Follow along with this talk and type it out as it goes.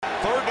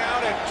Third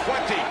down and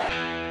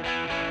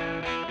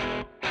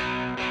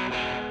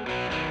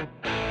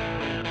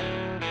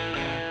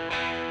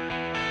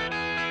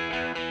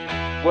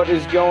 20. What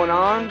is going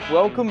on?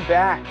 Welcome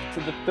back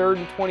to the 3rd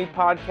and 20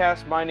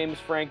 podcast. My name is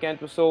Frank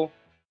Entwistle.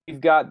 We've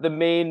got the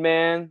main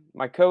man,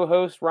 my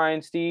co-host,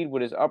 Ryan Steed.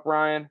 What is up,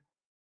 Ryan?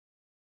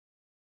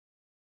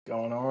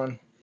 Going on.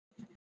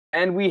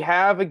 And we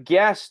have a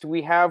guest.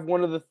 We have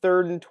one of the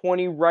 3rd and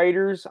 20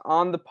 writers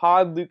on the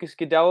pod, Lucas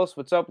Gadelis.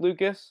 What's up,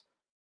 Lucas?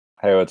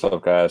 Hey, what's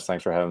up, guys?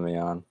 Thanks for having me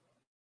on.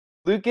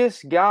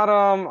 Lucas got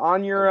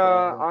on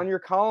your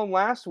column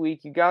last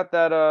week. You got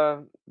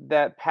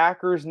that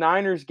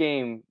Packers-Niners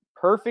game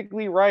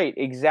perfectly right,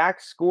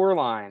 exact score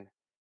line.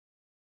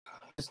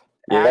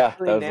 Yeah, that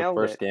was the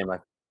first game. I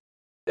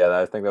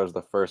think that was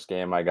the first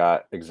game I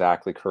got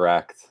exactly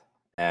correct.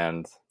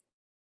 And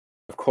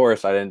of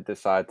course, I didn't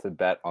decide to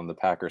bet on the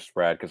Packers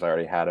spread because I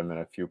already had them in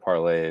a few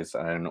parlays,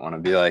 and I didn't want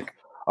to be like,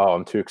 "Oh,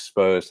 I'm too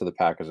exposed to the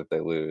Packers if they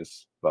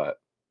lose." But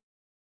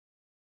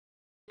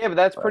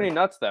that's pretty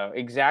nuts, though.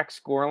 Exact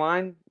score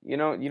line. You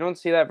don't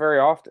see that very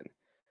often.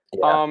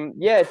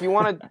 Yeah. If you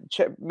want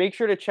to make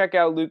sure to check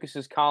out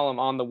Lucas's column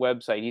on the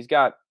website. He's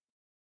got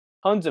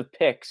tons of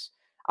picks.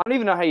 I don't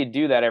even know how you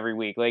do that every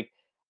week. Like,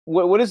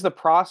 what is the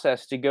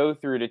process to go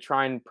through to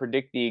try and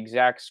predict the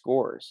exact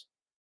scores?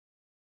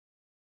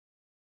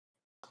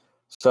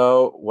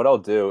 So what I'll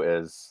do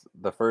is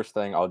the first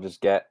thing I'll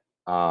just get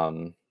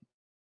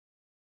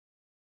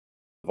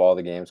of all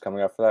the games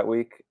coming up for that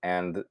week,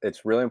 and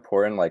it's really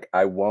important. Like,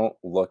 I won't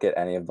look at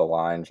any of the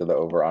lines or the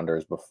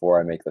over-unders before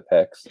I make the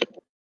picks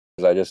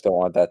because I just don't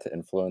want that to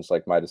influence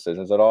like my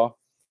decisions at all.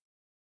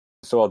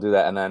 So I'll do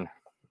that, and then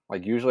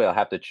like usually I'll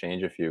have to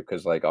change a few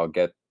because like I'll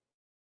get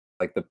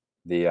like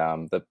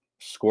the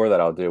score that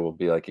I'll do will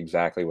be like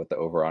exactly what the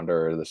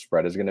over-under or the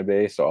spread is going to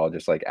be. So I'll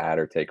just like add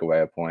or take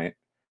away a point,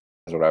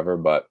 whatever.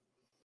 But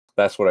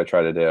that's what I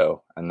try to do,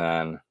 and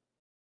then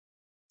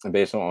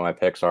based on what my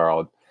picks are,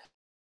 I'll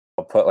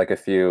put like a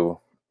few,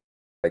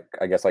 like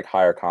I guess like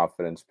higher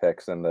confidence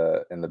picks in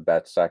the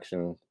bet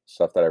section,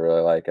 stuff that I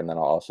really like, and then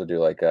I'll also do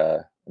like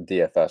a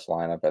DFS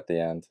lineup at the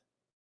end.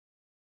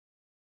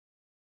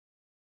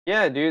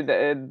 Yeah, dude,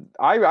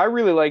 I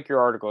really like your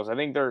articles. I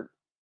think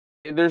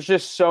there's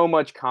just so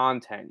much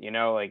content,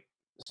 like,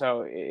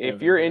 so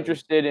if you're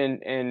interested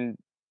in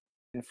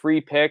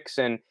free picks,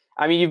 and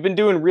I mean, you've been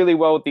doing really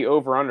well with the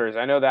over-unders.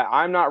 I know that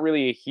I'm not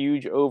really a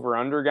huge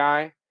over-under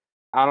guy.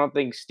 I don't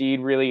think Steed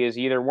really is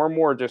either. We're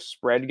more just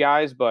spread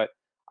guys, but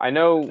I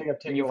know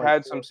you've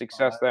had some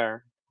success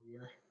there.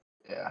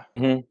 Yeah.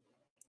 Mm-hmm.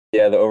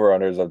 Yeah, the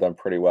over-unders I've done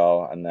pretty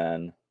well, and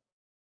then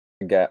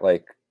get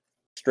like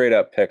straight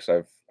up picks.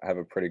 I have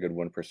a pretty good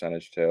win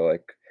percentage too.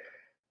 Like,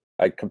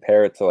 I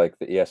compare it to like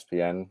the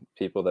ESPN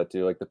people that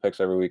do like the picks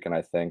every week, and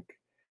I think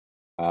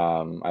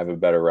I have a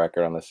better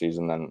record on the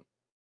season than,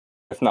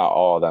 if not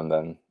all of them,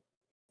 then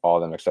all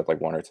of them except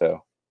like one or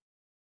two.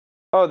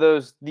 Oh,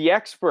 the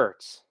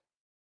experts.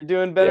 You're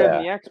doing better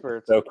than the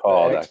experts.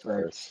 So-called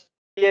experts.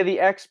 Yeah, the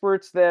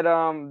experts that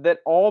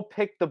all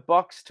picked the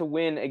Bucks to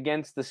win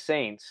against the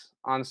Saints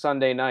on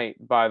Sunday night,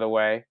 by the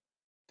way.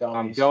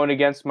 I'm going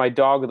against my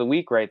dog of the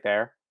week right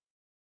there.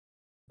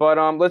 But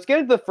let's get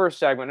into the first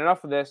segment.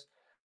 Enough of this.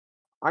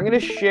 I'm going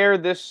to share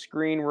this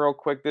screen real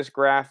quick, this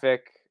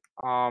graphic.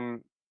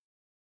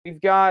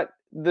 We've got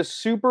the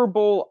Super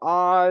Bowl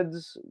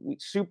odds,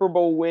 Super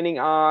Bowl winning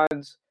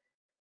odds,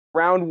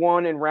 round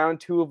 1 and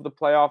round 2 of the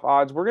playoff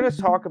odds. We're going to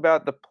talk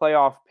about the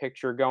playoff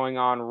picture going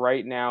on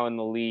right now in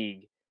the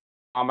league.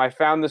 I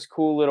found this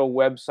cool little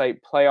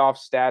website,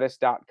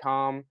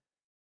 playoffstatus.com.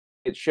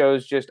 It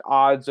shows just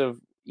odds of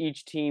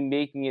each team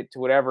making it to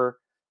whatever.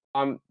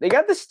 They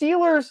got the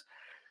Steelers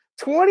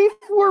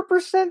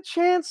 24%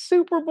 chance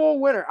Super Bowl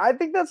winner. I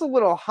think that's a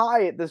little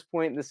high at this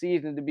point in the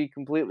season, to be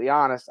completely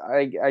honest.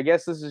 I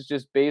guess this is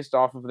just based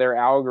off of their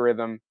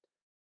algorithm.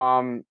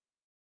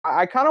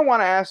 I kind of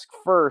want to ask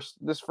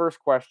this first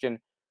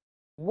question.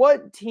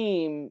 What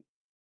team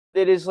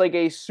that is like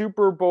a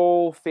Super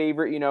Bowl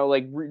favorite,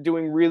 like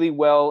doing really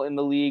well in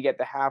the league at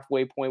the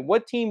halfway point,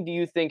 what team do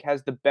you think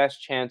has the best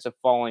chance of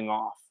falling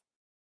off?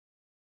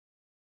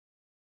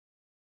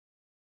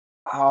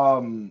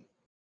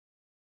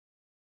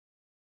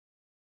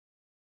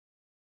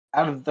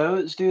 Out of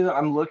those, dude,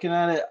 I'm looking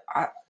at it.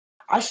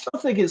 I still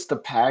think it's the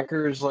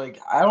Packers. Like,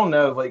 I don't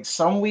know. Like,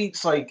 some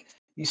weeks, like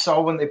you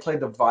saw when they played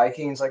the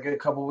Vikings, like a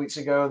couple weeks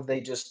ago,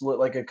 they just looked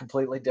like a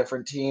completely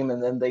different team.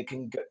 And then they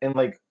can go, and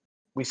like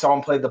we saw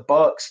them play the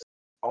Bucks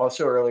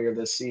also earlier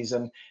this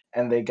season,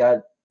 and they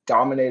got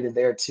dominated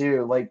there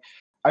too. Like,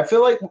 I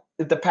feel like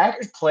if the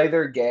Packers play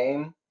their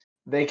game,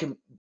 they can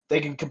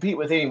compete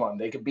with anyone.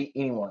 They can beat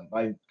anyone.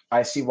 Like,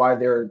 I see why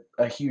they're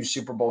a huge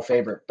Super Bowl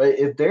favorite. But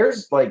if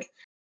there's like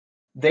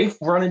they've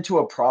run into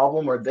a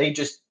problem or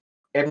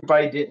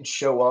everybody didn't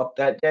show up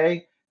that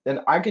day, then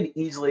I could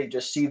easily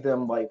just see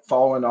them like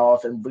falling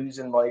off and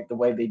losing like the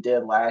way they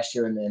did last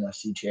year in the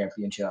NFC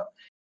Championship.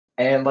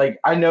 And like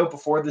I know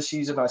before the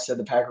season I said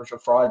the Packers were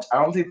frauds. I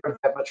don't think they're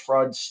that much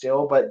fraud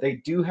still, but they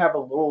do have a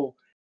little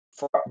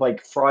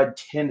fraud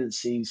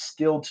tendencies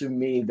still to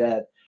me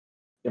that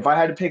if I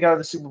had to pick out of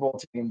the Super Bowl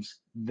teams,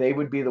 they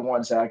would be the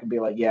ones that I could be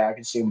like, yeah, I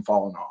can see them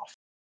falling off.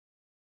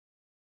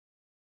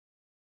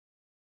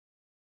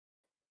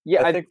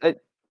 Yeah, I think. Go ahead,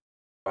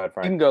 you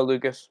Frank. can go,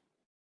 Lucas.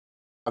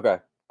 Okay.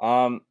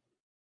 I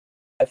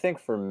think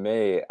for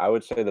me, I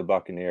would say the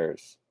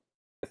Buccaneers.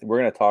 We're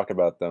going to talk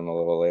about them a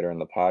little later in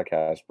the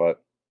podcast,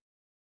 but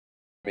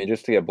I mean,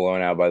 just to get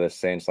blown out by the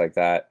Saints like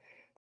that,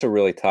 it's a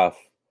really tough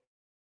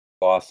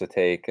loss to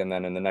take. And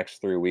then in the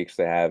next 3 weeks,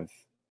 they have,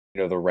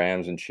 the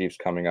Rams and Chiefs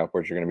coming up,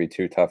 which are going to be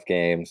 2 tough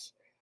games.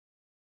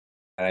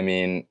 And I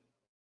mean,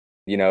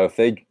 if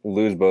they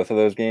lose both of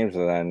those games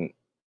and then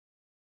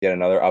get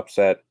another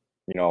upset,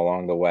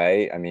 along the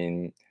way, I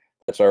mean,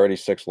 that's already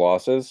 6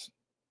 losses.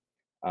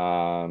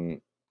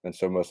 And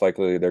so most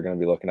likely they're going to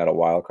be looking at a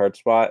wild card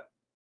spot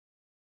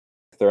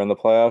if they're in the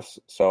playoffs.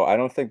 So I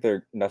don't think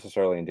they're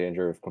necessarily in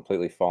danger of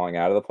completely falling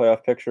out of the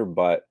playoff picture,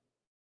 but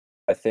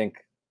I think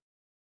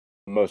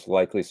the most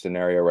likely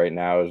scenario right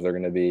now is they're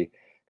going to be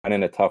kind of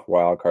in a tough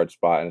wild card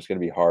spot, and it's going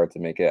to be hard to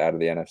make it out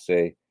of the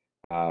NFC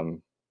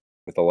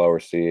with a lower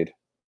seed.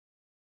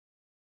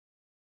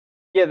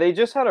 Yeah, they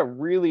just had a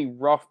really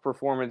rough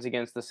performance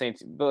against the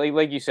Saints. But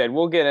like you said,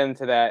 we'll get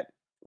into that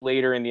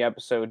later in the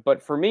episode.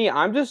 But for me,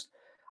 I'm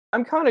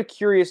kind of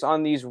curious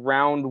on these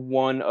round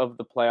one of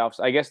the playoffs.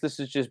 I guess this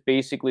is just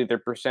basically their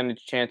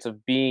percentage chance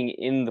of being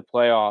in the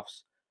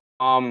playoffs.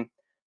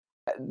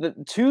 The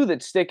two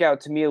that stick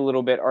out to me a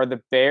little bit are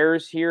the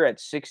Bears here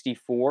at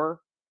 64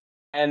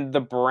 and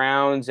the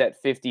Browns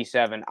at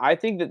 57. I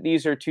think that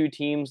these are two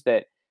teams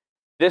that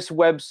this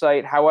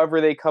website, however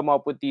they come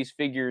up with these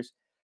figures,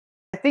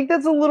 I think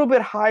that's a little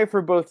bit high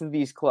for both of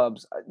these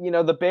clubs.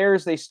 The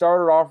Bears, they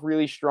started off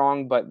really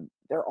strong, but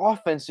their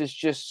offense is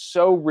just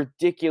so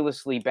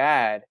ridiculously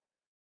bad.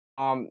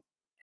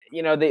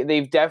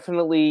 They've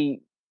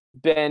definitely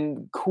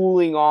been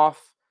cooling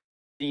off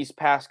these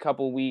past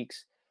couple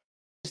weeks.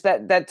 Just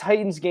that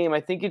Titans game,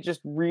 I think it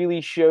just really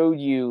showed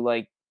you,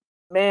 like,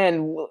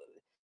 man,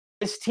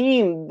 this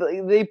team,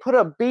 they put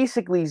up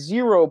basically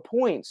 0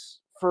 points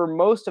for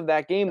most of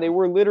that game. They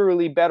were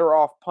literally better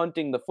off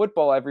punting the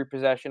football every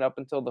possession up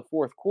until the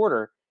fourth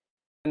quarter,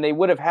 and they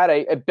would have had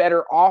a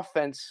better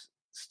offense,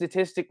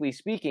 statistically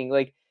speaking.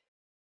 Like,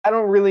 I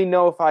don't really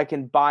know if I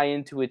can buy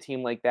into a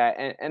team like that.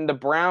 And the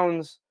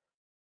Browns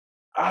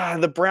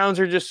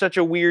are just such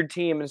a weird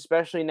team, and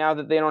especially now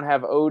that they don't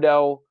have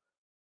Odell.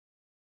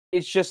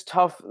 It's just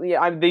tough.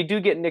 Yeah, they do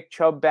get Nick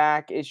Chubb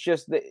back. It's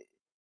just that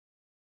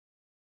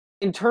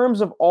in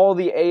terms of all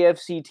the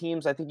AFC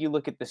teams, I think you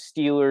look at the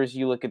Steelers,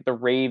 you look at the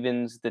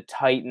Ravens, the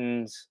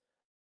Titans,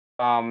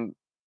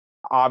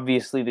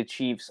 obviously the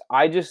Chiefs.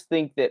 I just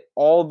think that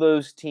all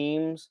those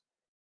teams,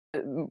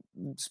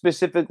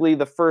 specifically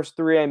the first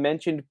 3 I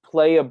mentioned,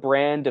 play a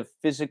brand of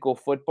physical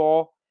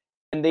football,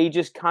 and they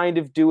just kind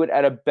of do it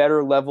at a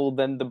better level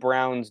than the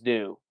Browns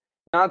do.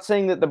 Not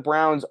saying that the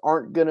Browns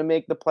aren't going to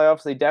make the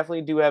playoffs. They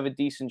definitely do have a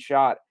decent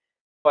shot.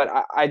 But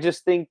I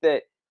just think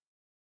that,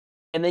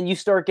 and then you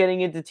start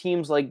getting into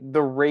teams like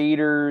the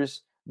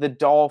Raiders, the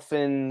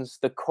Dolphins,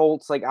 the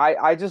Colts. Like,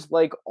 I just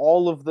like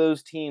all of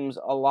those teams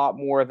a lot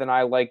more than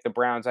I like the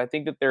Browns. I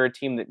think that they're a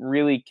team that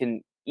really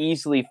can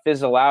easily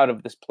fizzle out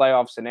of this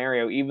playoff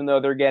scenario, even though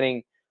they're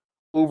getting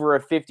over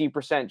a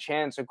 50%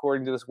 chance,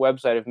 according to this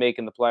website, of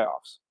making the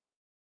playoffs.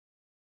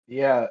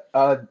 Yeah,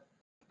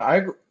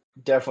 I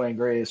definitely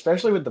agree,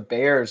 especially with the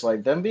Bears.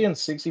 Like, them being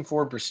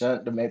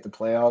 64% to make the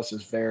playoffs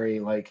is very,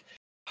 like,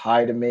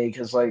 high to me,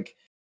 because, like,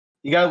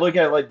 you got to look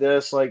at it like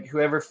this. Like,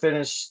 whoever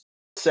finished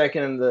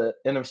second in the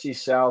NFC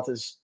South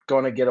is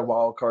going to get a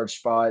wild card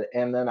spot,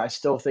 and then I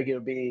still think it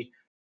would be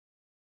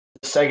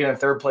the second and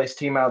third place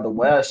team out of the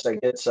West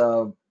that gets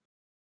the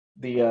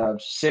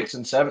 6th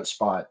and 7th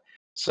spot.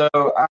 So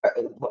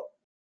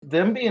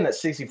them being at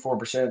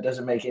 64%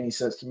 doesn't make any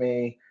sense to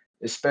me,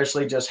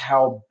 especially just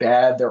how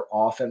bad their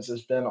offense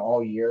has been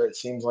all year. It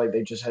seems like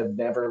they just have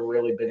never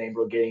really been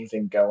able to get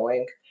anything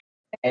going.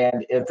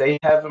 And if they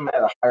have them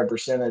at a higher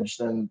percentage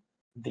than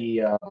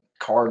the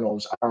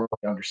Cardinals, I don't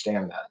really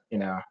understand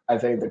that. I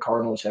think the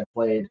Cardinals have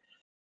played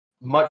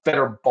much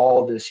better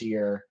ball this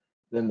year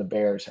than the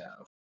Bears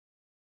have.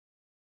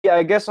 Yeah,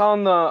 I guess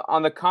on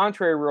the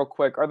contrary, real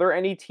quick, are there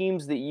any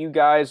teams that you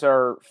guys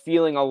are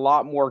feeling a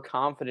lot more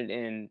confident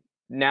in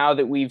now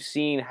that we've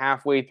seen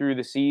halfway through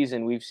the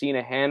season? We've seen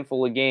a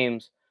handful of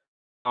games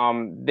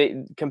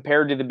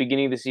compared to the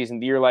beginning of the season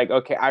that you're like,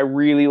 okay, I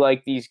really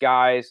like these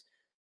guys,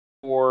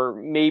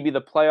 or maybe the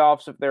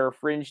playoffs if they're a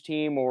fringe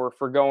team, or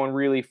for going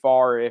really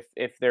far if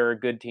they're a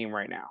good team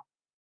right now.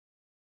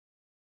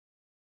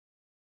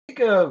 I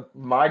think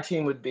my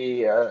team would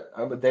be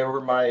they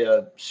were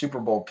my Super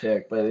Bowl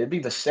pick, but it'd be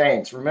the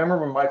Saints. Remember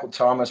when Michael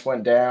Thomas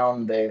went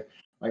down? They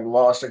like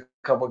lost a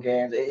couple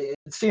games. It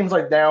seems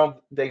like now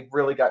they've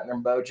really gotten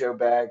their mojo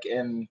back,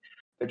 and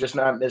they're just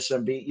not missing a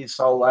beat. You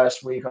saw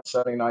last week on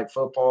Sunday Night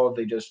Football,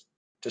 they just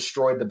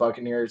destroyed the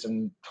Buccaneers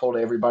and told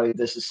everybody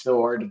this is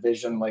still our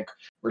division. Like,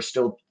 we're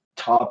still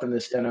top in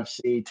this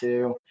NFC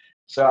too.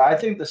 So I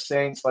think the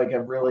Saints like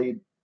have really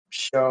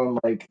shown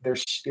like they're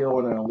still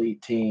an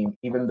elite team,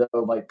 even though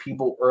like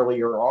people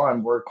earlier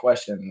on were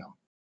questioning them.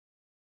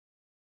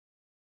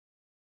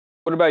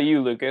 What about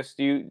you, Lucas?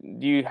 Do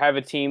you have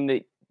a team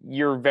that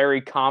you're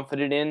very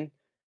confident in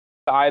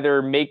to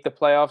either make the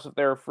playoffs if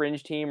they're a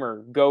fringe team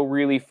or go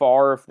really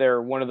far if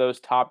they're one of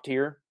those top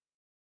tier?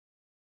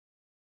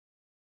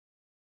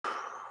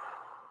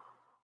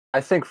 I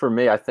think for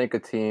me, I think a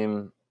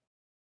team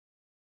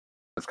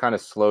that's kind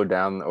of slowed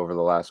down over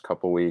the last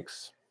couple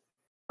weeks,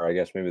 or I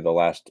guess maybe the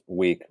last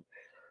week,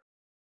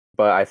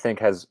 but I think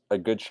has a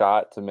good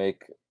shot to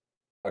make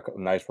a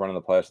nice run in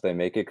the playoffs. If they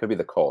make it, could be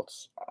the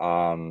Colts.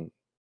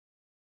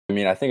 I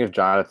mean, I think if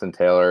Jonathan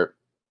Taylor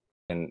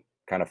can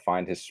kind of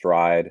find his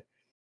stride,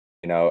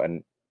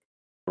 and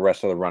the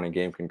rest of the running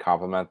game can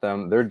complement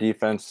them, their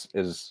defense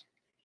is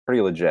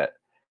pretty legit.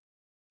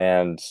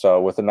 And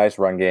so with a nice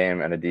run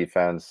game and a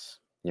defense,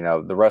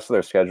 the rest of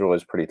their schedule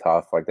is pretty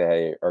tough. Like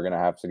they are going to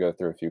have to go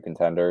through a few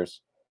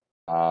contenders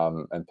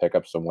and pick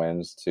up some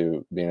wins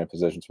to be in a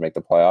position to make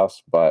the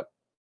playoffs. But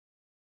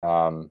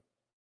I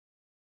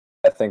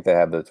think they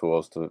have the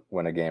tools to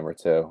win a game or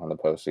two in the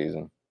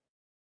postseason.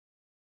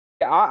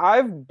 Yeah,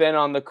 I've been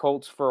on the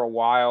Colts for a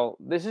while.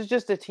 This is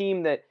just a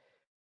team that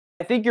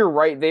I think you're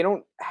right. They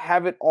don't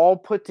have it all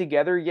put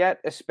together yet,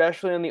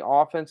 especially on the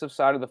offensive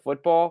side of the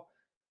football.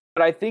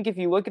 But I think if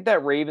you look at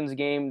that Ravens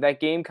game, that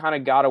game kind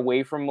of got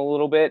away from 'em a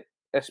little bit,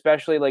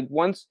 especially like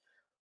once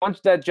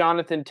that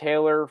Jonathan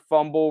Taylor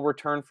fumble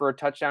return for a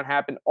touchdown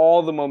happened,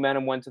 all the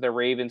momentum went to the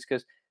Ravens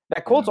because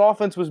that Colts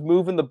offense was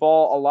moving the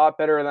ball a lot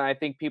better than I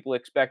think people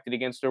expected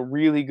against a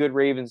really good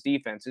Ravens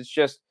defense. It's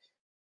just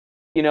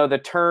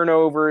the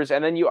turnovers,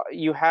 and then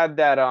you had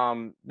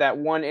that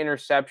one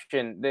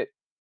interception that,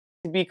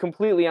 to be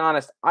completely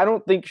honest, I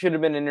don't think should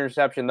have been an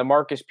interception. The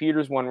Marcus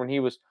Peters one when he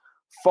was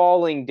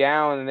falling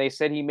down and they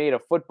said he made a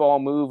football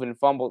move and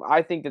fumbled.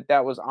 I think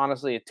that was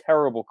honestly a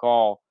terrible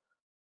call.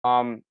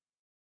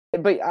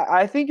 But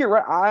I think you're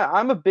right.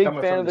 I'm a big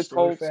Coming fan from of the the Steelers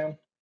Colts. fan.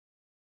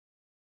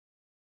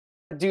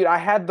 Dude, I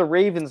had the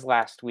Ravens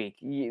last week.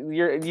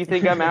 You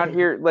think I'm out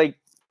here like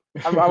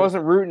I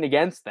wasn't rooting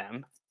against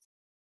them.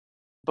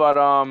 But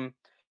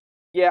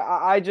yeah,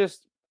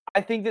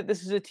 I think that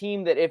this is a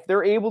team that if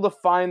they're able to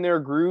find their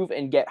groove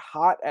and get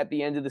hot at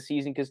the end of the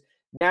season, because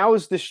now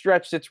is the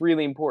stretch that's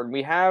really important.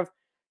 We have,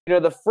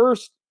 the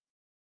first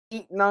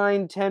 8,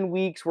 9, 10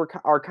 weeks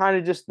are kind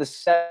of just the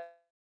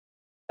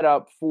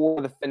setup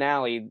for the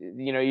finale.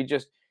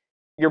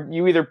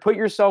 You either put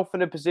yourself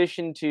in a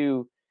position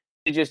to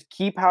just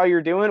keep how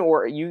you're doing,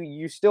 or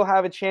you still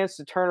have a chance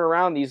to turn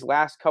around these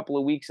last couple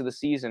of weeks of the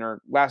season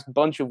or last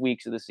bunch of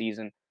weeks of the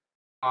season.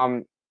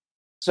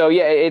 So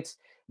yeah,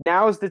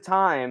 now is the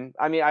time.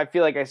 I mean, I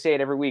feel like I say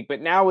it every week,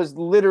 but now is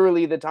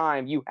literally the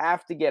time. You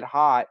have to get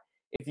hot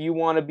if you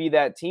want to be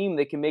that team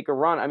that can make a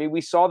run. I mean,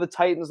 we saw the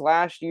Titans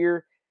last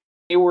year.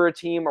 They were a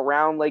team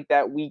around like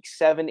that week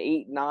 7,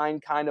 8, 9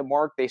 kind of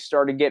mark. They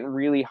started getting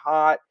really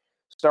hot,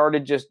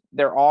 started just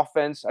their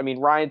offense. I mean,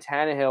 Ryan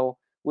Tannehill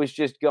was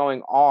just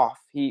going off.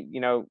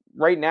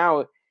 Right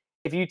now,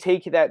 if you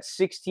take that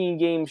 16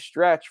 game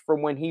stretch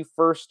from when he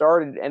first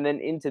started and then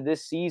into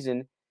this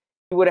season,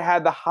 he would have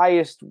had the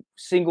highest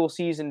single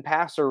season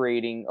passer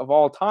rating of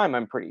all time,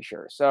 I'm pretty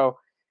sure. So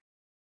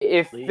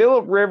if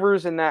Phillip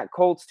Rivers and that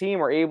Colts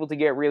team are able to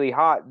get really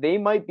hot, they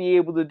might be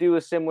able to do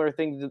a similar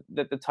thing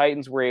that the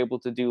Titans were able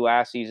to do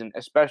last season,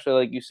 especially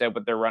like you said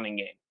with their running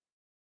game.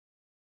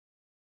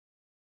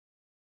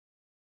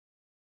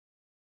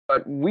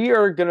 But we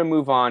are going to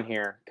move on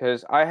here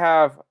because I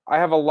have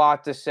a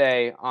lot to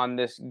say on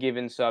this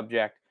given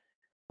subject.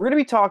 We're going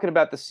to be talking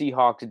about the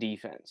Seahawks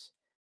defense.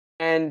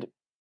 And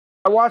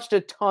I watched a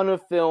ton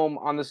of film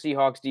on the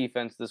Seahawks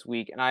defense this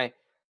week, and I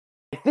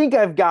think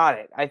I've got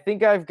it. I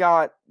think I've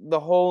got the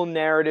whole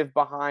narrative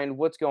behind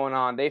what's going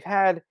on.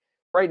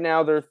 Right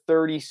now, they're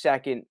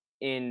 32nd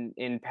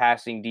in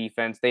passing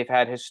defense. They've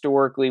had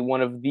historically one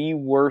of the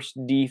worst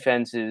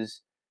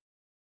defenses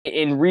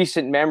in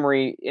recent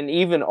memory and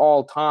even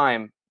all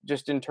time,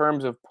 just in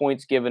terms of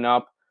points given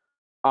up.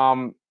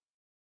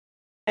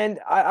 And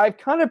I've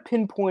kind of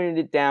pinpointed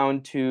it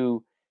down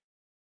to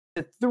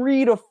the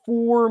 3 to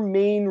 4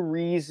 main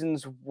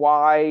reasons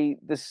why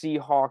the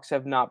Seahawks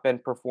have not been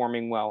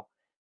performing well.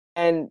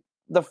 And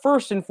the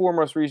first and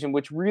foremost reason,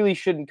 which really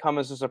shouldn't come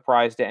as a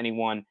surprise to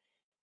anyone,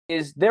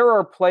 is there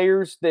are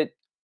players that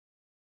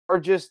are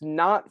just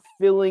not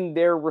filling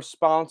their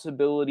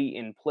responsibility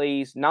in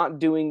plays, not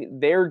doing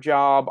their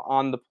job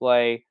on the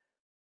play.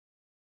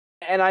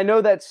 And I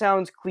know that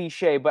sounds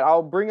cliche, but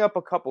I'll bring up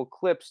a couple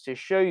clips to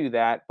show you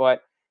that.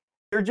 But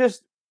they're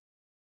just,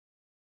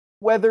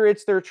 whether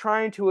it's they're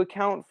trying to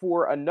account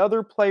for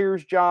another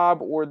player's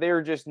job or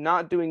they're just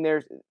not doing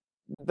theirs,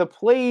 the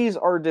plays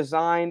are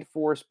designed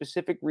for a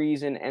specific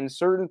reason, and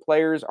certain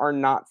players are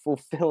not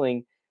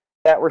fulfilling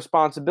that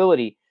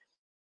responsibility.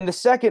 And the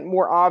second,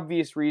 more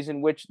obvious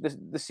reason, which the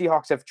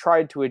Seahawks have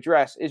tried to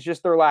address, is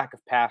just their lack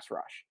of pass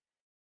rush.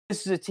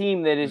 This is a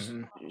team that has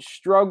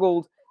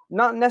struggled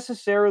not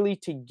necessarily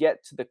to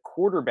get to the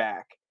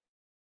quarterback,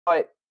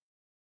 but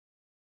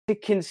to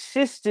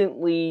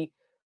consistently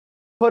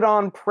put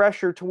on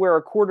pressure to where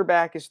a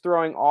quarterback is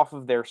throwing off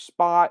of their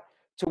spot,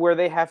 to where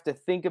they have to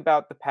think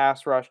about the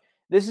pass rush.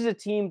 This is a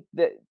team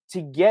that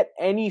to get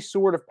any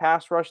sort of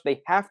pass rush,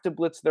 they have to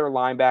blitz their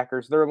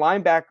linebackers. Their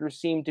linebackers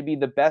seem to be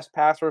the best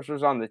pass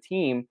rushers on the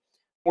team,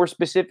 more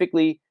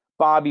specifically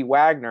Bobby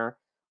Wagner.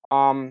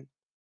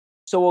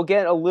 So we'll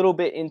get a little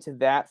bit into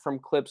that from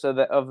clips of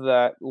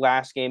the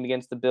last game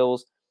against the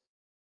Bills.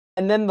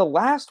 And then the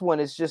last one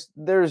is just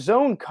their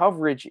zone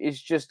coverage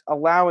is just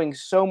allowing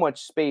so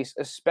much space,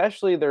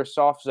 especially their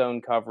soft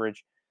zone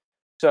coverage.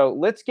 So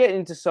let's get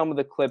into some of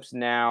the clips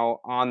now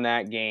on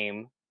that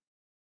game.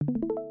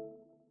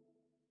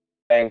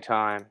 Bang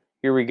time.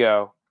 Here we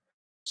go.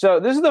 So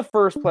this is the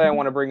first play I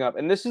want to bring up,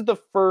 and this is the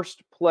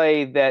first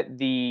play that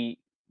the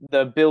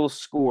Bills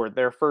scored,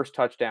 their first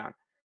touchdown.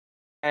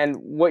 And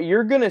what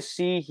you're going to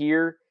see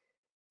here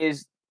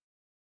is,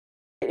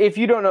 if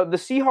you don't know, the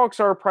Seahawks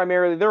are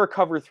primarily, they're a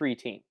cover 3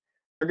 team.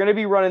 They're going to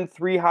be running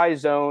 3 high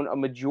zone a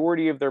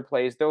majority of their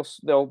plays.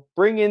 They'll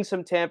bring in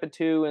some Tampa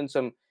 2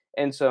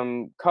 and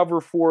some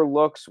cover 4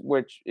 looks,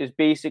 which is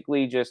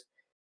basically just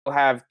they'll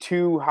have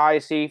 2 high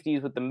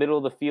safeties with the middle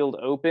of the field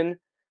open.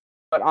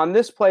 But on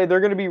this play, they're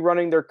going to be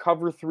running their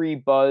cover 3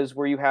 buzz,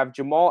 where you have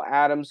Jamal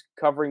Adams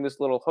covering this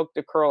little hook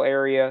to curl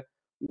area,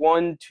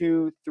 1,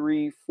 2,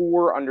 3,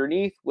 4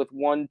 underneath, with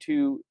 1,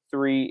 2,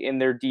 3 in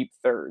their deep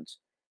thirds.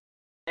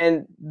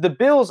 And the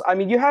Bills, I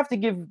mean, you have to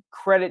give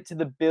credit to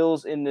the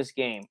Bills in this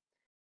game.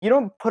 You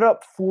don't put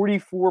up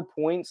 44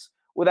 points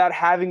without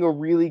having a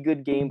really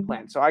good game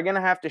plan. So I'm going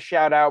to have to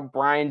shout out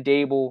Brian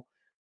Daboll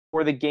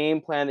for the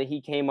game plan that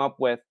he came up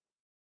with.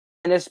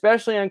 And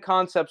especially on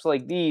concepts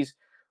like these,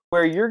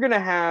 where you're going to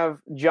have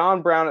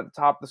John Brown at the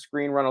top of the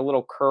screen run a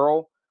little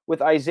curl,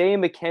 with Isaiah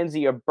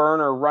McKenzie, a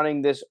burner,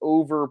 running this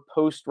over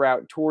post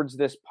route towards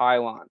this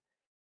pylon.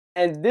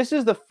 And this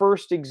is the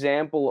first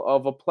example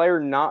of a player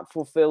not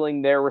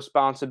fulfilling their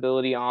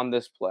responsibility on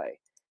this play.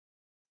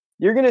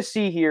 You're going to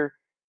see here,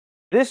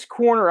 this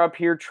corner up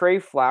here, Trey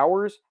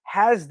Flowers,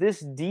 has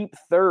this deep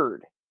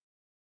third.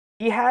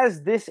 He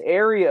has this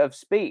area of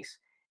space,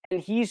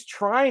 and he's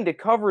trying to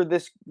cover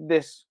this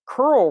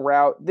curl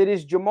route that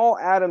is Jamal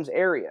Adams'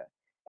 area.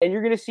 And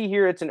you're going to see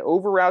here, it's an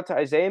over route to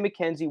Isaiah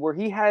McKenzie, where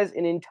he has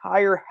an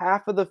entire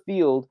half of the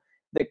field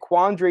that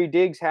Quandre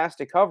Diggs has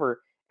to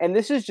cover. And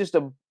this is just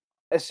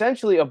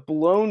essentially a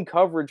blown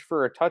coverage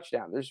for a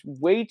touchdown. There's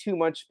way too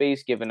much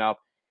space given up.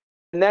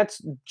 And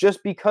that's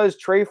just because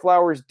Trey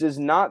Flowers does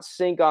not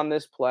sync on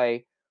this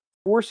play,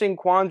 forcing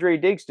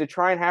Quandre Diggs to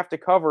try and have to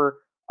cover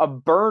a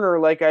burner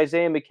like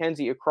Isaiah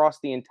McKenzie across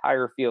the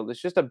entire field. It's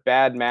just a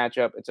bad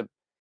matchup.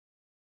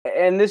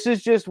 And this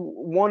is just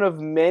one of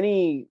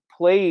many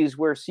plays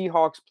where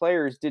Seahawks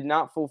players did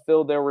not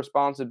fulfill their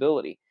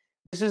responsibility.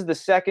 This is the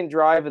second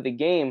drive of the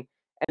game,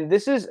 and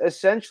this is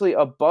essentially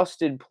a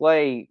busted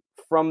play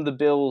from the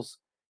Bills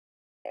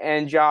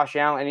and Josh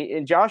Allen.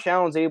 And Josh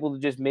Allen's able to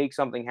just make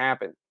something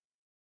happen.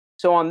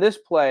 So on this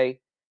play,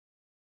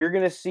 you're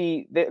going to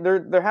see they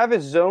have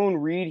a zone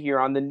read here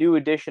on the new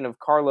addition of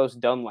Carlos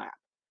Dunlap.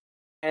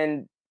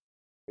 And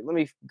let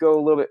me go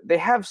a little bit. They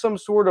have some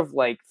sort of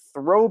like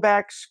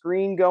throwback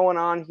screen going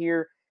on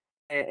here.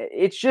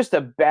 It's just a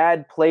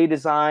bad play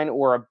design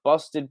or a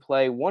busted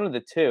play, one of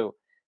the two.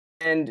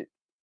 And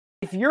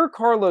if you're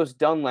Carlos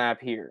Dunlap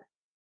here,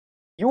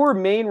 your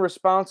main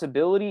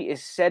responsibility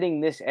is setting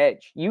this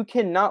edge. You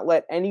cannot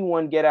let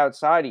anyone get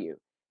outside of you.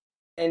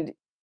 And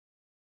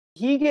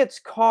he gets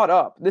caught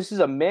up. This is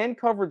a man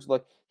coverage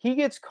look. He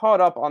gets caught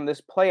up on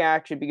this play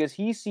action because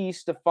he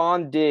sees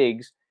Stephon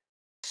Diggs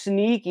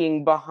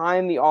sneaking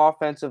behind the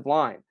offensive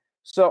line.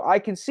 So I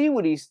can see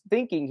what he's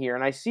thinking here,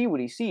 and I see what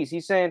he sees.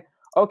 He's saying,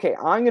 okay,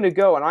 I'm going to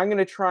go, and I'm going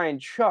to try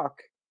and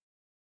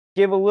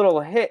give a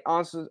little hit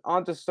onto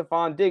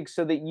Stephon Diggs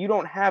so that you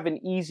don't have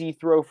an easy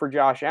throw for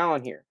Josh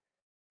Allen here.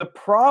 The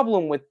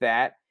problem with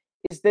that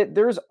is that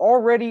there's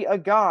already a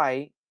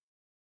guy,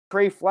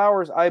 Trey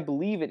Flowers, I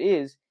believe it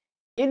is,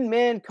 in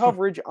man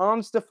coverage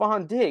on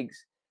Stephon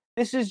Diggs.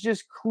 This is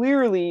just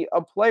clearly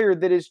a player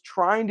that is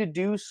trying to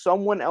do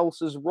someone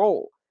else's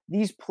role.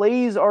 These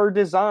plays are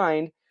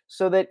designed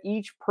so that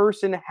each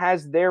person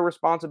has their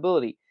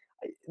responsibility.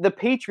 The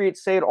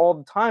Patriots say it all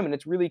the time, and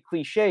it's really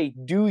cliche,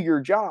 do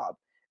your job.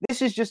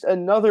 This is just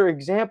another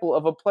example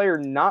of a player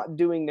not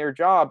doing their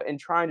job and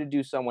trying to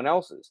do someone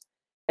else's.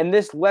 And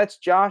this lets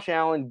Josh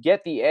Allen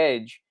get the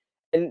edge.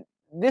 And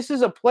this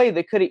is a play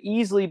that could have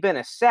easily been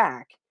a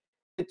sack.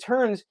 It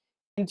turns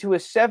into a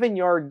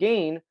 7-yard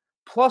gain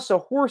plus a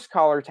horse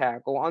collar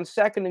tackle on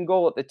 2nd and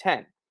goal at the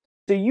 10.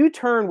 So you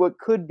turn what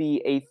could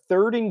be a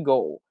 3rd and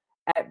goal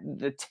at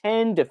the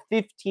 10 to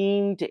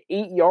 15 to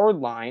 8-yard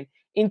line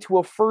into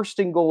a 1st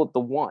and goal at the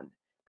 1.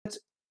 That's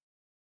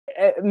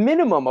at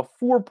minimum a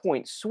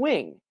 4-point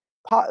swing.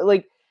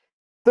 Like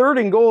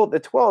 3rd and goal at the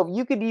 12,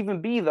 you could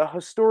even be the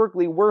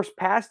historically worst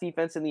pass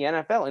defense in the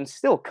NFL and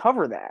still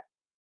cover that.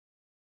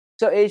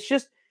 So it's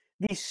just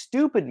these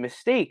stupid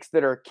mistakes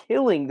that are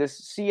killing this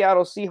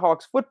Seattle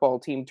Seahawks football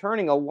team,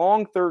 turning a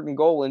long 3rd and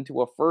goal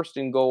into a 1st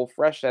and goal,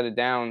 fresh set of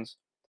downs.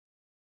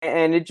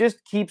 And it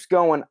just keeps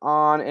going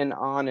on and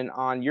on and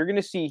on. You're going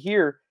to see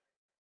here,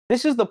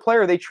 this is the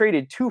player they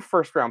traded 2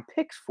 first-round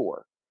picks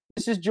for.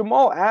 This is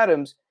Jamal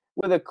Adams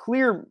with a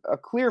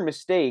clear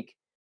mistake.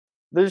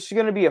 There's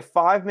going to be a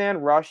 5-man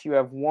rush. You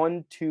have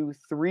 1, 2,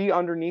 3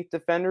 underneath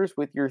defenders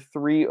with your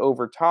 3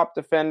 over top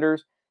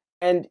defenders.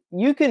 And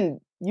you can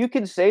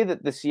say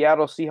that the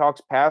Seattle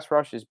Seahawks pass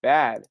rush is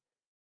bad,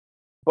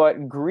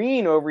 but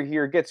Green over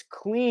here gets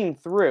clean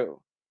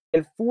through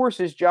and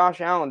forces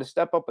Josh Allen to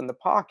step up in the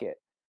pocket.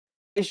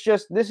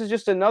 This is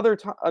just another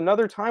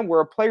time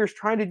where a player's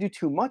trying to do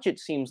too much, it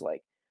seems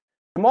like.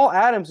 Jamal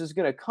Adams is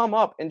going to come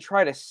up and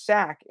try to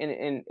sack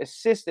and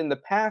assist in the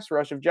pass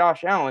rush of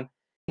Josh Allen.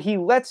 He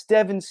lets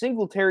Devin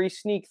Singletary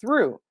sneak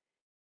through.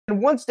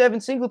 And once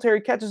Devin Singletary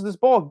catches this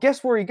ball,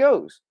 guess where he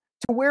goes?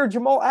 To where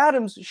Jamal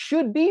Adams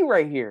should be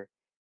right here.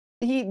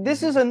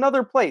 This is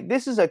another play.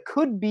 This is a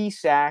could-be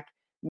sack,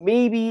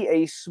 maybe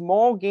a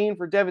small gain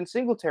for Devin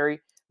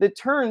Singletary that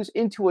turns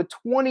into a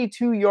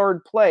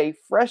 22-yard play,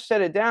 fresh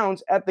set of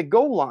downs at the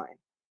goal line.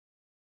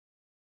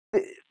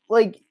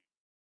 Like,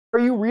 are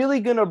you really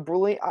going to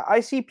blame? I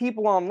see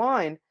people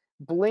online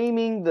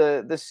blaming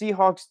the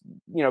Seahawks,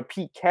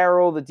 Pete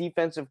Carroll, the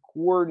defensive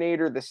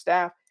coordinator, the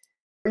staff.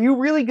 Are you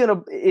really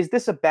is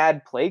this a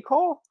bad play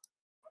call?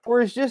 Or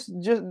is just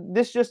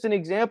an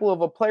example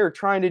of a player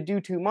trying to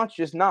do too much,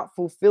 just not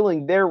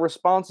fulfilling their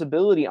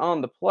responsibility on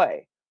the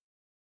play?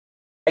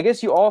 I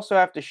guess you also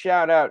have to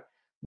shout out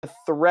the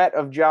threat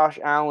of Josh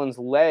Allen's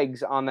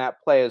legs on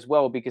that play as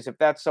well, because if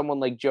that's someone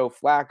like Joe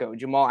Flacco,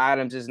 Jamal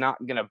Adams is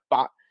not going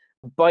to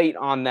bite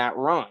on that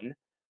run.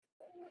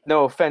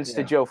 No offense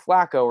to Joe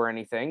Flacco or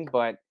anything,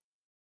 but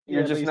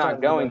you're just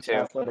not going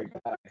to.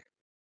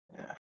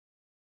 Yeah.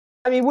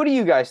 I mean, what do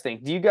you guys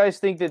think? Do you guys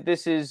think that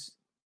this is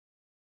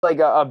like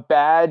a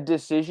bad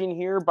decision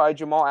here by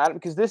Jamal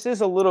Adams? Because this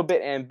is a little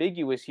bit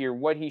ambiguous here,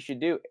 what he should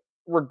do.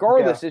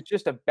 Regardless, it's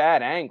just a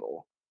bad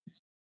angle.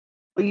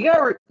 But you got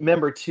to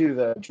remember, too,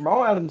 that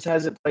Jamal Adams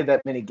hasn't played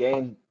that many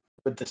games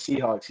with the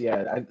Seahawks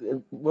yet.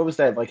 What was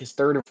that, like his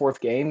 3rd or 4th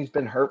game? He's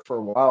been hurt for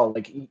a while.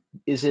 Like,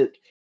 is it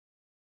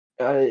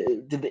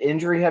did the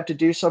injury have to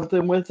do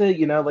something with it?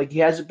 Like he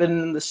hasn't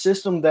been in the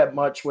system that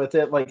much with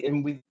it. Like,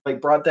 and we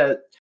brought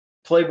that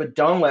play with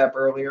Dunlap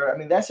earlier. I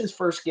mean, that's his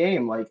first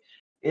game. Like,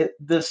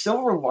 the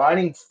silver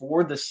lining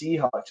for the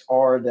Seahawks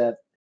are that,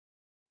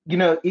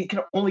 it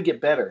can only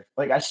get better.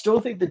 Like, I still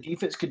think the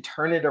defense could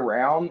turn it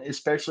around,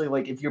 especially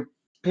like if you're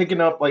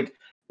picking up, like,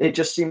 it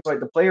just seems like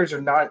the players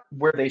are not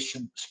where they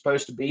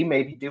supposed to be,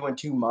 maybe doing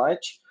too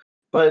much.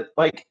 But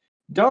like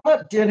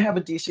Dunlap did have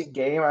a decent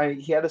game.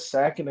 He had a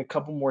sack and a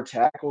couple more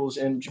tackles,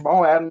 and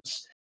Jamal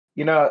Adams,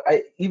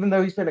 even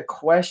though he's been a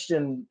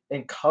question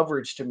in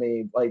coverage to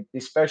me, like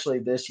especially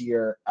this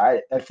year,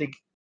 I think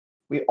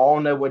we all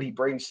know what he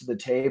brings to the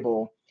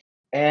table,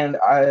 and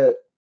but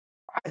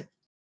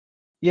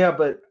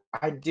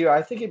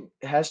I think it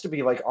has to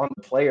be like on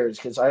the players,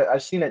 because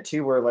I've seen it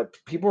too where like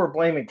people are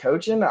blaming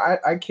coaching.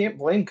 I can't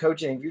blame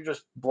coaching if you're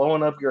just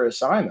blowing up your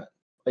assignment.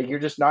 Like you're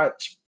just not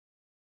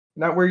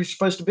where you're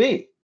supposed to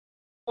be.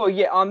 Well,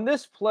 yeah, on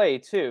this play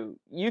too,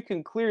 you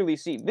can clearly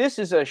see this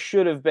is a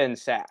should have been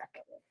sack.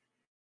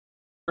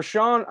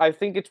 I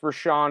think it's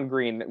Rashawn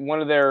Green,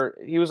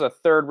 he was a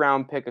 3rd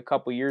round pick a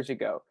couple years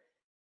ago.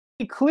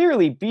 He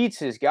clearly beats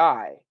his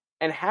guy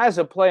and has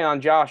a play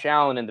on Josh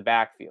Allen in the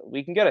backfield.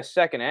 We can get a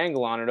second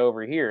angle on it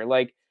over here.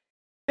 Like,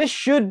 this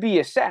should be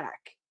a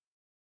sack.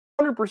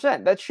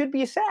 100%. That should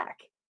be a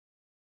sack.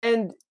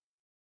 And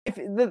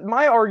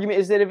my argument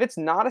is that if it's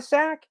not a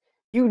sack,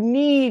 you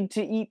need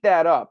to eat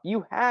that up.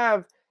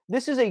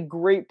 This is a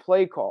great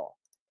play call,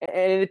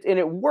 and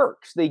it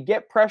works. They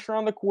get pressure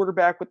on the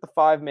quarterback with the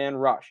 5-man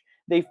rush.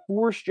 They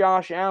force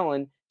Josh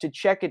Allen to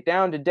check it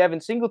down to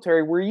Devin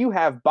Singletary, where you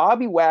have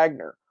Bobby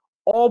Wagner,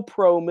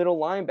 all-pro middle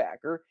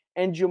linebacker,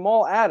 and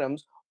Jamal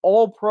Adams,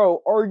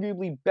 all-pro,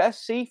 arguably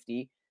best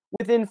safety,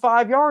 within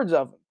 5 yards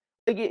of him.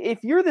 Like,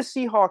 if you're the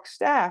Seahawks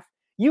staff,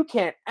 you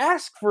can't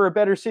ask for a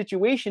better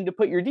situation to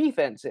put your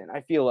defense in,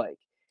 I feel like.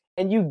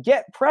 And you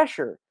get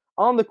pressure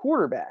on the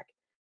quarterback.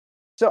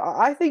 So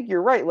I think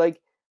you're right. Like,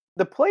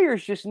 the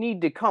players just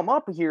need to come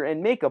up here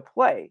and make a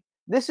play.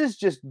 This is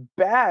just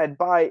bad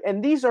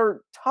and these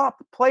are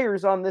top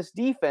players on this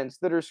defense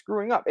that are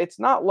screwing up. It's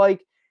not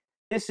like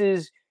this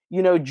is,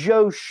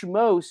 Joe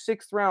Schmo,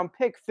 6th round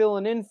pick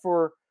filling in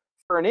for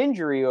an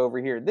injury over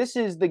here. This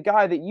is the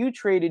guy that you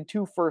traded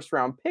 2 first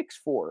round picks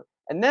for,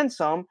 and then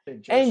some,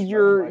 and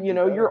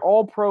you're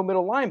all pro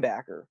middle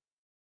linebacker.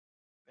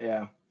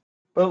 Yeah.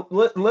 But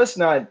let's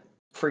not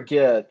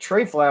forget,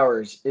 Trey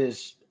Flowers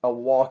is a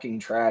walking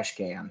trash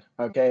can.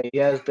 Okay, he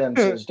has been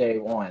since day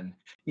one.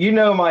 You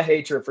know my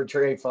hatred for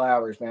Trey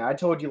Flowers, man. I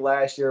told you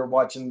last year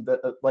watching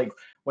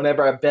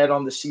whenever I bet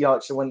on the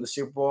Seahawks to win the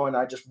Super Bowl and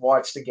I just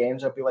watched the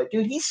games, I'd be like,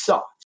 dude, he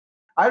sucked.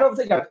 I don't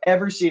think I've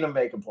ever seen him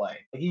make a play.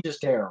 He's just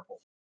terrible.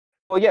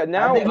 Well, yeah.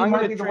 Now I'm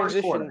going to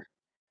transition.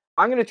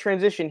 I'm going to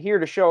transition here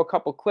to show a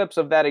couple clips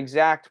of that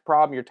exact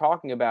problem you're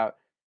talking about.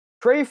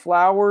 Trey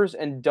Flowers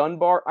and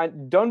Dunbar.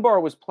 Dunbar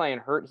was playing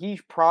hurt. He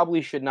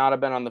probably should not have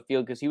been on the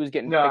field because he was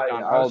getting picked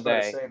on I all was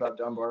about to day. say about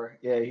Dunbar.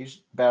 Yeah,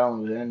 he's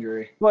battling with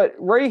injury. But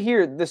right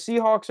here, the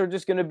Seahawks are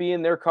just going to be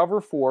in their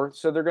cover 4.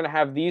 So they're going to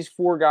have these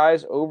 4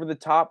 guys over the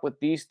top with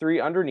these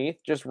 3 underneath,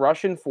 just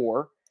rushing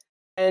 4.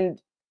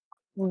 And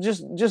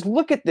just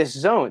look at this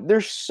zone.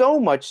 There's so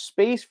much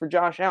space for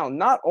Josh Allen.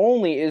 Not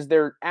only is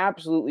there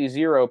absolutely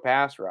zero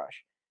pass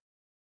rush,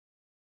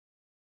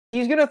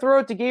 he's going to throw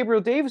it to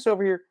Gabriel Davis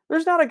over here.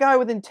 There's not a guy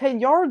within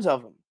 10 yards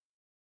of him.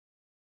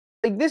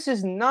 Like, this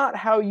is not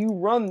how you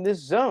run this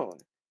zone.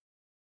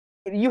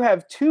 You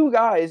have 2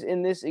 guys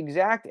in this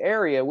exact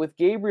area with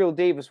Gabriel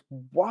Davis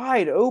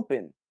wide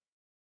open.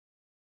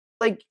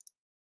 Like,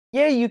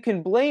 yeah, you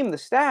can blame the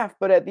staff,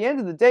 but at the end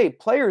of the day,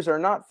 players are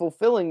not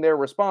fulfilling their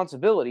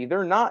responsibility.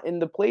 They're not in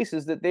the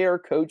places that they are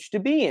coached to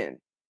be in.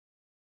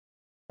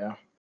 Yeah.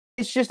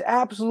 It's just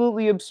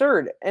absolutely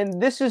absurd.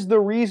 And this is the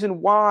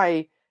reason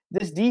why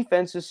this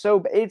defense is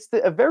so – it's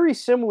a very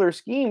similar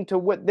scheme to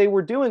what they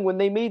were doing when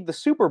they made the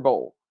Super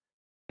Bowl.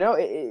 You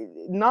know,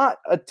 not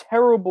a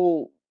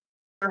terrible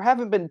 – there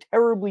haven't been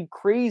terribly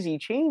crazy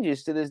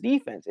changes to this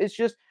defense. It's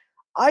just,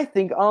 I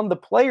think, on the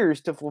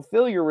players to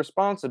fulfill your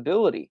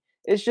responsibility.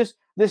 It's just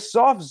this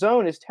soft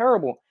zone is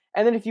terrible.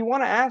 And then if you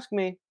want to ask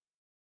me,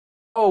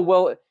 oh,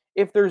 well,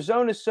 if their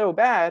zone is so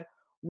bad,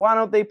 why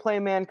don't they play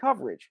man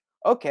coverage?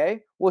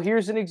 Okay, well,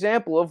 here's an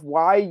example of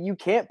why you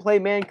can't play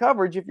man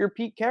coverage if you're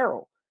Pete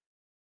Carroll.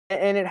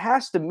 And it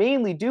has to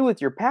mainly do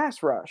with your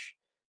pass rush.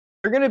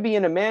 You're going to be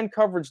in a man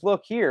coverage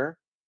look here.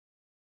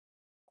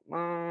 Come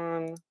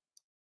on.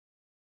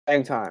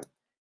 Hang time.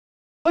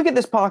 Look at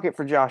this pocket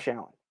for Josh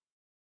Allen.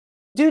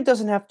 Dude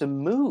doesn't have to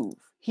move.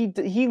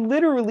 He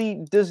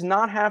literally does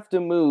not have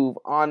to move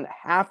on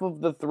half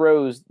of the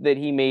throws that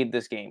he made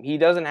this game. He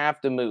doesn't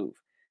have to move.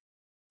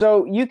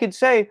 So you could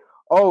say,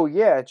 oh,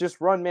 yeah, just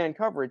run man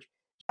coverage.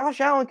 Josh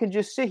Allen can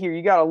just sit here.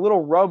 You got a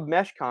little rub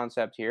mesh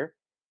concept here.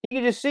 He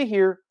can just sit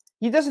here.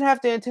 He doesn't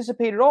have to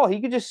anticipate at all. He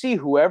could just see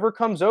whoever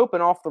comes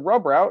open off the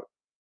rub route.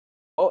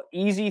 Oh,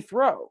 easy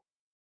throw.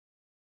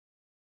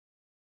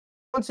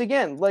 Once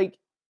again, like,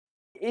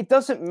 it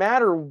doesn't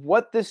matter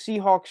what the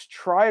Seahawks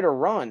try to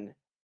run.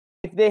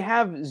 If they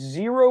have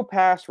zero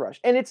pass rush,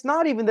 and it's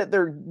not even that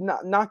they're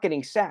not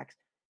getting sacks,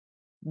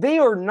 they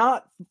are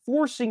not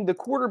forcing the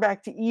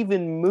quarterback to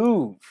even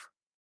move.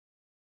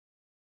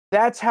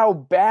 That's how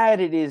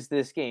bad it is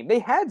this game. They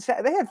had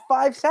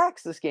 5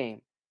 sacks this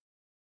game.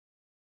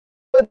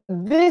 But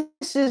this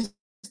is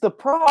the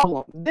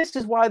problem. This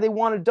is why they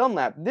wanted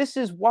Dunlap. This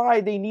is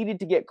why they needed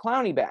to get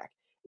Clowney back.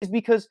 Is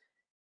because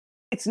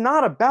it's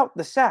not about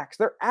the sacks.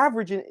 Their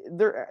average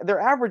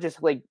is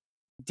like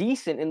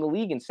decent in the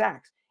league in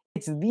sacks.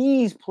 It's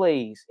these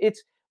plays.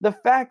 It's the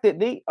fact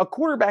that a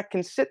quarterback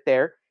can sit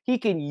there, he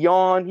can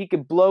yawn, he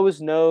can blow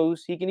his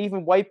nose, he can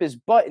even wipe his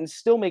butt and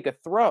still make a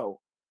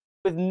throw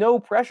with no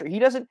pressure. He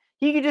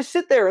can just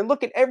sit there and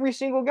look at every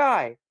single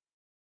guy.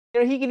 You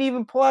know, he can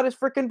even pull out his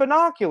freaking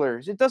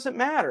binoculars. It doesn't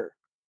matter.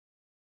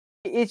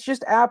 It's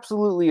just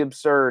absolutely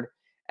absurd.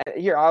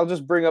 Here, I'll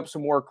just bring up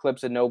some more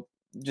clips of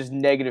just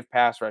negative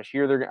pass rush.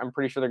 Here, I'm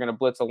pretty sure they're going to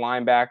blitz a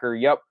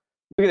linebacker. Yep.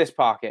 Look at this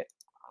pocket.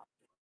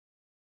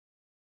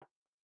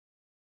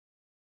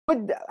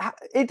 But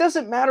it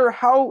doesn't matter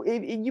how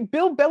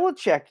Bill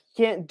Belichick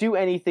can't do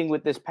anything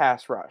with this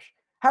pass rush.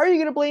 How are you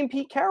going to blame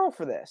Pete Carroll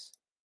for this?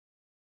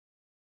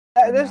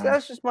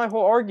 That's just my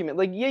whole argument.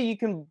 Like, yeah, you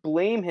can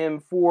blame him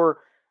for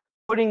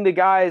putting the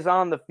guys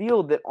on the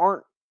field that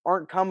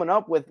aren't coming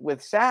up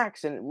with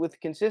sacks and with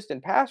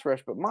consistent pass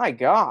rush, but my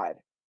God,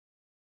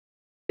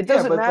 it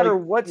doesn't matter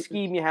what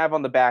scheme you have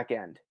on the back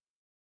end.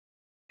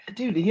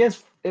 Dude,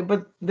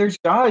 but there's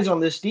guys on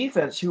this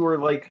defense who are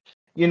like,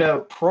 you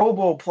know, Pro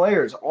Bowl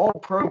players, all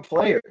pro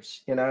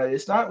players. You know,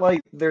 it's not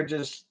like they're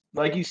just,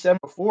 like you said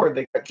before,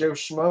 they got Joe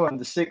Schmo in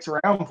the 6th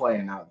round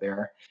playing out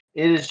there.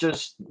 It is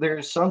just,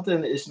 there's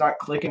something that's not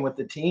clicking with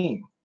the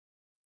team.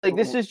 Like,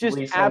 this is just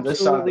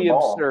absolutely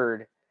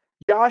absurd.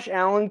 Josh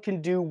Allen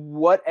can do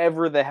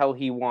whatever the hell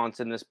he wants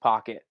in this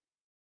pocket.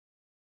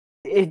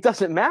 It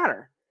doesn't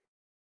matter.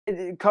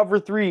 Cover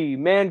 3,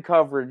 man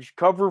coverage,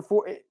 cover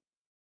 4.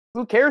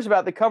 Who cares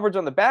about the coverage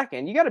on the back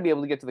end? You got to be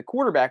able to get to the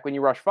quarterback when you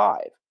rush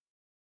 5.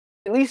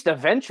 At least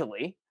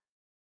eventually.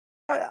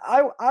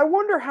 I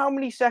wonder how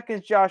many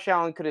seconds Josh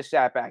Allen could have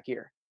sat back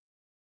here.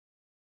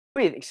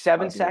 What do you think,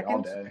 7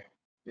 seconds? All day.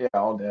 Yeah,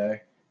 all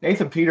day.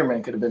 Nathan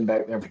Peterman could have been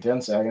back there for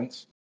 10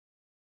 seconds.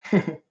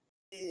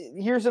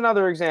 Here's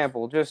another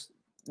example. Just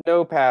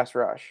no pass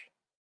rush.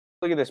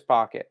 Look at this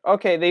pocket.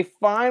 Okay, they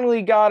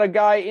finally got a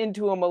guy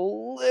into him a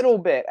little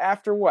bit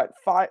after what,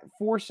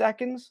 4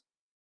 seconds?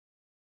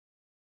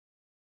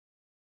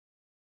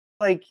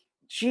 Like,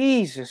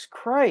 Jesus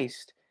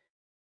Christ.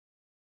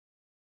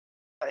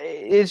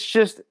 It's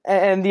just,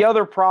 and the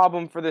other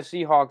problem for the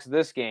Seahawks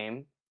this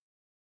game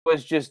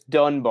was just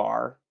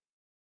Dunbar.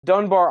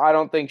 Dunbar, I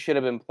don't think should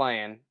have been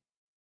playing.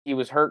 He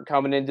was hurt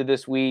coming into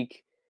this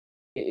week.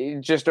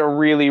 Just a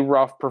really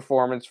rough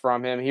performance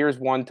from him. Here's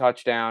 1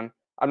 touchdown.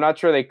 I'm not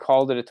sure they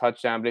called it a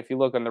touchdown, but if you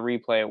look on the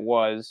replay, it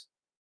was.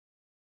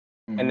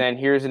 And then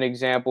here's an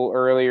example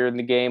earlier in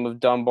the game of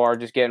Dunbar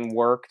just getting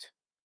worked.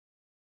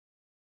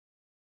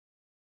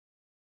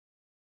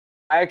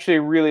 I actually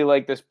really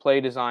like this play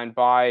design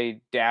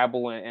by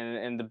Dabble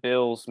and the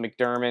Bills,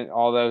 McDermott,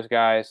 all those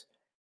guys.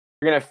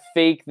 They're going to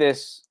fake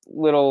this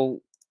one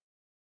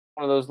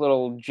of those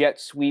little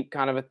jet sweep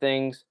kind of a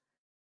things.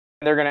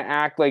 They're going to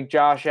act like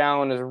Josh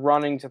Allen is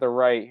running to the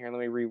right. Here, let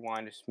me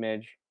rewind a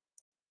smidge.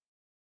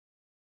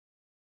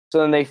 So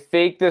then they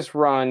fake this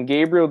run.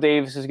 Gabriel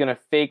Davis is going to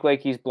fake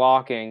like he's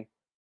blocking.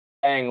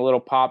 Bang, a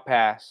little pop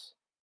pass.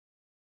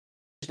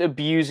 Just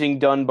abusing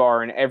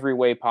Dunbar in every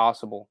way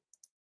possible.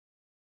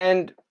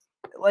 And,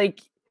 like,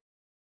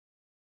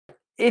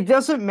 it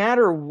doesn't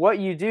matter what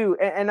you do.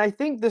 And I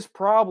think this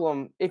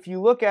problem, if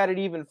you look at it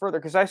even further,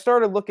 because I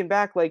started looking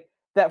back, like,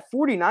 that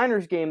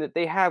 49ers game that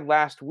they had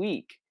last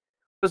week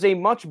was a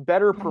much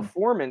better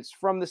performance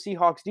from the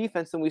Seahawks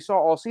defense than we saw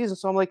all season.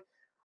 So I'm like,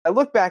 I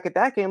look back at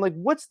that game, like,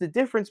 what's the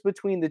difference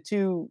between the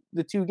two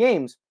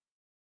games?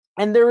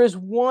 And there is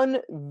one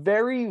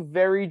very,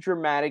 very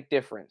dramatic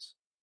difference.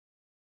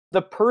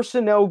 The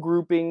personnel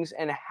groupings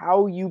and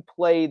how you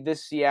play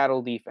this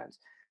Seattle defense.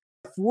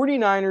 The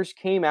 49ers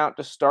came out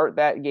to start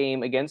that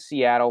game against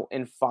Seattle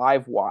in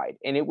 5 wide,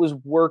 and it was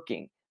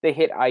working. They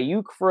hit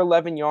Ayuk for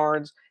 11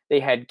 yards. They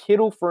had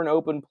Kittle for an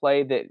open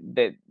play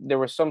that there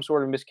was some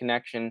sort of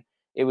misconnection.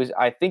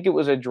 I think it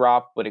was a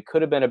drop, but it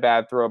could have been a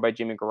bad throw by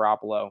Jimmy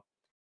Garoppolo.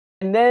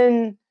 And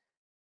then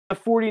the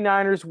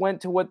 49ers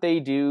went to what they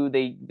do.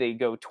 They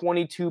go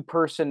 22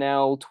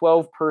 personnel,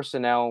 12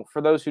 personnel.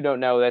 For those who don't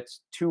know,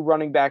 that's 2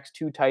 running backs,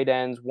 2 tight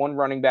ends, 1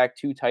 running back,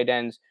 2 tight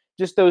ends.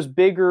 Just those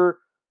bigger,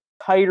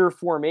 tighter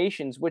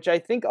formations, which I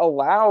think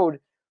allowed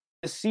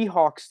the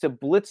Seahawks to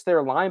blitz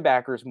their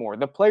linebackers more,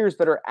 the players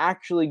that are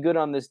actually good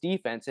on this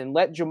defense, and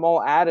let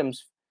Jamal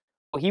Adams,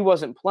 well, he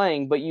wasn't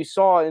playing, but you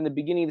saw in the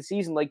beginning of the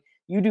season, like,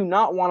 you do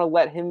not want to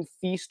let him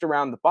feast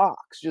around the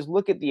box. Just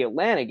look at the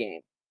Atlanta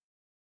game.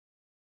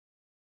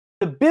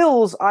 The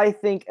Bills, I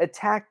think,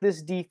 attacked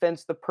this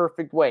defense the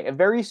perfect way, a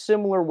very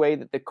similar way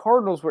that the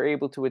Cardinals were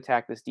able to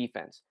attack this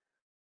defense.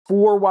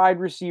 4 wide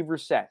receiver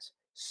sets,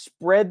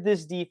 spread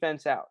this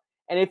defense out.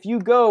 And if you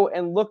go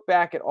and look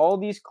back at all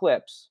these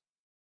clips,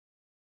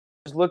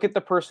 just look at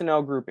the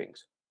personnel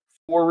groupings.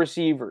 4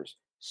 receivers,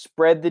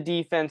 spread the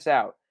defense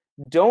out.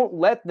 Don't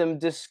let them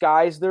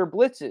disguise their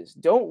blitzes.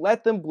 Don't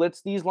let them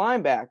blitz these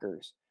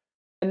linebackers.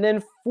 And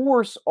then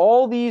force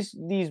all these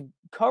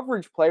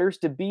coverage players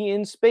to be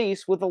in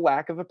space with a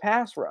lack of a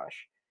pass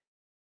rush.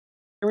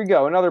 Here we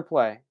go, another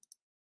play.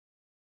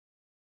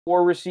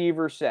 4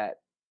 receiver set.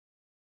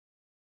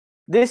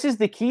 This is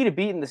the key to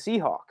beating the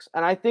Seahawks.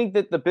 And I think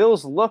that the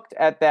Bills looked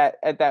at that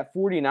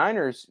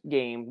 49ers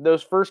game,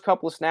 those first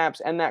couple of snaps,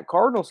 and that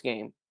Cardinals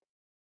game,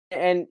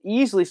 and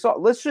easily saw,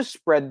 let's just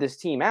spread this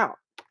team out.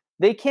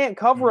 They can't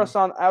cover us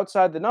on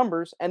outside the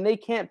numbers, and they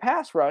can't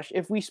pass rush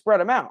if we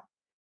spread them out.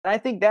 And I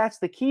think that's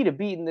the key to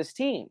beating this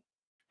team.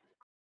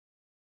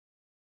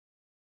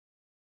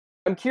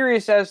 I'm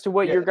curious as to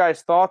what your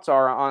guys' thoughts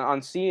are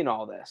on seeing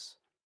all this.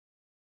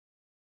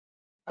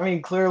 I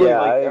mean, clearly,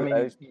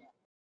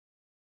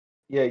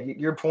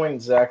 your point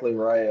is exactly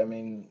right. I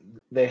mean,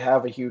 they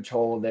have a huge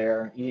hole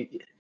there.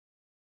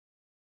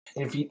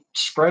 If you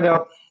spread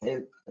out,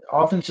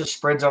 offense just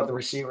spreads out the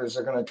receivers.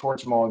 They're going to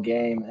torch them all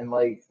game. And,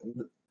 like,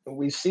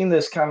 we've seen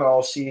this kind of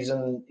all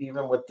season,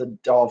 even with the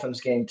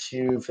Dolphins game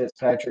too.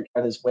 Fitzpatrick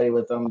had his way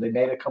with them. They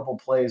made a couple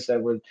plays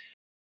that would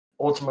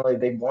ultimately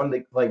they won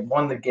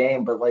the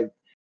game. But, like,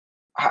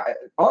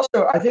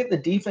 I think the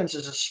defense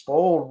is just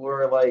spoiled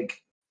where,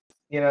 like,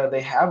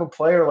 they have a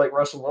player like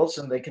Russell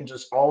Wilson they can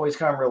just always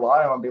kind of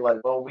rely on, be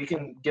like, well, we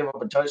can give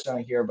up a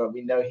touchdown here, but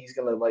we know he's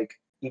going to, like,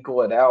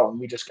 equal it out, and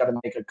we just got to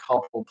make a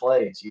couple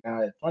plays.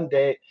 One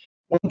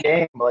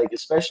game, like,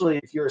 especially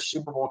if you're a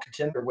Super Bowl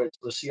contender, which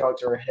the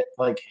Seahawks are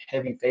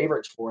heavy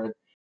favorites for it,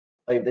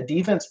 like, the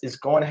defense is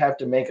going to have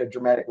to make a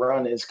dramatic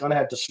run. It's going to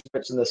have to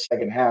switch in the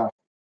second half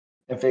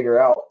and figure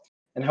out.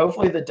 And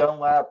hopefully the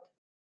Dunlap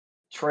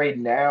trade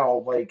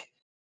now, like,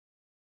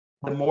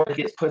 the more he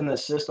gets put in the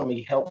system,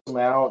 he helps them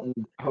out, and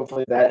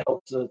hopefully that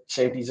helps the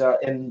safeties out.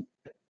 And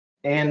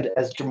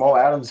as Jamal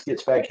Adams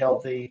gets back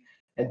healthy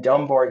and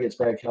Dunbar gets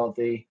back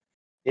healthy,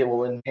 it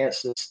will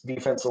enhance this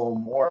defense a little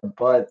more.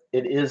 But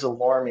it is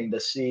alarming to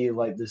see,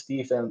 like, this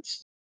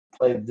defense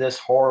play this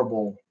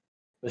horrible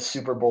with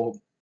Super Bowl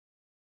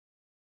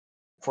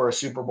for a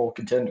Super Bowl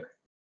contender.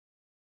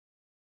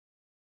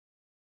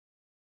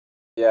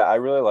 Yeah, I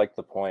really like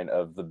the point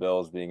of the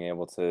Bills being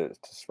able to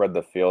spread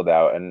the field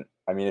out. And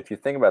I mean, if you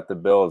think about the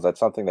Bills,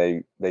 that's something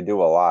they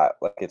do a lot.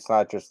 Like, it's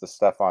not just the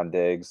Stephon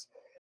Diggs,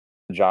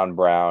 John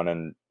Brown,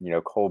 and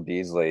Cole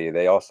Beasley.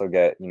 They also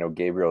get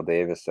Gabriel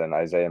Davis and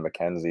Isaiah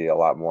McKenzie a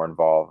lot more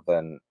involved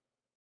than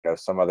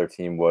some other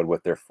team would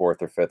with their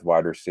 4th or 5th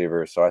wide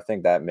receivers. So I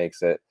think that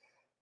makes it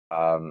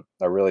a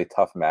really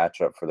tough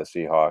matchup for the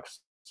Seahawks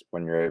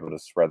when you're able to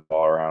spread the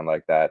ball around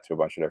like that to a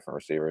bunch of different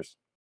receivers.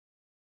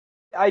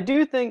 I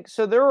do think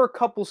so. There are a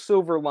couple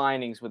silver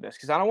linings with this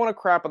because I don't want to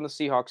crap on the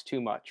Seahawks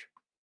too much.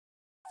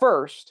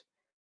 First,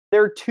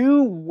 Their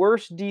two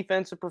worst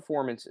defensive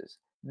performances,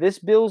 this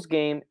Bills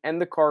game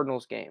and the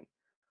Cardinals game,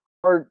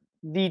 are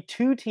the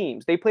two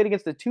teams. They played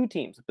against the two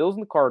teams, the Bills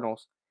and the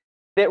Cardinals,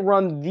 that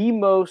run the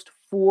most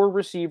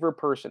 4-receiver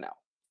personnel.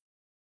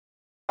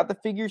 Got the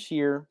figures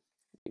here.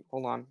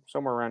 Hold on,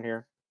 somewhere around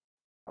here.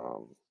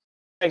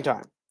 Same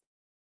time.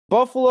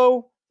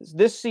 Buffalo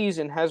this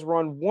season has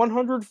run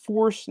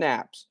 104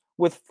 snaps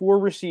with 4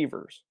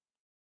 receivers.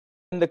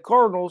 And the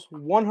Cardinals,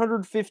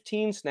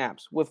 115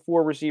 snaps with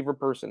 4 receiver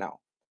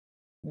personnel.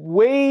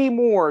 Way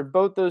more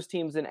both those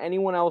teams than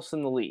anyone else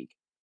in the league.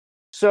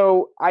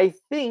 So I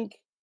think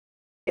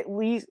at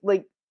least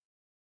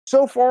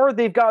so far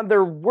they've gotten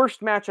their worst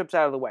matchups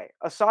out of the way.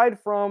 Aside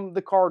from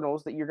the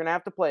Cardinals that you're going to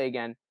have to play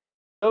again,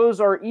 those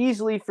are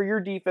easily for your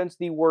defense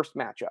the worst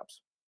matchups.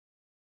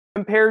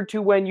 Compared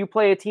to when you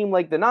play a team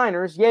like the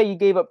Niners, yeah, you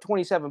gave up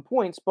 27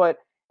 points, but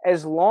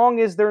as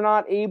long as they're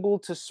not able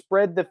to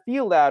spread the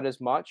field out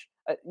as much,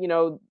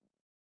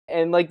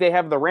 and like they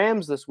have the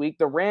Rams this week,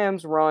 the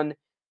Rams run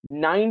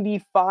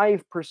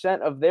 95%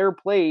 of their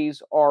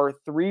plays are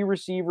 3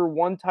 receiver,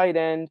 1 tight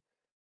end,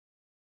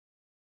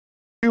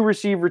 2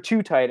 receiver,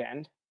 2 tight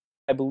end,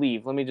 I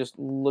believe. Let me just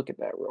look at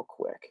that real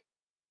quick.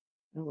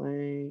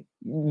 2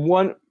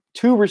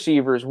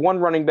 receivers, 1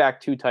 running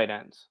back, 2 tight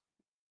ends.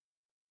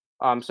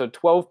 So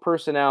 12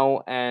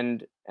 personnel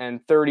and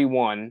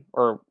 31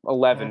 or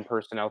 11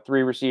 personnel,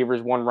 3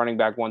 receivers, 1 running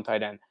back, 1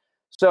 tight end.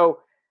 So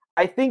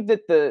I think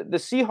that the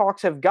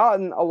Seahawks have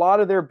gotten a lot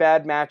of their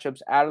bad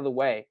matchups out of the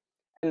way.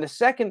 And the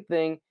second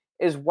thing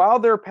is, while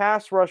their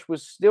pass rush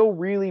was still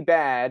really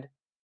bad,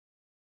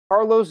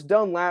 Carlos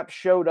Dunlap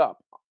showed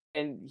up.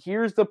 And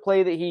here's the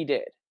play that he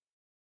did.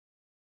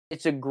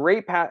 It's a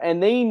great pass,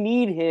 and they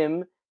need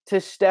him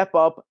to step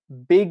up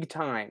big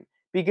time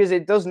because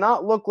it does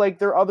not look like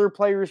their other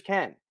players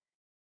can.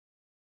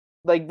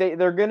 Like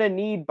they're going to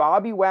need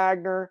Bobby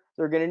Wagner,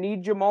 they're going to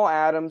need Jamal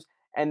Adams,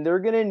 and they're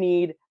going to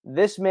need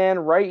this man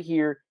right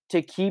here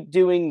to keep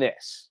doing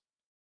this.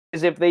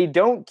 Because if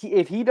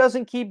he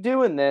doesn't keep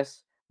doing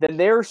this, then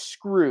they're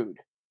screwed.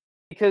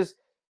 Because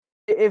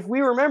if we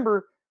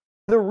remember,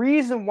 the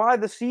reason why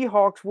the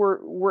Seahawks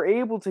were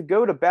able to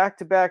go to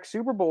back-to-back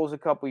Super Bowls a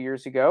couple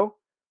years ago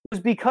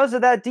was because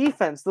of that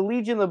defense, the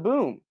Legion of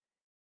Boom.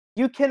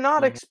 You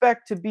cannot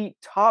expect to beat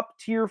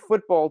top-tier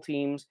football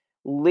teams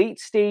late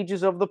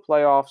stages of the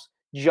playoffs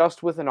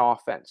just with an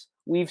offense.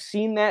 We've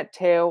seen that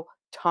tale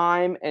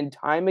time and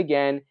time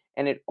again,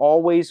 and it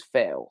always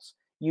fails.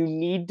 You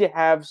need to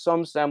have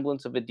some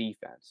semblance of a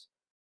defense.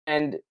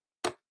 And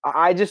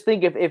I just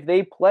think if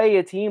they play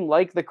a team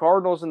like the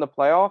Cardinals in the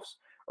playoffs,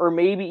 or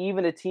maybe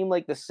even a team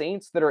like the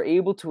Saints that are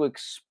able to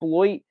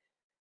exploit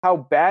how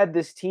bad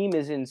this team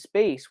is in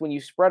space when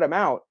you spread them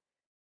out,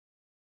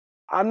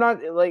 I'm not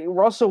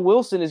Russell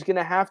Wilson is going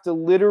to have to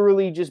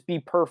literally just be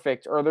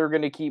perfect, or they're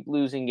going to keep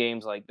losing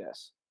games like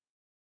this.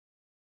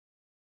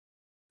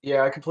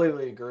 Yeah, I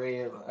completely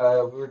agree. We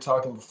were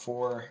talking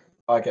before,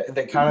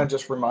 they kind of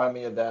just remind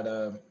me of that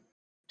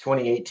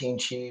 2018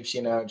 Chiefs.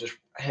 Just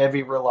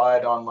heavy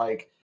relied on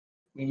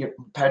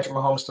Patrick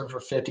Mahomes threw for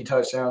 50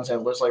 touchdowns,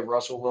 and it looks like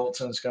Russell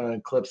Wilson's going to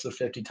eclipse the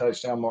 50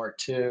 touchdown mark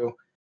too.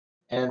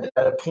 And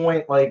at a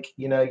point,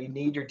 you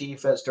need your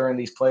defense during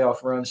these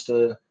playoff runs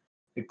to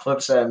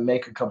eclipse that and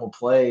make a couple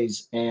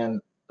plays.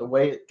 And the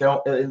way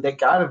they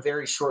got a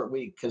very short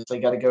week because they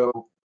got to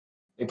go.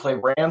 They play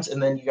Rams,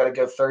 and then you got to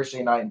go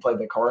Thursday night and play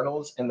the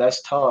Cardinals, and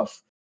that's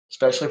tough,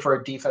 especially for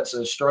a defense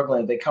that is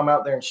struggling. If they come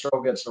out there and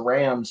struggle against the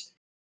Rams,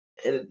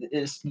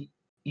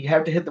 you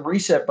have to hit the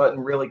reset button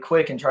really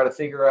quick and try to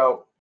figure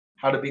out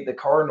how to beat the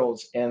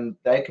Cardinals, and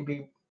that could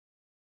be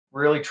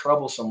really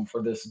troublesome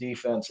for this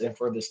defense and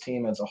for this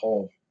team as a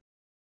whole.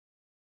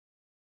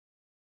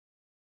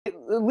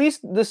 At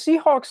least the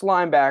Seahawks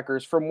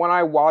linebackers, from when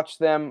I watched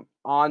them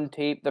on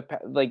tape,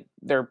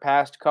 their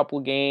past couple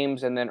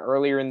games and then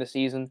earlier in the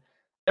season,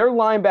 their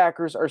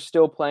linebackers are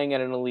still playing at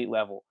an elite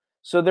level.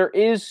 So there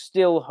is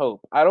still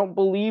hope. I don't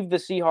believe the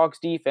Seahawks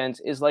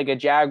defense is like a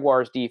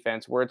Jaguars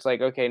defense where it's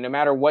like, okay, no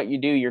matter what you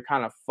do, you're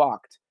kind of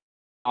fucked.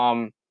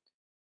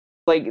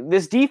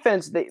 This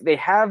defense, they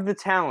have the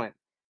talent.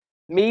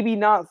 Maybe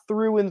not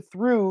through and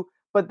through,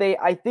 but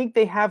I think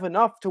they have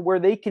enough to where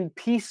they can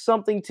piece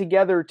something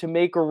together to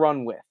make a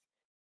run with.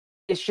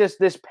 It's just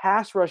this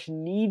pass rush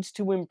needs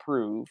to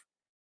improve.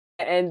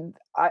 And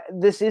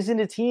this isn't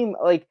a team,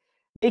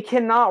 they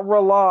cannot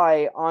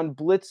rely on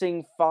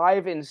blitzing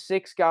 5 and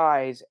 6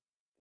 guys,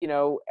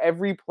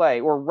 every play,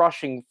 or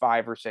rushing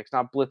 5 or 6,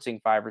 not blitzing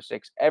 5 or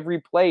 6,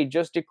 every play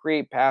just to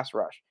create pass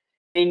rush.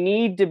 They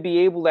need to be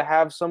able to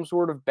have some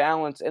sort of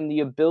balance and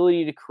the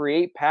ability to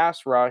create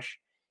pass rush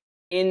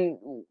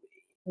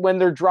when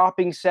they're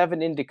dropping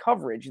 7 into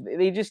coverage.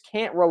 They just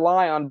can't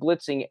rely on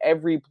blitzing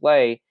every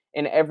play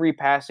in every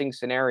passing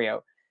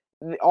scenario.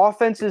 The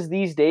offenses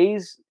these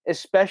days,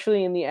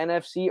 especially in the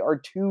NFC, are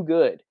too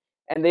good,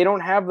 and they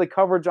don't have the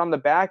coverage on the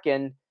back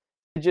end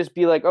to just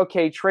be like,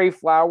 okay, Trey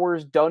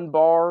Flowers,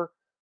 Dunbar,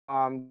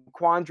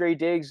 Quandre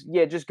Diggs,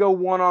 just go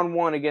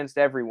one-on-one against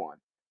everyone.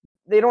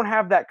 They don't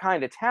have that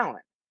kind of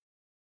talent.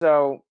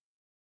 So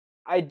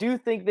I do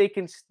think they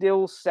can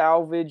still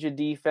salvage a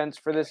defense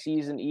for the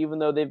season, even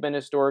though they've been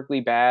historically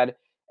bad,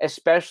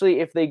 especially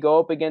if they go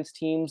up against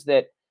teams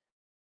that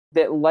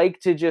like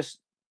to just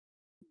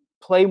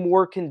play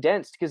more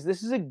condensed, because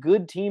this is a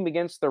good team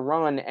against the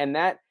run, and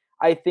that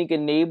I think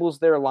enables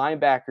their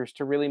linebackers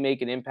to really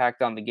make an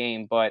impact on the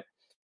game. But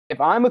if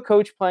I'm a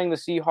coach playing the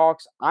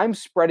Seahawks, I'm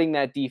spreading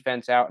that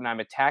defense out and I'm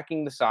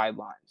attacking the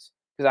sidelines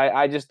because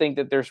I just think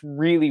that they're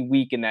really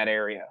weak in that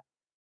area.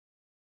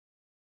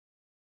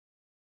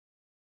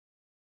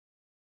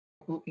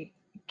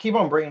 Keep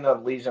on bringing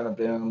up Legion of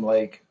Boom.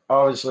 Like,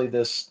 obviously,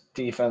 this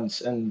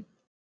defense and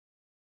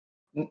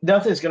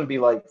nothing's going to be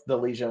like the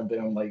Legion of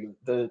Boom. Like,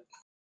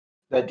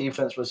 that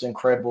defense was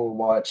incredible to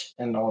watch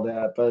and all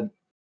that. But,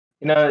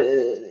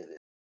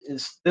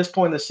 it's this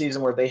point in the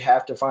season where they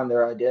have to find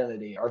their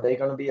identity. Are they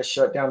going to be a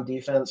shutdown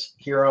defense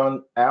here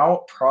on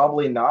out?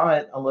 Probably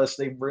not, unless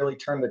they really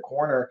turn the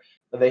corner.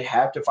 But they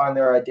have to find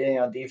their identity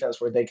on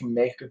defense where they can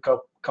make a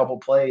couple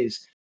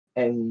plays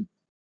and,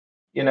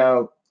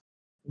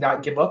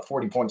 not give up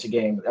 40 points a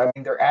game. I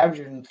mean, they're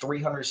averaging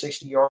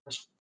 360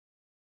 yards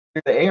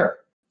through the air.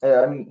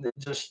 I mean,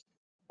 just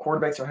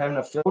quarterbacks are having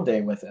a field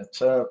day with it.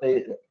 So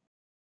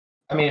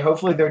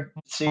hopefully they're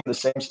seeing the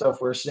same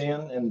stuff we're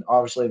seeing, and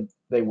obviously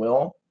they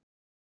will.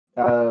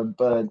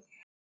 But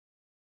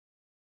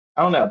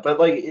I don't know. But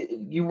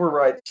you were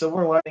right.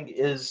 Silver lining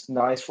is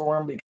nice for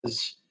them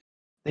because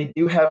they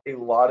do have a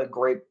lot of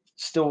great,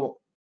 still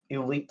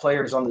elite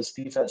players on this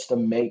defense to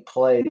make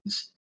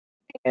plays,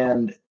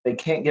 and they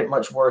can't get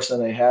much worse than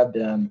they have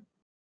been.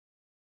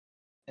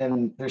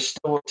 And there's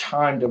still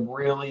time to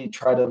really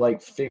try to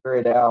figure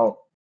it out,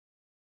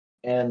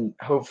 and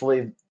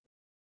hopefully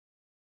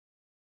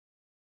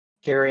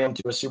carry them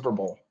to a Super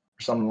Bowl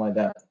or something like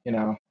that.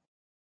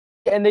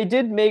 And they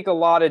did make a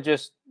lot of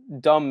just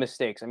dumb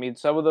mistakes. I mean,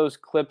 some of those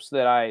clips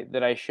that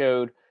I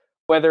showed,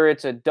 whether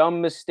it's a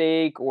dumb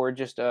mistake or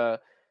just an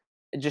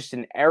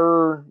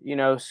error,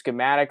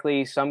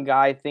 schematically, some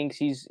guy thinks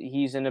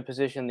he's in a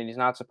position that he's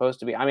not supposed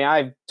to be. I mean, I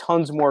have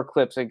tons more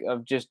clips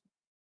of just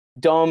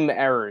dumb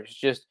errors.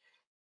 Just,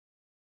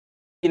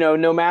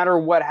 no matter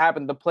what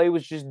happened, the play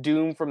was just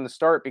doomed from the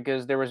start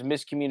because there was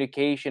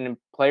miscommunication and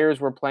players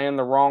were playing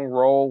the wrong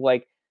role.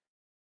 Like,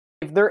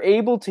 if they're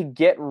able to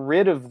get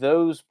rid of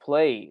those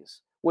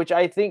plays, which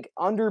I think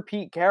under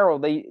Pete Carroll,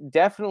 they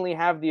definitely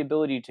have the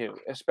ability to,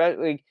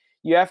 especially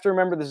you have to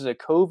remember this is a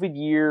COVID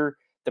year.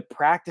 The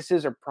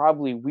practices are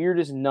probably weird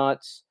as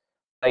nuts.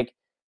 Like,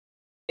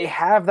 they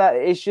have that.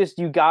 It's just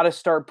you got to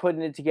start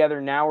putting it together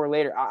now or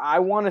later. I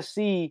want to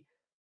see,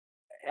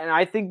 and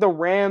I think the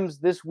Rams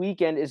this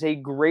weekend is a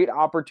great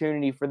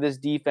opportunity for this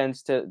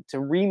defense to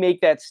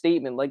remake that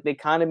statement like they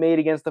kind of made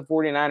against the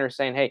 49ers,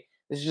 saying, hey,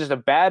 this is just a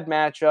bad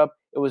matchup.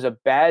 It was a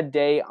bad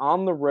day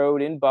on the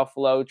road in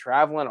Buffalo,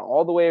 traveling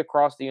all the way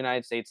across the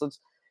United States.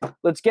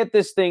 Let's get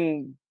this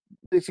thing,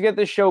 let's get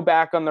this show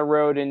back on the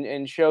road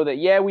and show that,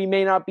 yeah, we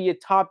may not be a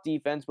top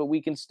defense, but we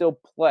can still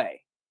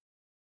play.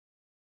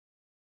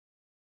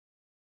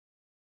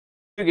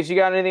 Lucas, you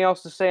got anything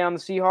else to say on the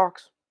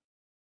Seahawks?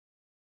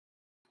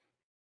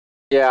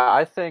 Yeah,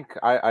 I think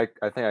I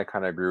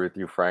kind of agree with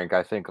you, Frank.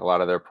 I think a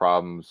lot of their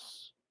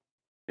problems,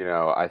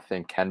 I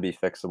think can be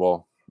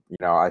fixable.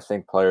 I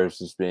think players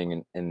just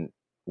being in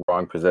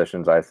wrong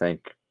positions, I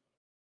think,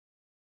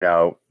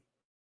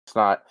 it's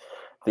not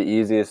the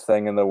easiest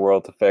thing in the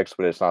world to fix,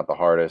 but it's not the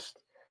hardest.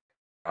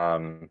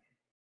 The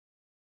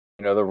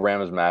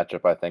Rams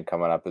matchup, I think,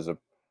 coming up is a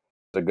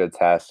good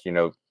test.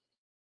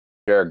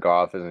 Jared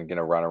Goff isn't going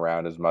to run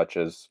around as much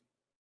as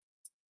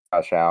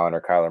Josh Allen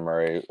or Kyler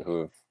Murray,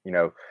 who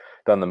have,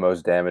 done the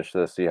most damage to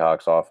the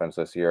Seahawks offense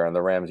this year. And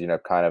the Rams,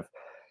 kind of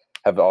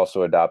have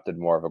also adopted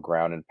more of a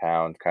ground and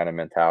pound kind of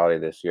mentality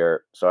this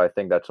year. So I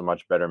think that's a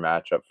much better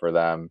matchup for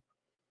them.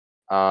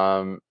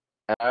 And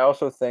I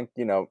also think,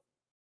 even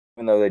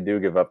though they do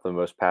give up the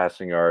most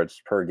passing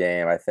yards per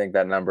game, I think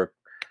that number,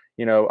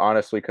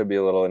 honestly could be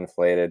a little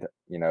inflated,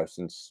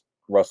 since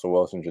Russell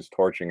Wilson just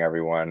torching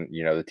everyone.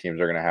 The teams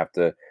are going to have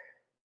to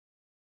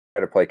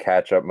try to play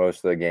catch up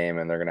most of the game,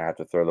 and they're going to have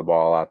to throw the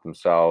ball out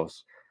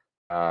themselves.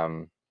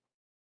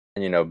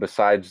 And,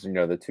 besides,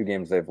 the two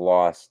games they've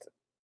lost,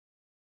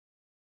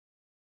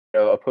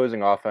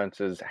 opposing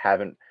offenses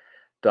haven't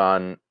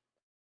done,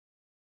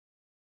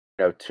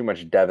 too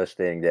much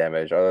devastating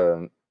damage other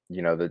than,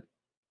 the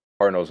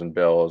Cardinals and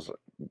Bills.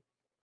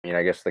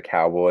 I guess the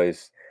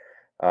Cowboys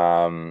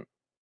played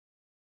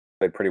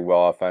pretty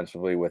well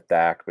offensively with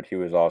Dak, but he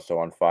was also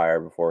on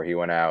fire before he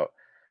went out.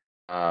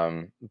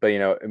 But,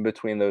 in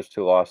between those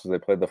two losses, they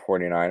played the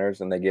 49ers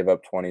and they gave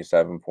up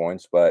 27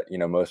 points, but,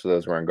 most of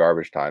those were in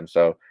garbage time.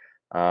 So,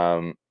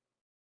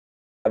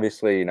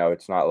 obviously,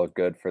 it's not looked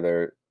good for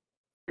their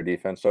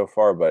defense so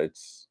far, but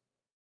it's,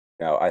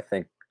 I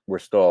think we're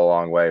still a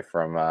long way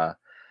from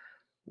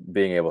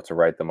being able to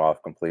write them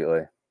off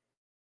completely.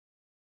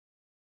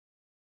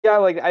 Yeah,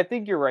 I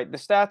think you're right. The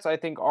stats, I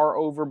think, are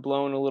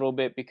overblown a little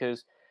bit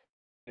because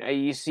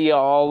You see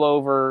all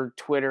over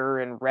Twitter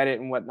and Reddit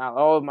and whatnot.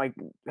 Oh, my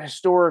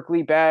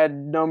historically bad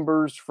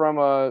numbers from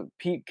a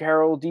Pete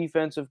Carroll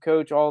defensive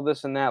coach, all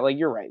this and that. Like,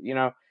 you're right.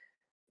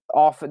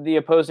 The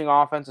opposing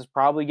offense is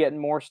probably getting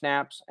more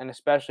snaps, and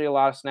especially a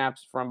lot of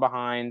snaps from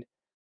behind.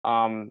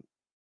 And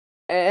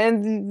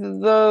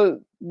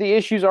the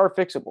issues are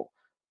fixable.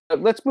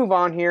 But let's move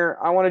on here.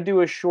 I want to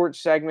do a short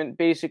segment,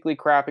 basically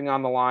crapping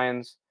on the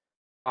Lions.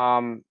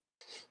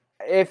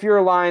 If you're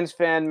a Lions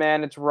fan,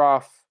 man, it's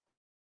rough.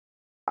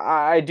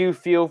 I do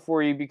feel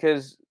for you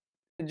because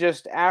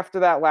just after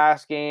that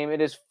last game,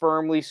 it is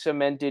firmly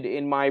cemented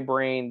in my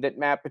brain that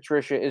Matt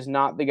Patricia is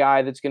not the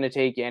guy that's going to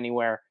take you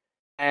anywhere.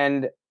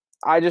 And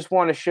I just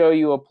want to show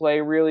you a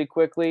play really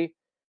quickly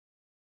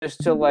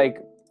just to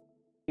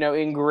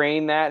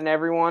ingrain that in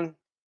everyone.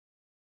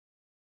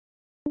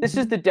 This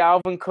is the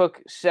Dalvin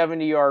Cook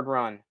 70-yard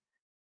run.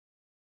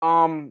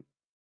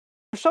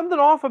 There's something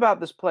off about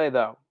this play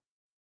though.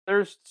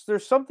 There's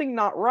something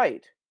not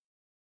right.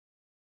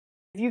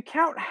 If you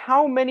count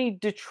how many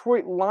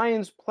Detroit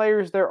Lions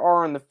players there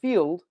are on the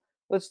field,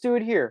 let's do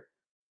it here.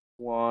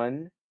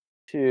 1,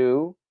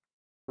 2,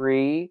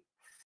 3,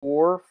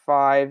 4,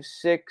 5,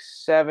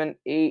 6, 7,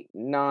 8,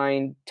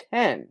 9,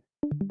 10.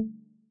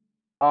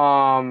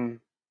 There's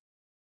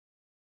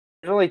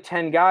only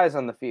 10 guys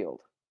on the field.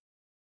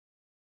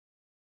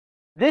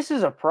 This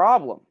is a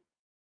problem.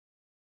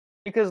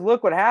 Because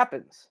look what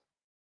happens.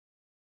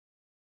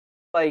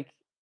 Like,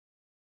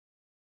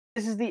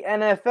 this is the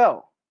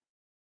NFL.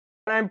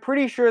 And I'm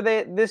pretty sure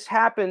that this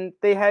happened.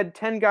 They had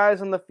 10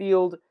 guys on the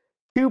field,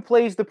 2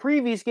 plays the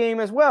previous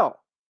game as well.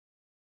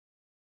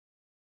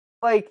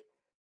 Like,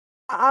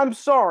 I'm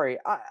sorry.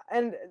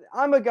 And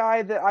I'm a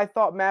guy that I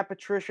thought Matt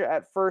Patricia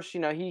at first,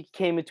 he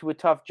came into a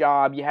tough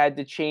job. You had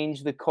to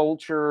change the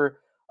culture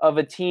of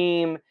a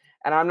team.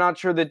 And I'm not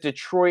sure that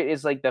Detroit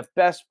is like the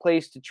best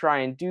place to try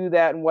and do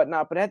that and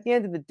whatnot. But at the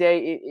end of the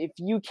day, if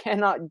you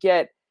cannot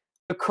get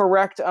the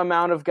correct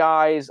amount of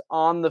guys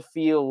on the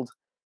field,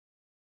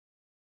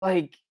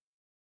 like,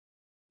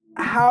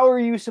 how are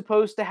you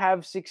supposed to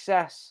have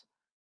success?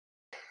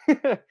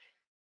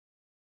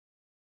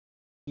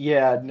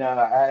 Yeah, no,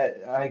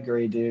 I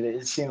agree, dude.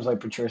 It seems like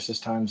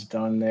Patricia's time's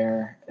done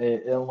there,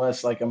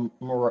 unless like a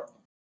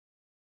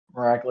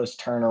miraculous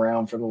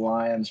turnaround for the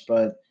Lions.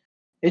 But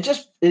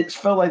it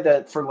felt like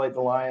that for like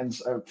the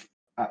Lions. I'm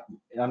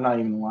not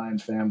even a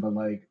Lions fan, but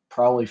like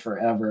probably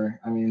forever.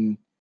 I mean,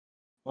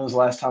 when was the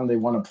last time they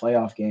won a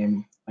playoff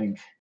game? Like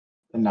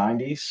the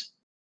 '90s?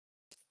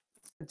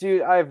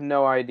 Dude, I have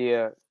no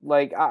idea.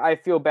 Like, I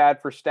feel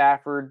bad for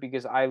Stafford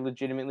because I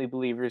legitimately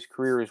believe his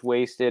career is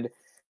wasted.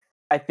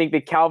 I think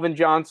that Calvin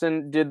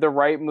Johnson did the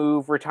right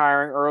move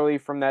retiring early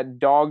from that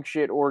dog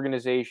shit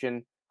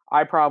organization.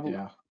 I probably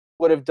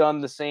would have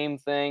done the same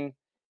thing.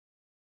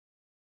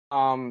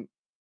 I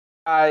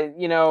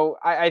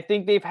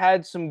think they've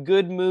had some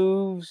good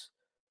moves,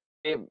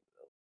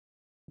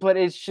 but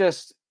it's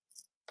just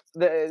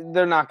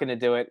they're not going to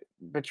do it.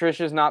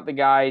 Patricia's not the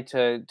guy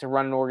to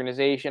run an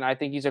organization. I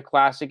think he's a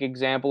classic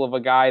example of a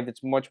guy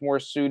that's much more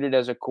suited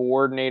as a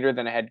coordinator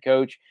than a head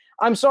coach.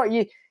 I'm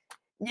sorry,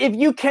 if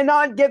you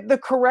cannot get the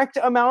correct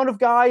amount of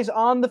guys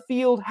on the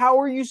field, how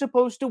are you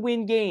supposed to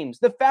win games?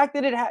 The fact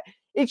that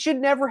it should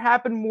never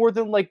happen more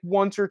than like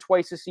once or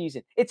twice a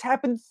season. It's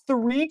happened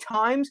 3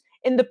 times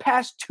in the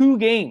past 2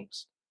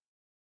 games.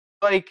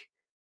 Like,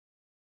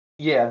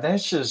 yeah,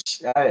 that's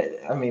just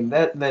I mean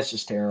that's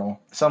just terrible.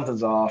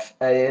 Something's off.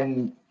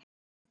 And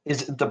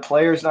is the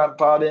players not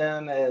bought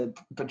in?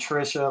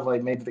 Patricia,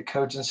 like maybe the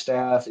coaching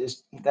staff,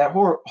 is that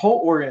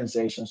whole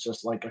organization is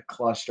just like a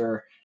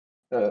cluster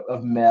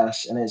of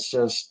mess, and it's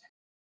just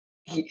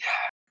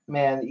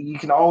man, you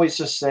can always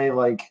just say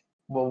like,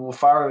 well, we'll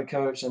fire the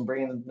coach and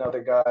bring in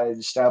another guy,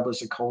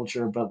 establish a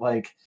culture, but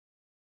like,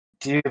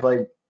 dude,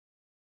 like,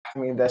 I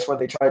mean, that's what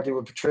they tried to do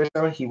with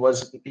Patricia. He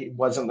wasn't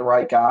the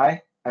right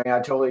guy. I mean, I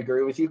totally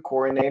agree with you.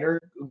 Coordinator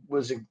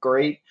was a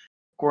great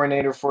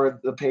coordinator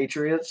for the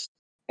Patriots,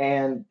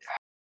 and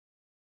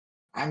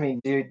I mean,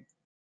 dude,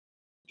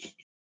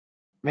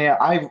 man,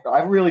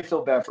 I really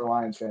feel bad for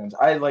Lions fans.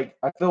 I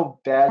feel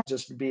bad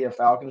just to be a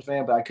Falcons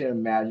fan, but I couldn't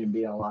imagine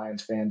being a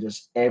Lions fan.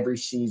 Just every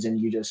season,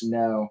 you just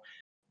know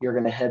you're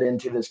going to head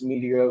into this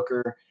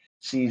mediocre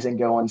season,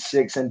 going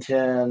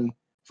 6-10,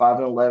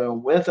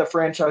 5-11 with a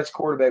franchise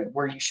quarterback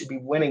where you should be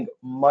winning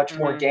much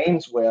more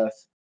games with.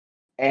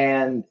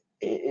 And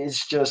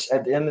it's just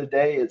at the end of the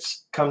day, it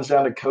comes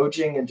down to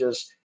coaching and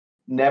just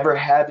never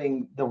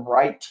having the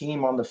right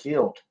team on the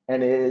field.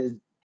 And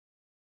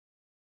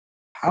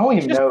I don't even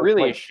it's just know.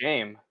 really Like, a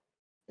shame.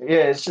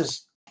 yeah, it's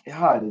just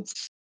God.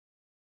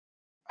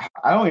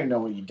 I don't even know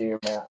what you do,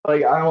 man.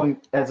 Like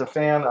as a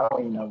fan, I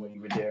don't even know what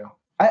you would do.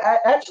 I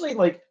actually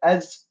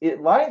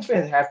Lions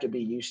fans have to be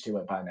used to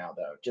it by now,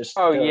 though.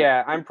 Oh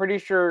yeah, I'm pretty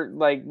sure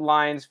like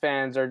Lions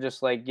fans are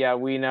just like, yeah,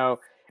 we know.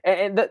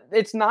 And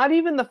it's not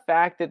even the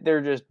fact that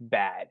they're just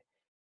bad.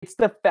 It's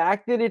the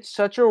fact that it's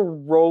such a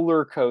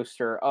roller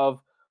coaster of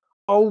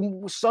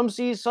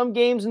some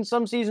games and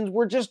some seasons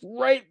we're just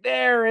right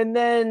there, and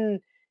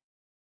then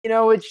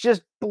it's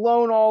just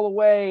blown all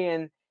away,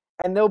 and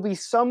there'll be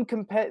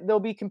there'll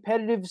be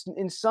competitive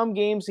in some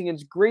games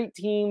against great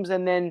teams,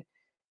 and then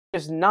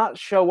just not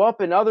show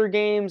up in other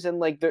games,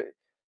 and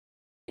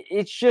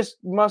it's just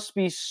must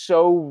be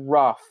so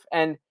rough.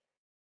 And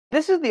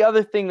this is the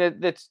other thing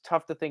that's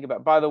tough to think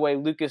about. By the way,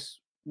 Lucas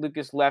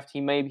left.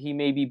 He may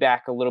be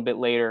back a little bit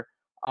later.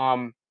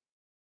 How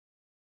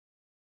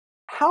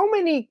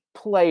many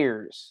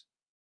players,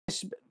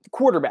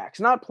 quarterbacks,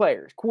 not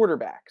players,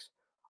 quarterbacks,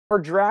 are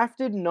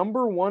drafted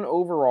number 1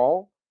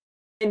 overall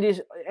and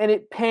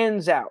it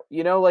pans out?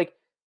 Like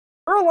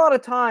there are a lot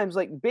of times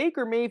like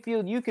Baker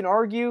Mayfield, you can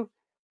argue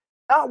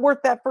not worth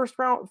that first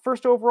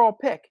overall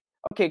pick.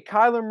 Okay,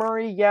 Kyler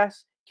Murray,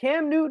 yes.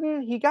 Cam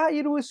Newton, he got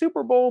you to a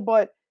Super Bowl,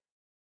 but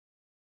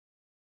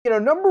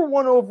number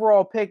 1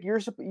 overall pick,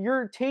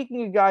 you're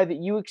taking a guy that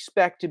you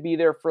expect to be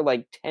there for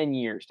like 10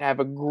 years, to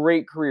have a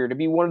great career, to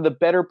be one of the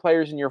better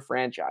players in your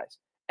franchise.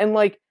 And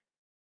like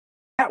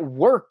that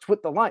worked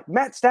with the line.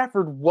 Matt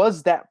Stafford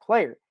was that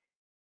player.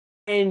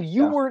 And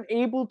you weren't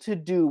able to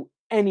do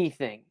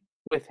anything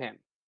with him.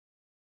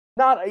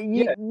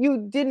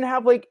 You didn't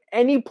have like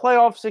any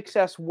playoff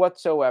success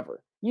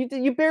whatsoever.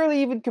 You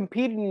barely even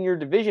competed in your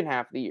division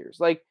half the years.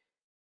 Like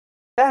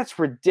that's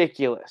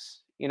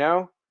ridiculous,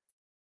 Yeah,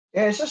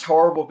 it's just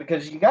horrible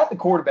because you got the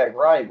quarterback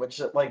right, which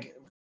like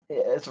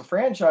as a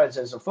franchise,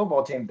 as a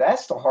football team,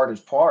 that's the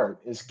hardest part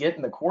is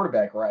getting the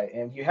quarterback right.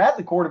 And you had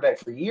the quarterback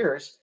for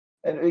years,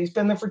 and he's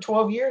been there for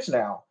 12 years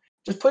now.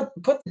 Just put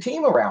the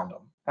team around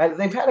him.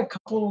 They've had a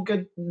couple of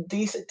good,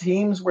 decent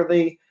teams where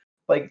they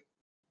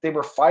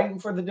were fighting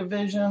for the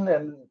division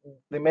and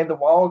they made the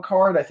wild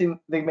card. I think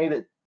they made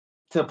it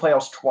to the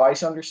playoffs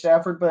twice under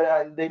Stafford,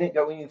 but they didn't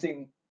go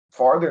anything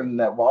farther than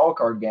that wild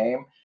card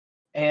game.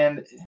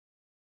 And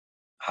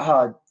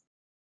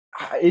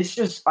it's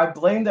just I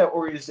blame that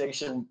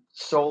organization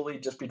solely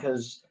just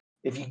because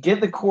if you get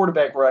the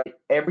quarterback right,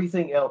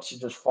 everything else should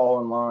just fall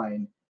in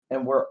line.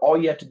 And where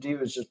all you have to do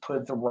is just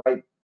put the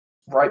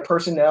right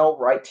personnel,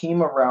 right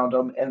team around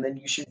them, and then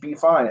you should be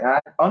fine. And I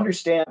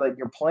understand like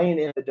you're playing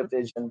in the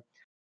division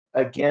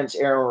against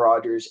Aaron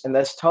Rodgers, and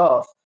that's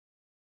tough.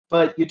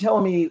 But you're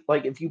telling me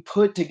like if you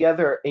put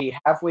together a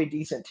halfway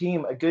decent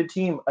team, a good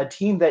team, a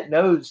team that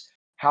knows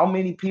how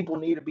many people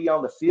need to be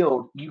on the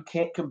field, you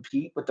can't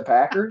compete with the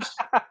Packers?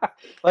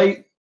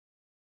 Like,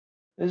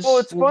 well,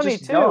 it's funny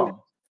just too, dumb.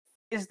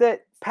 is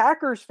that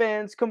Packers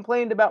fans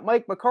complained about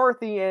Mike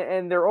McCarthy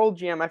and their old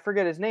GM, I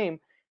forget his name,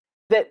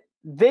 that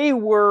they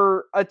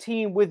were a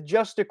team with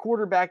just a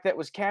quarterback that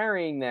was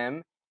carrying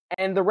them,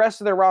 and the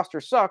rest of their roster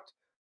sucked.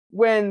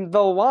 When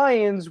the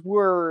Lions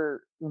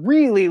were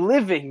really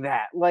living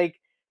that, like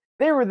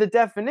they were the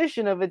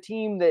definition of a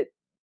team that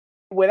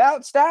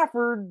without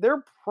Stafford,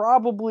 they're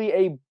probably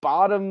a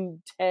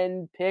bottom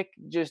 10 pick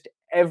just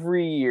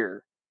every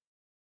year.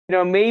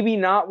 Maybe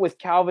not with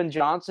Calvin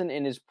Johnson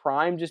in his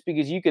prime, just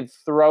because you could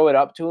throw it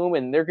up to him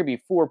and there could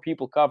be 4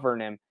 people covering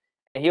him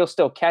and he'll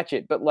still catch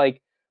it. But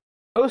like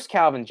post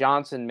Calvin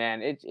Johnson,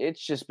 man,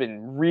 it's just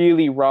been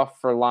really rough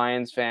for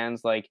Lions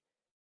fans. Like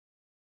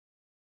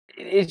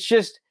it's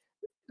just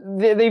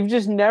they've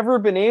just never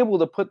been able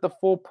to put the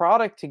full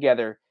product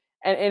together.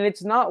 And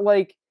it's not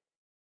like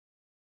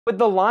with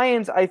the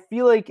Lions, I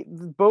feel like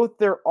both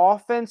their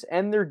offense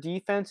and their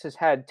defense has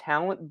had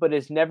talent, but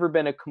has never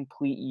been a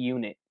complete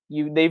unit.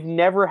 They've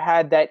never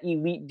had that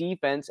elite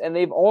defense, and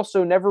they've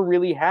also never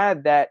really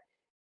had that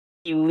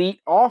elite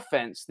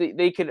offense that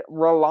they could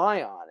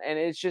rely on. And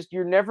it's just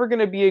you're never going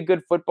to be a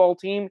good football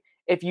team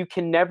if you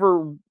can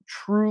never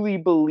truly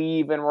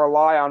believe and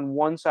rely on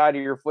one side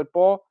of your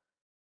football,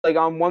 like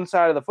on one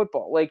side of the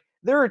football. Like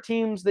there are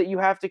teams that you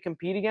have to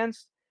compete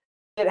against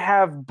that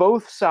have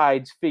both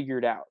sides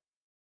figured out.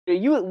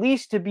 You at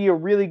least to be a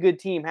really good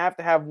team have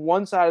to have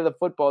one side of the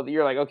football that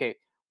you're like, okay,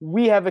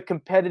 we have a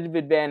competitive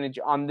advantage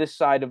on this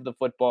side of the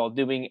football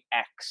doing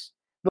X.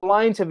 The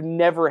Lions have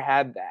never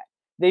had that.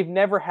 They've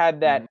never had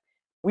that.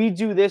 We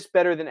do this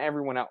better than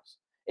everyone else.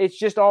 It's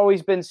just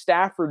always been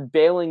Stafford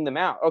bailing them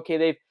out.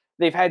 Okay,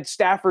 they've had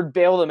Stafford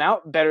bail them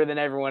out better than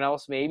everyone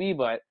else, maybe,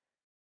 but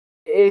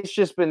it's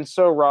just been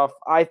so rough.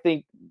 I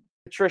think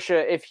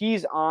Patricia, if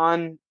he's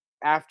on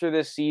after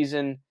this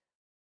season,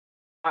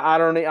 I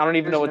don't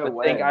even know what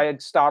to think.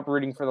 I'd stop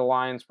rooting for the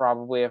Lions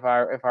probably if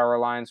I were a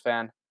Lions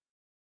fan.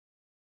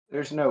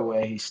 There's no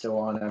way he's still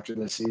on after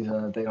this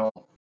season if they don't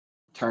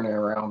turn it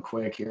around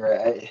quick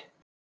here.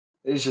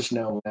 There's just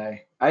no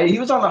way. He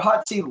was on the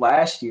hot seat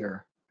last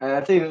year, and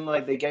I think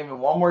like they gave him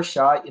one more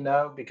shot,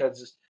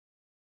 because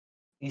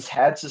he's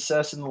had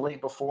success in the league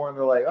before, and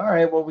they're like, all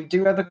right, well, we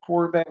do have the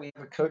quarterback, we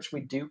have a coach,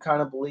 we do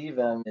kind of believe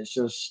in. It's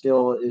just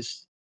still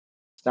it's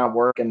not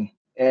working,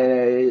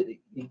 and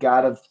you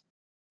gotta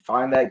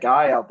find that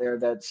guy out there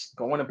that's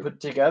going to put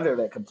together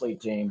that complete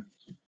team.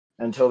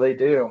 Until they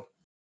do,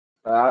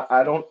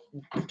 I don't.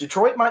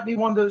 Detroit might be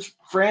one of those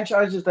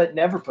franchises that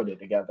never put it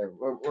together,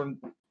 or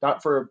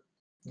not for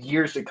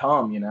years to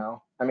come.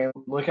 I mean,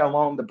 look how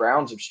long the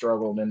Browns have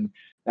struggled, and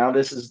now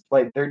this is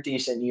like their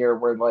decent year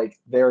where like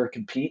they're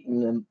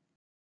competing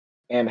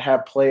and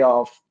have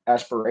playoff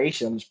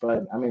aspirations.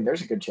 But I mean,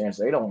 there's a good chance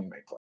they don't even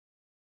make playoffs.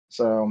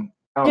 So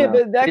I don't know.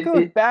 But that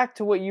goes back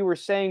to what you were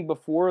saying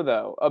before,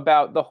 though,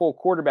 about the whole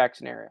quarterback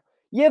scenario.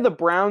 Yeah, the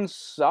Browns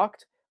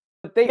sucked,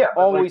 but they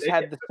always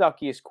had the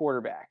suckiest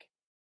quarterback.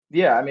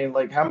 Yeah, I mean,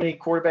 like, how many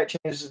quarterback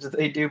changes did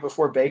they do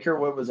before Baker?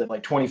 What was it,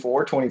 like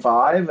 24,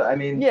 25? I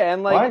mean, yeah,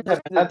 and like Lions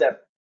haven't had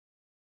that.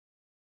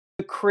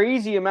 The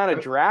crazy amount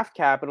of draft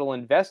capital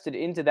invested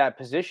into that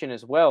position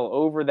as well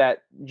over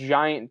that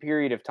giant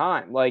period of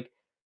time. Like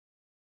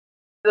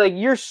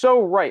you're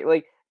so right.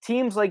 Like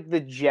teams like the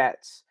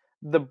Jets,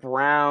 the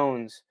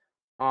Browns,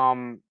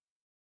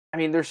 I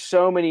mean, there's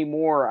so many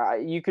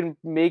more. You can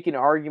make an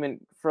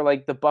argument for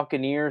like the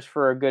Buccaneers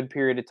for a good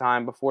period of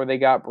time before they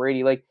got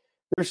Brady. Like,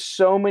 there's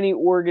so many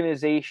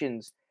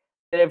organizations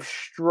that have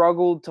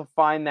struggled to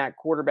find that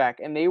quarterback,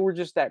 and they were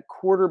just that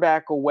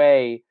quarterback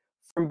away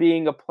from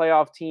being a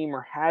playoff team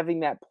or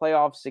having that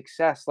playoff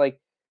success. Like,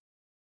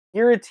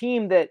 you're a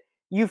team that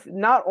you've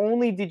not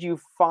only did you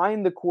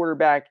find the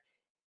quarterback,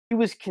 he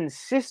was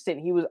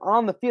consistent. He was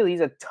on the field.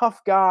 He's a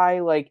tough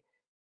guy. Like,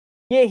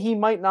 yeah, he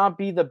might not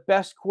be the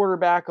best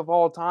quarterback of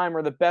all time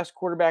or the best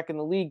quarterback in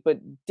the league, but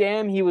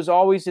damn, he was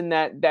always in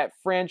that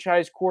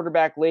franchise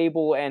quarterback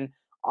label and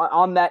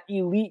on that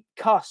elite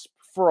cusp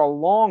for a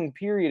long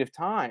period of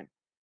time.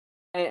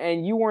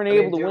 And you weren't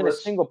able to win a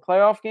single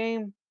playoff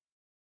game?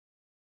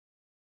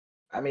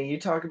 I mean, you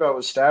talk about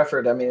with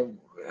Stafford. I mean,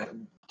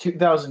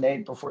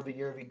 2008, before the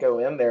year we go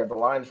in there, the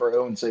Lions were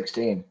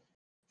 0-16.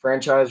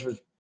 Franchise was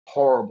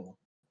horrible.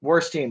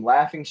 Worst team,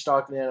 laughing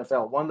stock in the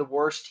NFL, one of the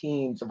worst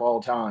teams of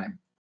all time.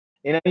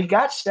 And he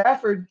got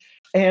Stafford,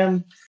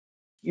 and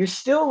you're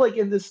still like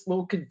in this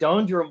little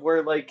conundrum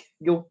where like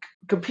you'll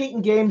compete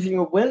in games and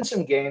you'll win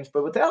some games,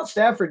 but without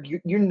Stafford,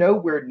 you're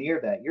nowhere near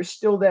that. You're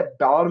still that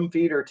bottom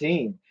feeder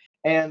team.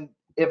 And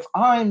if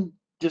I'm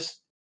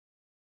just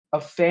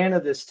a fan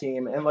of this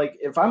team, and like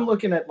if I'm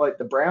looking at like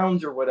the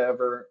Browns or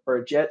whatever, or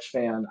a Jets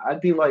fan,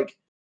 I'd be like,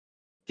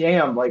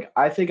 damn, like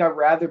I think I'd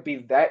rather be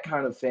that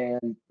kind of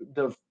fan,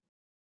 the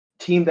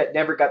team that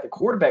never got the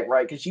quarterback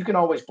right, because you can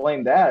always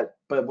blame that.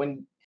 But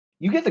when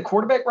you get the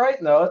quarterback right,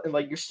 and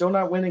like you're still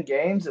not winning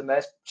games, and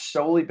that's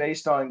solely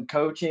based on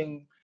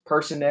coaching,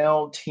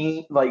 personnel,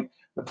 team, like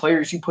the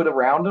players you put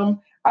around them,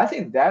 I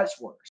think that's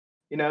worse.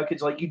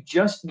 Because like you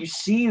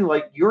see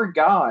like your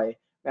guy,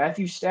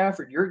 Matthew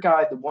Stafford, your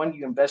guy, the one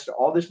you invested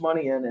all this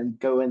money in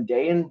go in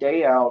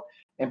day out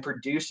and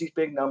produce these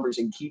big numbers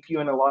and keep you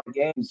in a lot of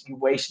games. You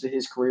wasted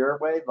his career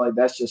away. Like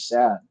that's just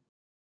sad.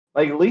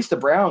 Like at least the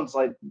Browns,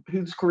 like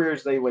whose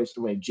careers they wasted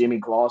away? Jimmy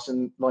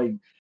Clausen, like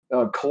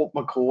Colt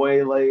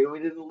McCoy,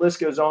 like the list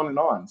goes on and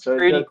on. So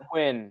Brady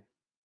Quinn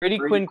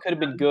could have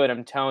been good.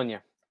 I'm telling you.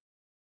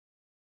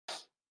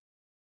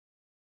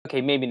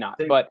 Okay, maybe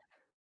not, but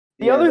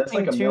the other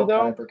thing like too,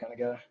 though, kind of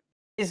guy.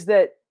 Is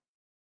that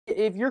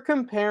if you're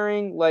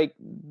comparing like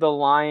the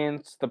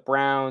Lions, the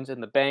Browns,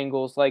 and the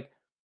Bengals, like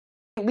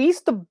at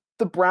least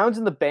the Browns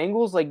and the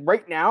Bengals, like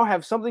right now,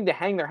 have something to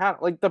hang their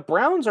hat. Like the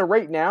Browns are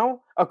right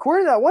now,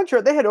 according to that one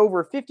chart, they had over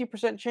a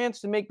 50% chance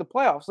to make the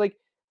playoffs. Like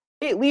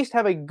they at least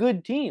have a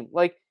good team.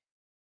 Like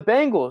the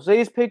Bengals, they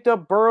just picked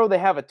up Burrow. They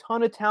have a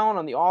ton of talent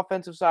on the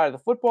offensive side of the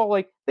football.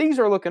 Like things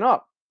are looking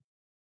up.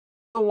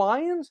 The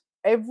Lions,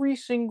 every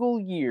single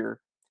year,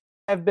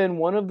 have been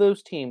one of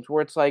those teams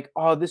where it's like,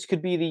 oh, this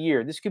could be the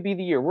year. This could be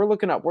the year. We're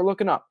looking up. We're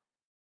looking up.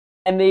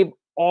 And they've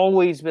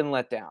always been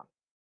let down.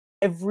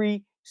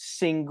 Every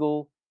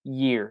single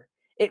year.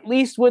 At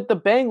least with the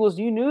Bengals,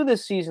 you knew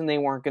this season they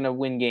weren't going to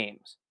win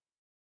games.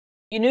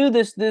 You knew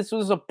this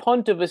was a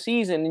punt of a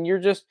season, and you're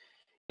just,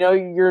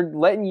 you're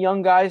letting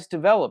young guys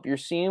develop. You're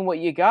seeing what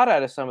you got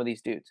out of some of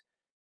these dudes.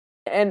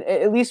 And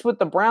at least with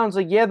the Browns,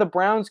 like, yeah, the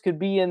Browns could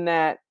be in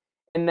that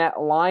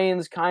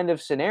Lions kind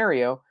of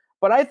scenario.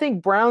 But I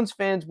think Browns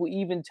fans will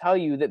even tell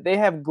you that they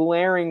have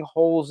glaring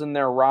holes in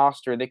their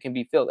roster that can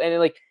be filled. And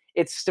like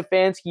it's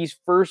Stefanski's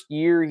first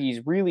year,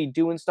 he's really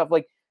doing stuff.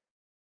 Like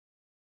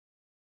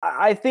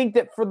I think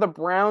that for the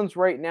Browns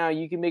right now,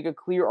 you can make a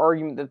clear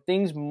argument that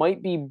things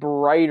might be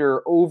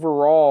brighter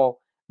overall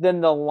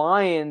than the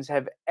Lions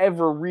have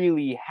ever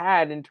really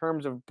had in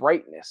terms of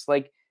brightness.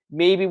 Like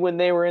maybe when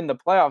they were in the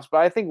playoffs, but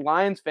I think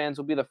Lions fans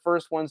will be the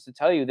first ones to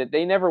tell you that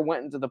they never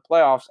went into the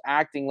playoffs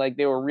acting like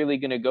they were really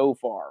going to go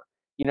far.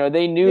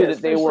 They knew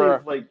that they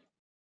were like,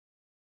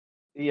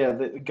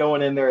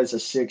 going in there as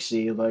a 6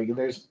 seed, like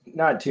there's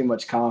not too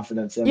much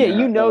confidence in. Yeah,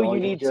 you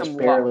need just some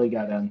barely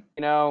luck. got in.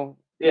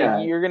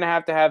 Yeah, you're gonna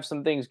have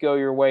some things go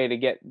your way to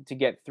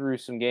get through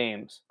some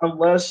games.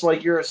 Unless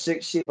like you're a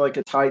 6 seed, like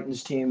a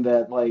Titans team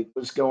that like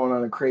was going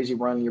on a crazy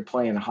run, and you're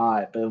playing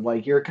hot, but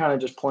like you're kind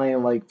of just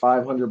playing like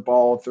 500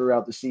 ball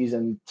throughout the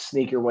season,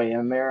 sneak your way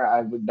in there.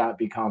 I would not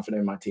be confident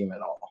in my team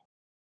at all.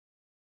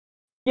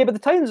 Yeah, but the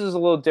Titans is a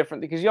little different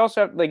because you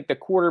also have like the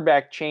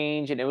quarterback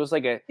change, and it was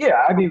like a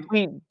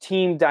complete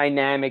team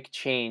dynamic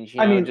change.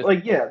 Don't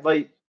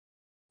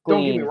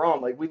get me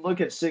wrong. Like we look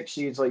at 6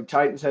 seeds, like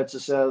Titans had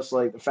success,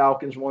 like the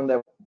Falcons won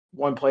that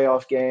one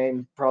playoff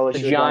game, probably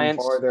should have gone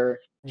farther.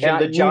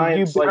 And the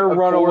Giants, you better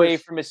run away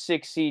from a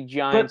 6 seed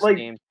Giants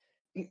team.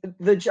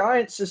 the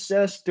Giants'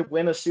 success to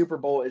win a Super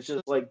Bowl is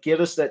just like get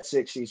us that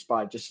 60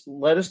 spot. Just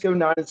let us go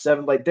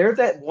 9-7. Like they're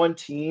that one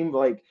team,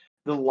 like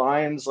the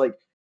Lions, like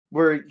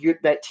where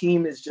that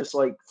team is just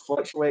like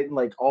fluctuating,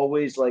 like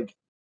always like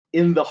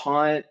in the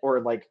hunt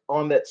or like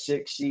on that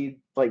 6 seed,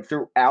 like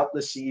throughout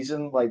the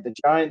season. Like the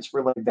Giants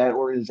were like that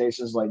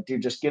organization is like,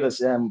 dude, just get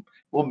us in,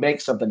 we'll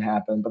make something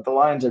happen. But the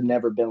Lions have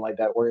never been like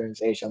that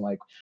organization. Like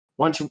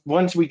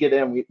once we get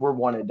in, we're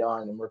one and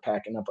done, and we're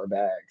packing up our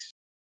bags.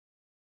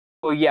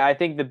 Well, yeah, I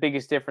think the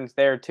biggest difference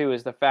there too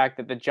is the fact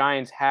that the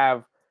Giants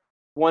have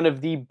one of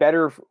the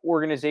better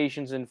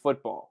organizations in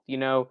football. You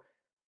know,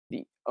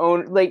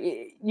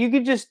 you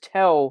could just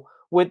tell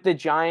with the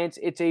Giants,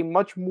 it's a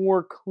much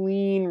more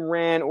clean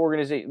ran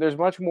organization. There's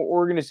much more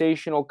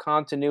organizational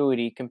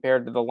continuity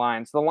compared to the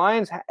Lions. The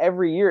Lions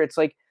every year, it's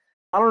like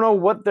I don't know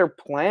what their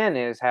plan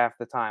is half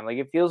the time. Like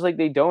it feels like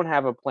they don't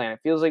have a plan.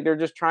 It feels like they're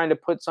just trying to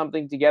put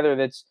something together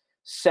that's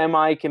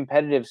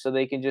semi-competitive so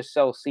they can just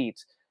sell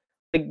seats.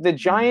 Like the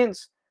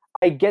Giants,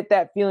 I get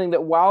that feeling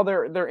that while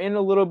they're in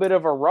a little bit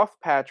of a rough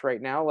patch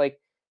right now, like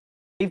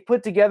they've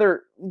put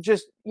together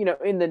just, in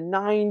the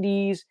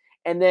 90s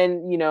and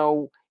then,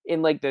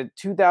 in like the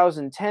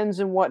 2010s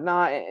and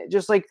whatnot,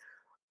 just like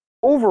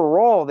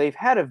overall, they've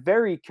had a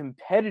very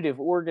competitive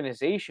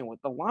organization.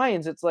 With the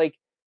Lions, it's like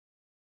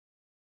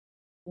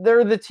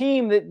they're the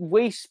team that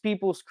wastes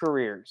people's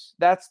careers.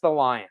 That's the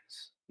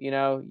Lions.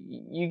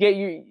 You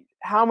get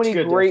how many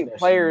great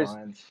players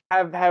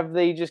have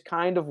they just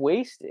kind of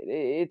wasted?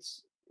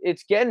 It's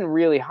getting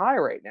really high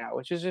right now,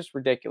 which is just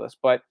ridiculous.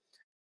 But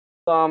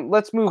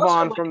let's move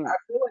on from. I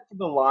feel like for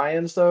the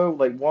Lions, though,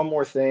 like one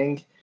more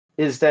thing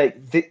is that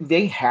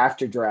they have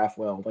to draft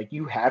well. Like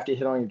you have to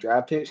hit on your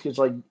draft picks because,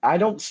 like, I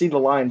don't see the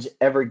Lions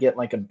ever get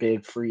like a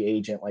big free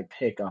agent like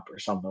pickup or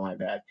something like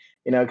that.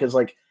 Because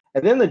like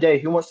at the end of the day,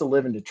 who wants to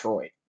live in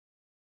Detroit?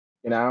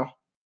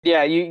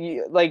 Yeah,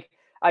 you like.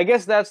 I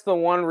guess that's the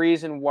one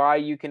reason why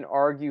you can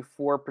argue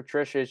for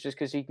Patricia is just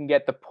because he can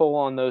get the pull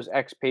on those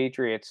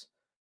expatriates.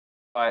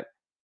 But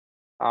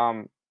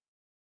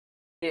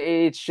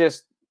it's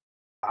just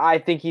I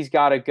think he's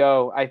got to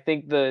go. I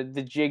think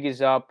the jig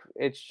is up.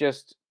 It's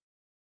just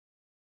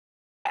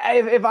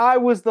if I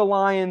was the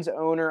Lions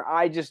owner,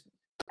 I just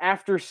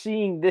after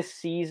seeing this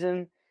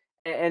season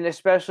and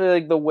especially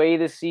like the way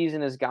this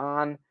season has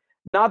gone,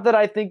 not that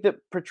I think that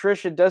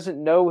Patricia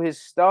doesn't know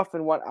his stuff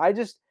and what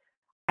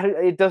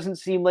it doesn't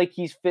seem like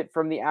he's fit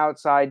from the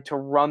outside to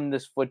run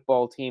this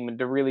football team and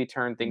to really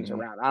turn things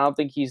around. I don't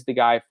think he's the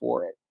guy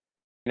for it,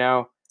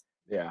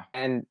 Yeah.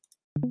 And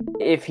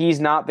if he's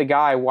not the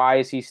guy, why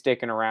is he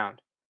sticking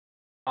around?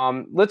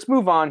 Let's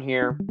move on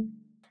here.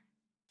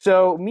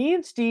 So me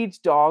and Steed's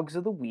dogs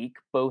of the week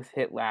both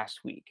hit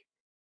last week.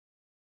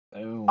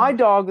 Boom. My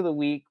dog of the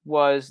week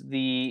was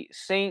the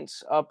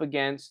Saints up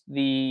against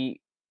the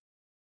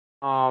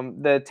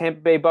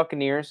Tampa Bay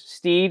Buccaneers.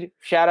 Steed,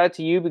 shout out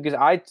to you because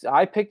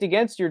I picked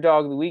against your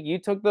dog of the week. You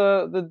took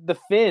the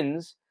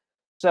Fins.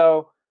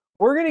 So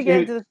we're gonna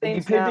get into the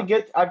Saints now.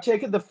 I've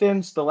taken the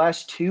Fins the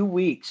last 2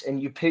 weeks,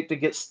 and you picked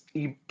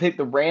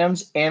the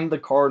Rams and the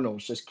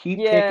Cardinals. Just keep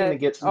picking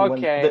against them.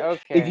 Okay.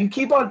 If you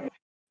keep on,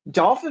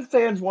 Dolphin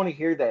fans want to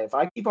hear that. If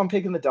I keep on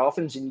picking the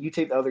Dolphins and you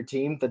take the other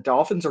team, the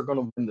Dolphins are going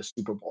to win the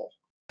Super Bowl.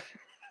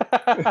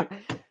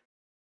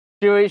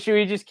 Should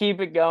we just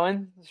keep it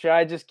going? Should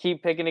I just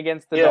keep picking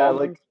against the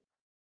Dolphins?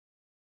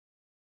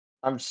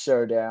 I'm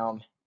so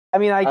down. I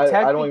mean, I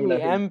technically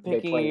am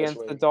picking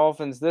against the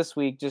Dolphins this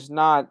week, just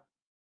not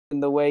in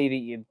the way that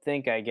you'd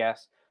think, I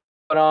guess.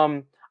 But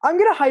I'm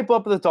gonna hype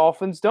up the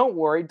Dolphins. Don't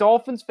worry,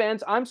 Dolphins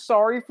fans. I'm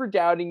sorry for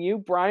doubting you,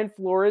 Brian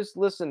Flores.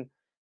 Listen,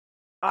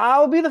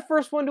 I'll be the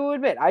first one to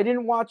admit I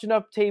didn't watch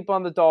enough tape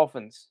on the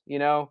Dolphins.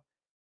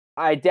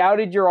 I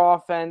doubted your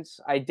offense.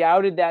 I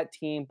doubted that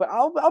team, but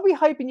I'll be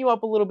hyping you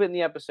up a little bit in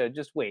the episode.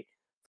 Just wait.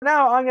 For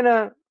now, I'm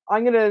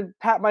gonna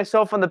pat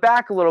myself on the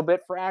back a little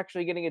bit for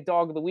actually getting a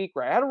dog of the week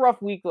right. I had a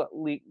rough week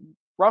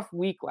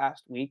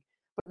last week,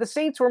 but the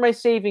Saints were my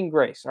saving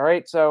grace. All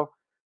right, so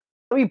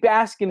let me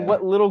bask in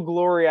what little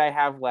glory I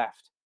have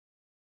left.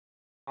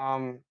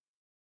 So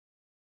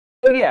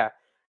yeah,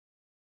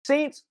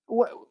 Saints.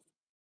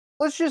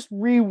 Let's just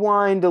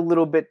rewind a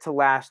little bit to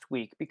last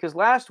week because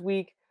last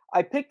week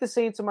I picked the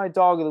Saints in my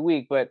dog of the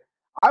week, but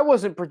I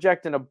wasn't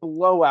projecting a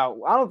blowout.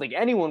 I don't think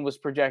anyone was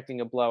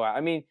projecting a blowout.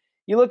 I mean,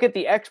 you look at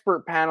the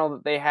expert panel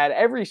that they had,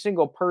 every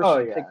single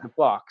person picked the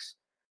Bucs.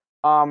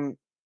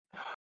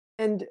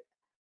 And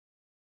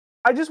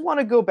I just want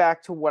to go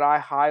back to what I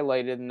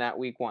highlighted in that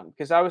week one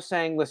because I was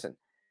saying, listen,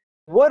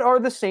 what are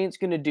the Saints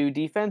going to do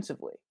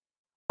defensively?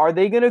 Are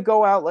they going to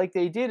go out like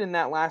they did in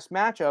that last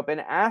matchup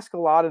and ask a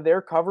lot of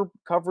their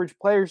coverage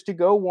players to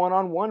go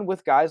one-on-one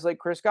with guys like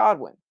Chris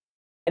Godwin?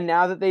 And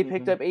now that they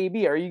picked up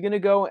AB, are you going to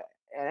go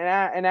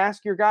and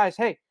ask your guys,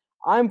 hey,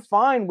 I'm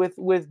fine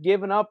with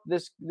giving up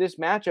this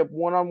matchup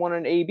one-on-one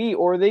on AB,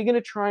 or are they going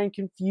to try and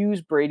confuse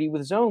Brady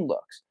with zone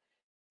looks?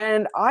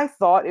 And I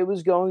thought it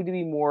was going to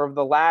be more of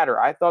the latter.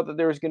 I thought that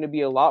there was going to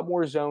be a lot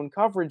more zone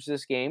coverage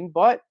this game,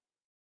 but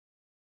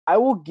I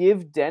will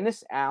give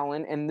Dennis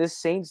Allen and this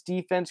Saints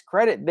defense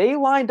credit. They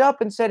lined up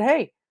and said,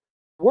 hey,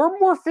 we're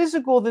more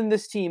physical than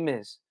this team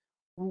is.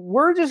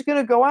 We're just going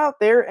to go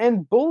out there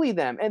and bully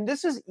them. And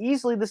this is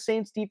easily the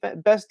Saints'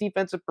 best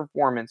defensive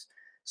performance.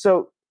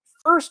 So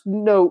first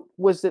note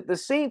was that the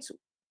Saints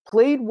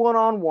played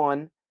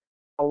one-on-one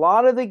a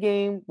lot of the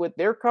game with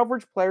their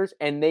coverage players,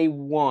 and they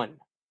won.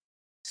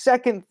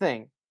 Second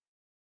thing,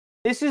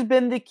 this has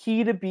been the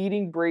key to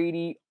beating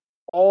Brady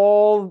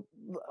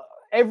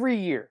every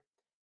year.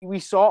 We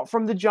saw it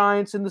from the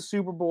Giants in the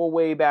Super Bowl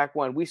way back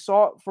when. We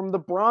saw it from the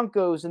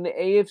Broncos in the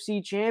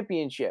AFC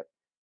Championship.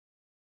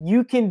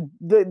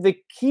 The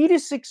key to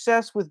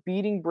success with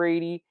beating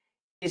Brady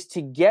is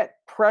to get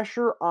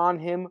pressure on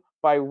him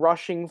by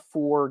rushing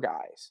 4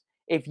 guys.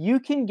 If you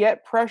can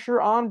get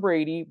pressure on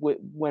Brady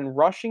when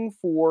rushing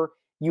 4,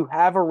 you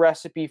have a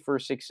recipe for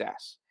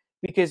success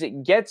because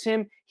it gets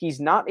him. He's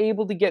not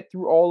able to get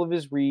through all of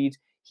his reads.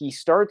 He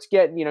starts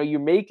getting, you're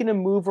making him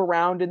move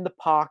around in the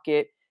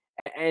pocket.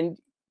 And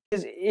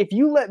if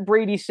you let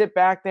Brady sit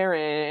back there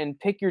and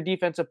pick your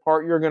defense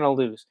apart, you're going to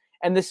lose.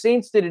 And the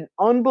Saints did an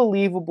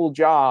unbelievable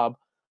job.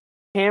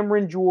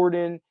 Cameron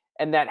Jordan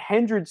and that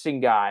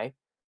Hendrickson guy,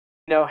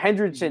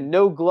 Hendrickson,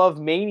 no glove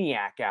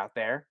maniac out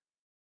there.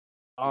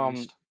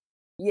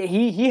 Yeah,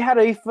 he had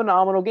a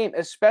phenomenal game,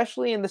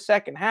 especially in the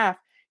second half.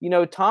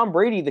 Tom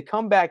Brady, the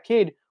comeback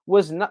kid,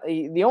 was not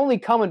the only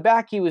coming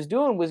back he was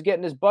doing was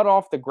getting his butt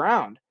off the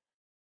ground.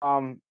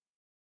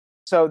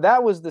 So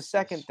that was the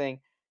second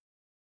thing.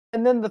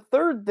 And then the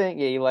third thing,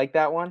 yeah, you like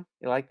that one?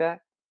 You like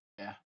that?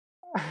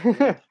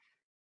 Yeah.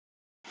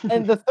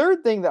 And the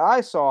third thing that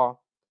I saw,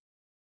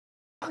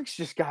 Bucs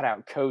just got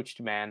out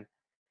coached, man.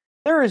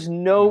 There is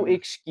no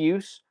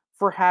excuse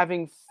for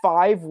having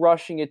 5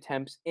 rushing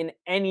attempts in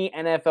any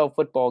NFL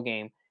football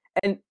game.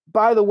 And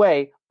by the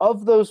way,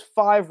 of those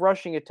 5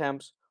 rushing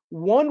attempts,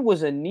 1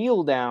 was a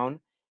kneel down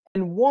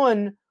and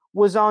 1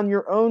 was on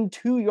your own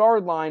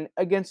 2-yard line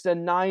against a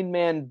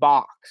 9-man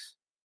box.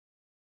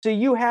 So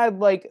you had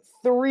like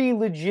 3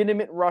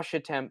 legitimate rush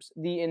attempts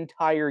the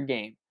entire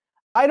game.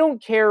 I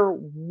don't care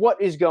what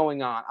is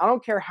going on. I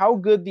don't care how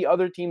good the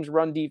other team's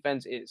run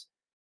defense is.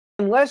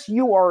 Unless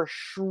you are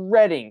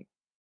shredding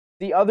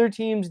the other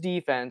team's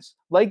defense,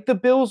 like the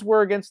Bills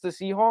were against the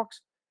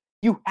Seahawks,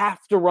 you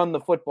have to run the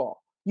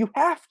football. You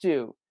have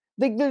to.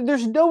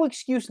 There's no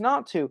excuse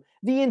not to.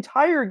 The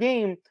entire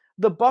game,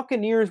 the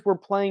Buccaneers were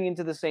playing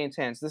into the Saints'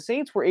 hands. The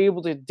Saints were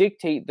able to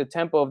dictate the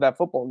tempo of that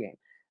football game.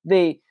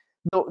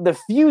 The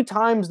few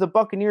times the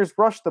Buccaneers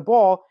rushed the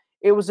ball,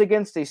 it was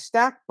against a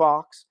stacked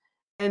box,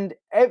 and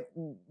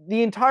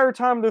the entire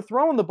time they're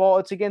throwing the ball,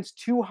 it's against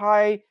 2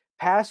 high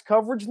pass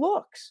coverage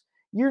looks.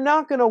 You're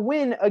not going to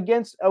win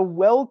against a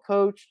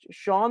well-coached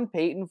Sean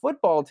Payton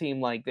football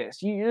team like this.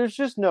 There's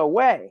just no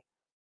way.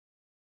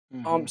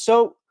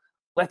 So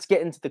let's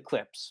get into the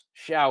clips,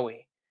 shall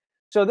we?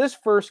 So this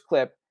first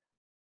clip,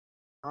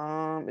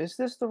 is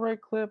this the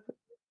right clip?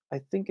 I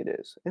think it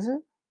is. Is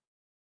it?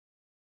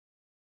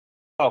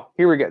 Oh,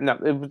 here we go. No,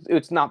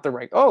 it's not the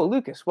right. Oh,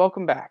 Lucas,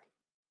 welcome back.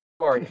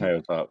 Sorry. Hey,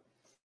 what's up?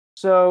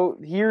 So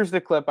here's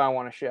the clip I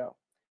want to show.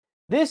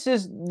 This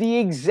is the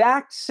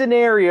exact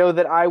scenario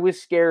that I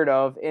was scared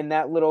of in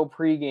that little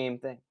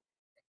pregame thing.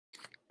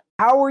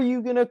 How are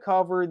you going to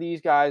cover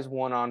these guys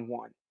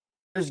one-on-one?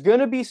 There's going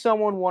to be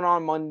someone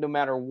one-on-one no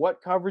matter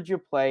what coverage you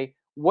play.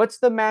 What's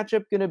the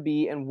matchup going to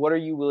be, and what are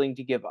you willing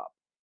to give up?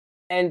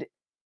 And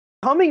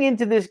coming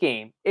into this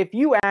game, if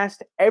you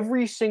asked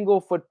every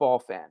single football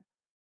fan,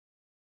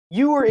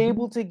 you were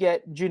able to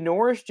get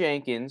Janoris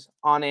Jenkins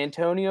on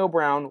Antonio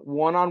Brown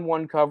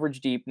one-on-one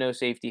coverage deep, no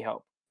safety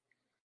help.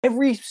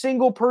 Every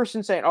single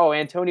person saying, oh,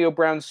 Antonio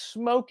Brown's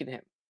smoking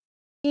him.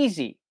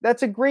 Easy.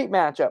 That's a great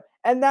matchup.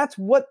 And that's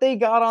what they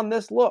got on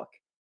this look.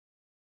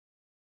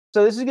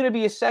 So this is going to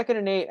be a 2nd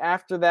and 8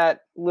 after that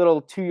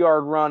little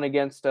 2-yard run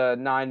against a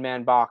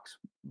 9-man box,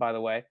 by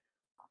the way.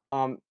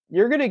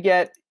 You're going to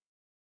get,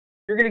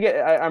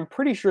 I'm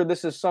pretty sure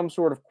this is some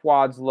sort of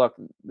quads look.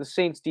 The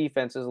Saints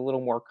defense is a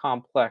little more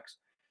complex.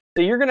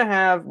 So you're going to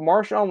have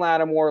Marshawn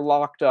Lattimore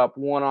locked up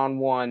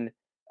one-on-one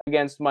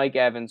against Mike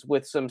Evans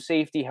with some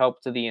safety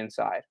help to the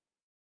inside.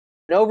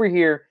 And over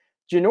here,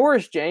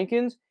 Janoris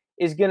Jenkins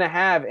is going to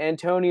have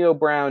Antonio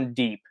Brown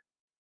deep.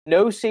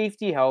 No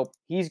safety help.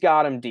 He's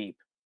got him deep.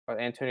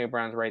 Antonio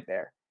Brown's right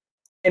there.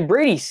 And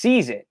Brady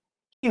sees it.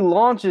 He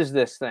launches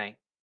this thing.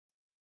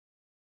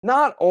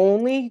 Not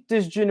only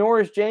does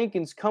Janoris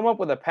Jenkins come up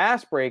with a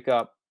pass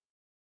breakup,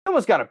 he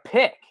almost got a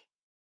pick.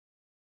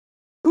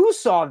 Who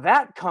saw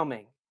that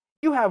coming?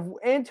 You have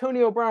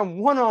Antonio Brown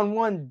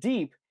one-on-one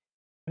deep.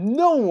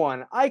 No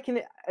one, I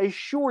can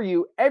assure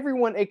you,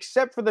 everyone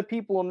except for the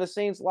people in the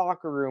Saints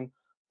locker room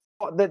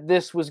thought that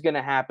this was going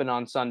to happen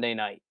on Sunday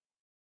night.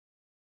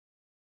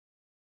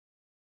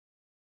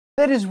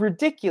 That is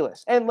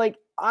ridiculous. And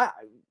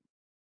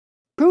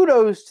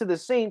kudos to the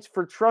Saints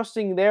for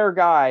trusting their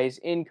guys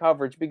in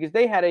coverage because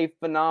they had a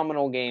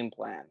phenomenal game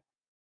plan.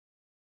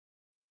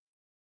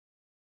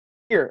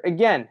 Here,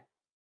 again,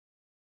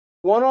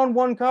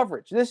 one-on-one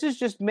coverage. This is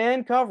just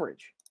man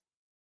coverage.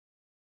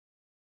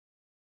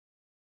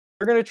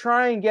 They're going to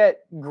try and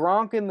get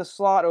Gronk in the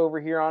slot over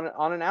here on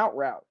an out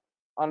route,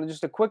 on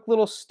just a quick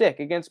little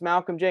stick against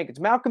Malcolm Jenkins.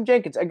 Malcolm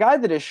Jenkins, a guy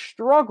that has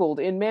struggled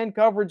in man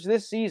coverage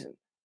this season.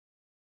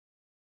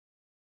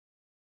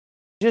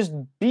 Just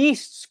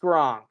beasts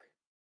Gronk.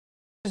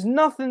 There's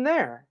nothing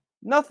there.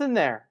 Nothing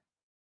there.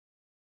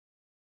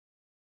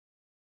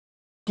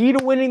 Key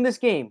to winning this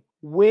game,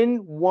 win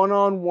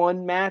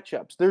one-on-one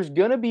matchups. There's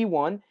going to be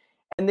one.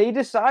 And they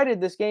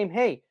decided this game,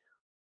 hey,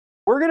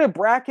 we're going to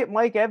bracket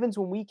Mike Evans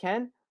when we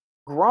can.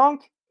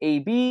 Gronk,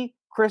 AB,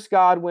 Chris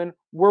Godwin,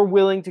 we're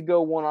willing to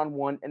go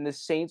one-on-one, and the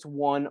Saints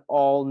won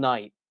all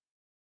night.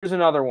 Here's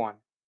another one.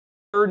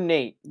 3rd and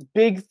 8.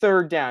 Big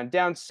third down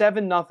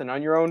 7-0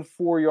 on your own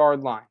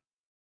 4-yard line.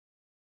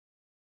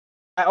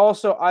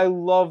 I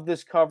love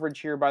this coverage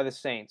here by the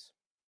Saints.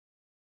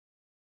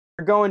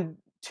 They're going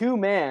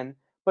 2-man,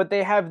 but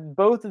they have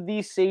both of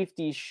these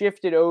safeties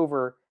shifted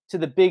over to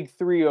the big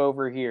 3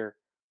 over here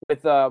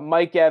with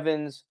Mike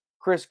Evans,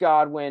 Chris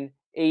Godwin,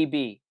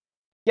 AB.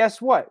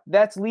 Guess what?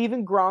 That's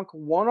leaving Gronk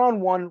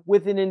one-on-one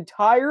with an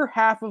entire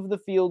half of the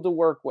field to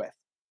work with.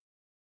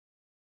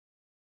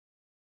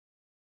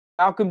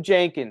 Malcolm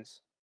Jenkins.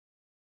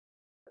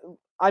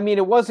 I mean,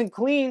 it wasn't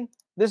clean.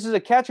 This is a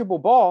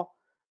catchable ball.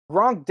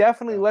 Gronk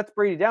definitely lets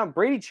Brady down.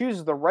 Brady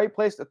chooses the right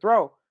place to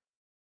throw.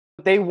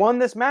 But they won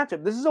this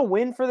matchup. This is a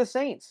win for the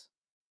Saints.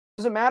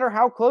 It doesn't matter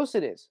how close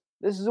it is.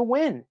 This is a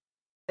win.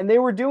 And they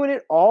were doing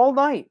it all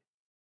night.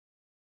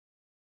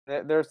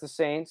 There's the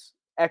Saints.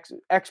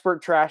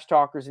 Expert trash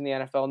talkers in the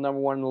NFL,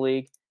 number 1 in the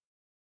league.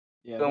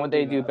 Yeah, doing what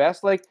they do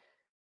best. Like,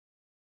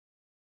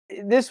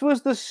 this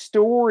was the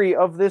story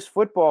of this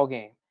football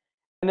game.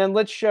 And then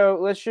let's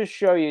just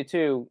show you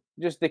too,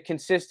 just the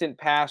consistent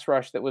pass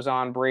rush that was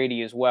on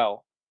Brady as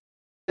well.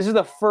 This is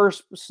the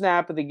first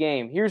snap of the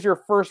game. Here's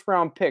your first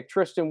round pick,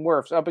 Tristan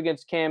Wirfs, up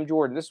against Cam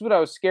Jordan. This is what I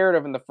was scared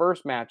of in the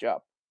first matchup.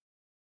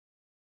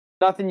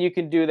 Nothing you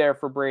can do there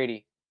for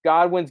Brady.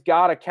 Godwin's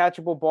got a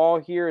catchable ball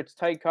here. It's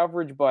tight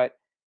coverage, but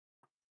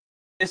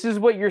this is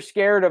what you're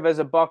scared of as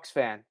a Bucs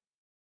fan.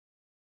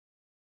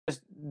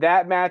 Just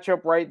that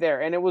matchup right there.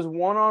 And it was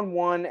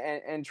one-on-one,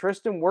 and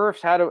Tristan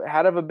Wirfs had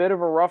a bit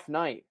of a rough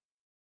night.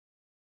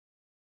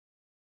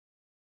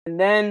 And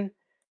then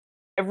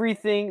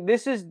everything,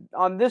 this is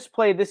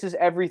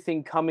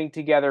everything coming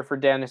together for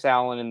Dennis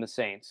Allen and the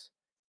Saints.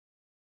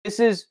 This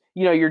is,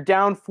 you're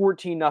down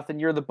 14-0.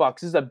 You're the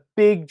Bucs. This is a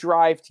big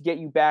drive to get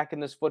you back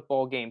in this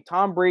football game.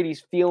 Tom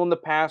Brady's feeling the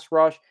pass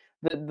rush.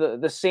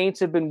 The Saints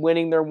have been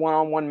winning their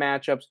one-on-one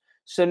matchups.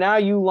 So now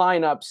you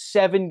line up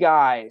 7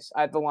 guys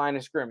at the line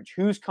of scrimmage.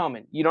 Who's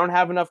coming? You don't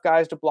have enough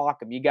guys to block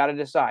them. You got to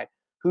decide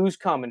who's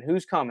coming.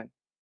 Who's coming?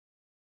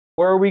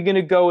 Where are we going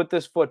to go with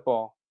this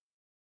football?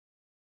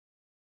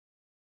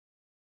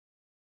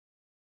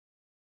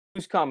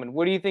 Who's coming?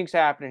 What do you think's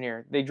happening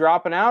here? They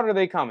dropping out or are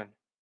they coming?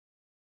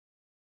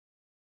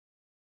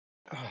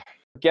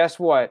 Guess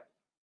what?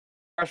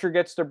 Pressure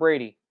gets to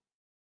Brady.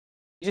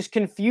 You just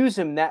confuse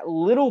him that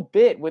little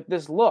bit with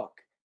this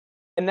look.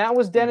 And that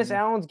was Dennis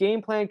Allen's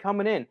game plan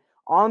coming in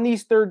on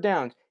these third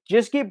downs.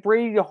 Just get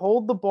Brady to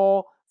hold the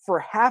ball for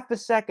half a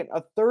second,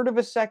 a third of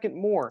a second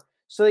more,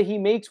 so that he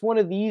makes one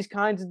of these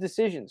kinds of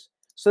decisions,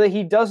 so that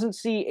he doesn't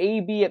see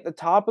AB at the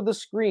top of the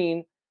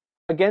screen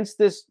against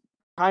this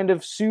kind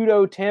of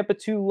pseudo Tampa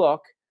 2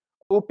 look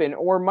open,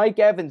 or Mike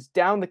Evans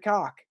down the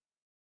cock.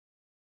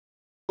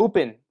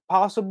 Open,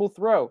 possible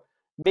throw.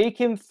 Make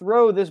him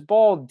throw this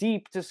ball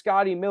deep to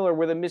Scotty Miller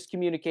with a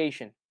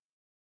miscommunication.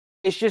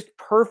 It's just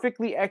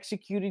perfectly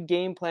executed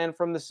game plan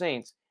from the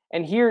Saints.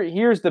 And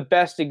here's the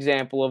best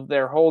example of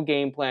their whole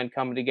game plan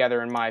coming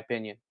together, in my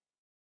opinion.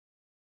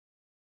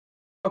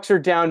 Bucs are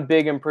down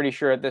big, I'm pretty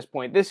sure, at this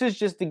point. This is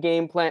just the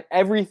game plan,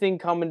 everything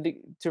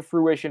coming to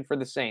fruition for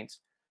the Saints.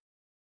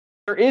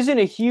 There isn't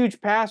a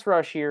huge pass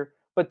rush here,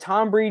 but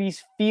Tom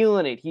Brady's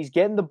feeling it. He's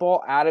getting the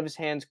ball out of his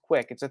hands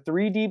quick. It's a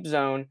 3-deep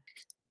zone,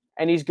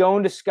 and he's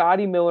going to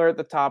Scotty Miller at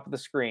the top of the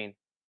screen.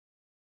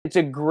 It's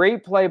a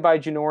great play by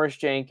Janoris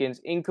Jenkins,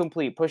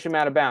 incomplete, push him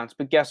out of bounds.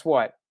 But guess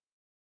what?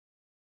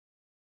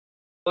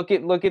 Look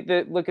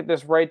at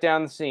this right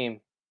down the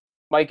seam.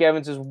 Mike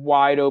Evans is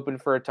wide open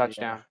for a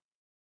touchdown. Yeah.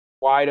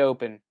 Wide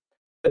open.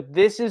 But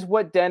this is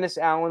what Dennis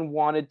Allen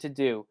wanted to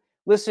do.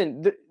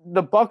 Listen,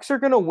 the Bucs are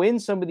going to win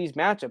some of these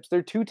matchups.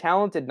 They're too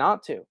talented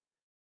not to.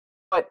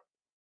 But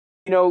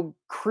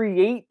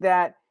create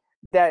that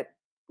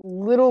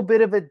little bit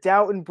of a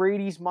doubt in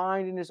Brady's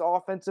mind in his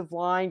offensive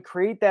line.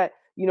 Create that.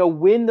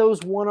 Win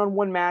those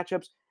one-on-one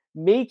matchups,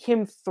 make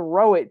him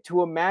throw it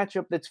to a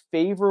matchup that's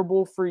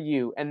favorable for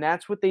you. And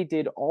that's what they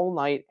did all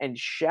night. And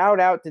shout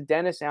out to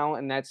Dennis Allen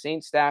and that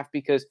Saints staff,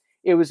 because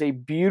it was a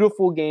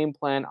beautiful game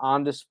plan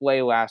on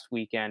display last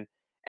weekend.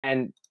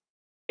 And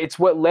it's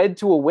what led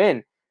to a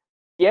win.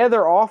 Yeah,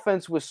 their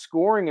offense was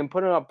scoring and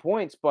putting up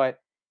points,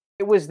 but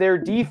it was their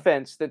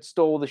defense that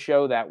stole the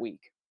show that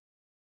week.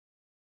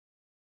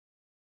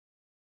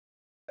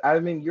 I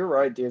mean, you're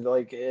right, dude.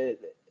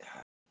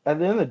 At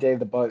the end of the day,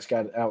 the Bucs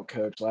got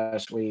outcoached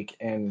last week,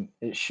 and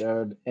it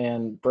showed.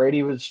 And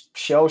Brady was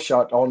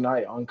shell-shocked all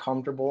night,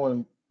 uncomfortable,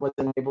 and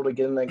wasn't able to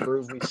get in that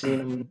groove we've seen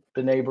him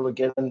been able to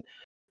get in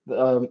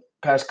the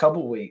past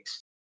couple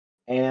weeks.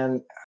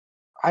 And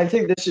I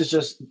think this is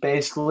just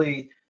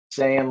basically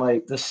saying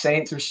like the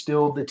Saints are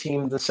still the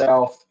team of the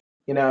South.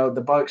 You know,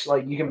 the Bucks,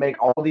 like you can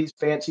make all these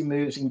fancy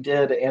moves and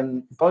did,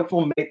 and Bucks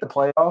will make the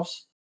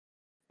playoffs.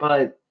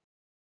 But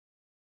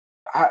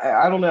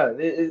I don't know.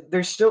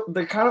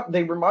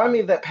 They remind me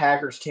of that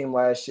Packers team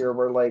last year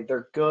where like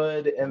they're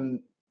good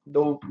and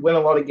they'll win a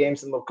lot of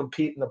games and they'll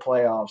compete in the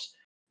playoffs.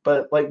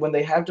 But like when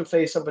they have to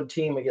face up a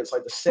team against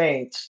like the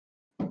Saints,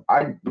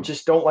 I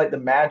just don't like the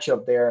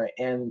matchup there.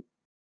 And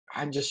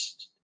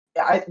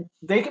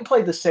they can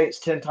play the Saints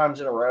 10 times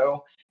in a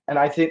row, and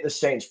I think the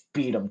Saints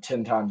beat them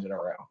 10 times in a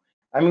row.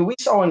 I mean, we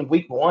saw in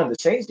week 1, the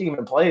Saints didn't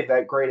even play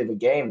that great of a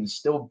game and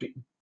still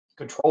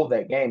controlled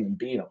that game and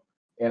beat them.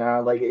 You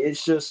know, like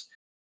it's just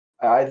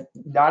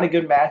not a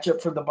good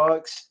matchup for the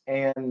Bucks.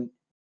 And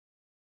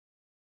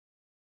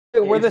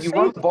were the if you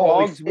run the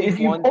ball, if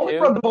you only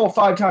run the ball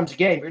 5 times a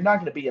game, you're not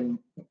going to be in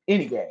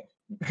any game.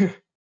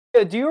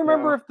 Yeah, do you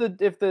remember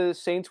if the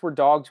Saints were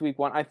dogs week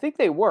 1? I think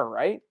they were,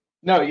 right?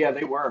 No, yeah,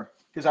 they were.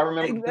 Because I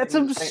remember that's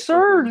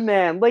absurd,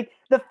 man. Like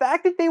the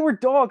fact that they were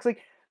dogs,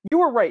 like you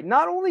were right.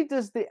 Not only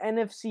does the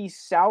NFC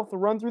South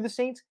run through the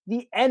Saints,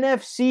 the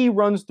NFC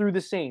runs through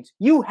the Saints.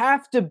 You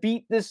have to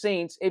beat the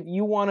Saints if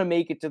you want to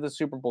make it to the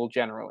Super Bowl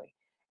generally.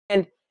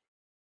 And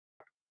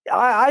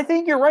I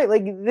think you're right.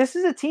 Like this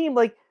is a team,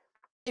 like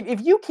if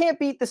you can't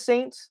beat the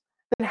Saints,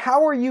 then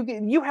how are you?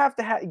 You have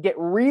to get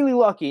really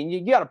lucky, and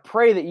you got to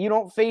pray that you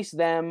don't face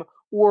them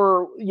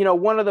or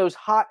one of those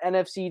hot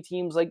NFC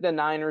teams like the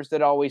Niners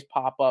that always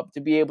pop up to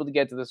be able to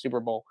get to the Super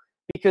Bowl.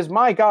 Because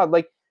my God,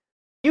 like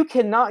you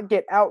cannot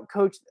get out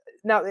coached.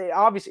 Now,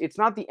 obviously, it's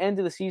not the end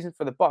of the season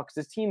for the Bucs.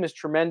 This team is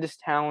tremendous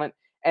talent,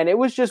 and it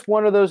was just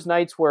one of those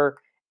nights where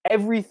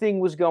everything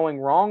was going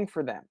wrong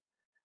for them.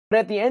 But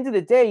at the end of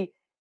the day,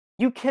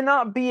 you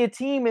cannot be a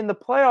team in the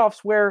playoffs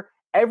where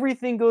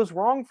everything goes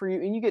wrong for you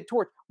and you get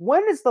torched.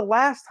 When is the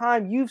last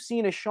time you've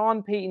seen a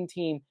Sean Payton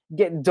team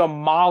get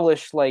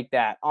demolished like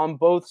that on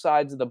both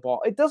sides of the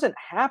ball? It doesn't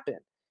happen.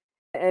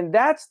 And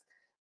that's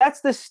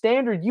the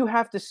standard you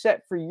have to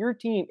set for your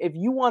team if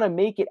you want to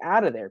make it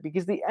out of there,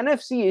 because the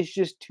NFC is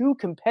just too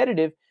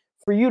competitive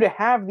for you to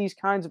have these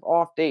kinds of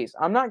off days.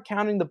 I'm not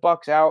counting the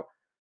Bucs out.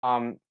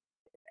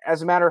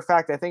 As a matter of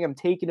fact, I think I'm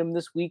taking them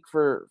this week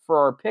for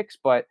our picks,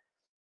 but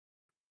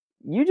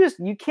you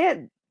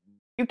can't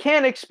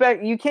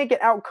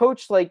get out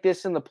coached like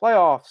this in the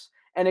playoffs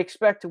and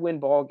expect to win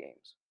ball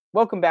games.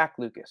 Welcome back,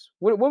 Lucas.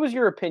 What was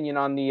your opinion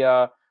on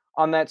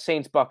that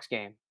Saints Bucs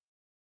game?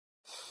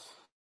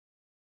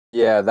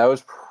 Yeah, that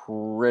was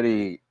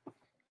pretty.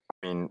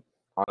 I mean,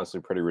 honestly,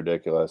 pretty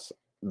ridiculous.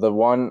 The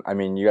one, I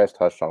mean, you guys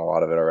touched on a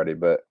lot of it already,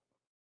 but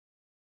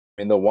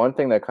I mean, the one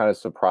thing that kind of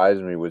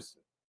surprised me was,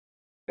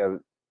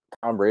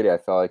 Tom Brady. I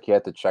felt like he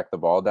had to check the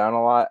ball down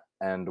a lot,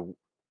 and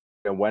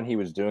when he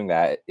was doing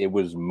that, it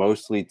was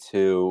mostly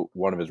to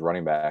one of his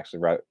running backs,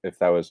 right? If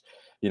that was,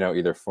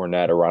 either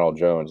Fournette or Ronald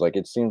Jones. Like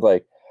it seemed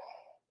like,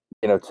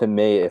 to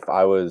me, if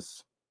I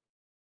was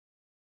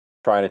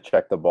trying to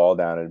check the ball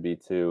down, it'd be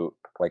to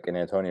like an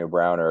Antonio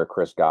Brown or a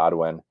Chris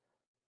Godwin.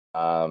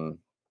 I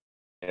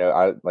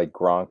like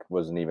Gronk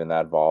wasn't even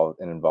that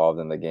involved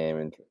in the game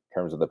in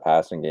terms of the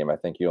passing game. I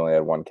think he only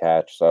had 1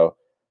 catch. So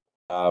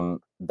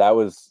that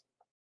was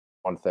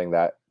one thing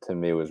that to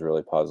me was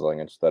really puzzling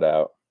and stood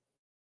out.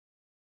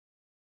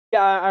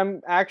 Yeah,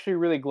 I'm actually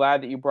really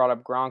glad that you brought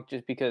up Gronk,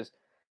 just because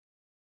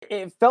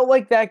it felt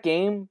like that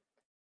game,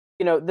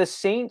 the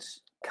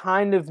Saints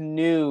kind of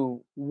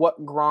knew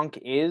what Gronk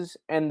is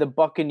and the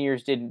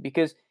Buccaneers didn't,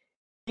 because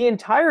the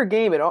entire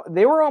game,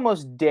 they were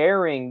almost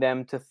daring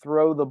them to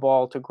throw the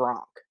ball to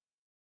Gronk.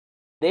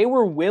 They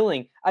were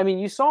willing. I mean,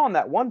 you saw on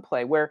that one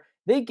play where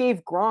they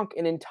gave Gronk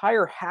an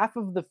entire half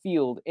of the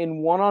field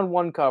in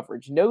one-on-one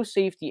coverage, no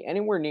safety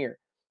anywhere near.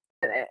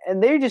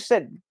 And they just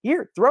said,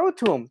 here, throw it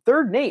to him.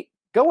 3rd and 8.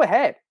 Go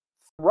ahead.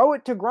 Throw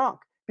it to Gronk,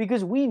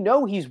 because we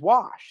know he's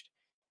washed.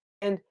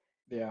 And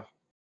yeah,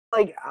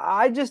 like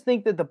I just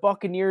think that the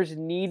Buccaneers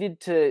needed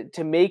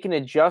to make an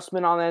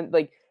adjustment on that.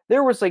 Like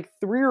there was like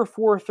 3 or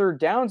 4 third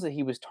downs that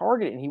he was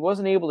targeted and he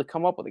wasn't able to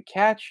come up with a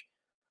catch.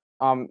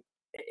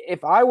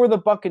 If I were the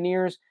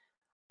Buccaneers,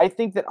 I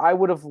think that I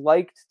would have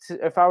liked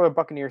to, if I were a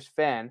Buccaneers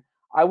fan,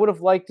 I would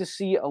have liked to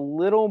see a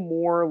little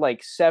more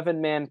like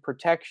 7-man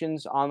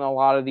protections on a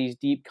lot of these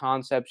deep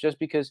concepts, just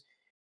because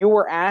you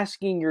were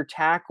asking your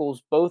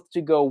tackles both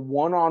to go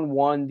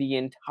one-on-one the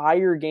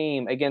entire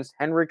game against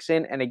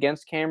Hendrickson and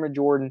against Cameron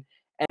Jordan,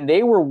 and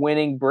they were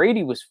winning.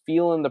 Brady was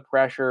feeling the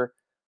pressure.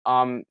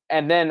 And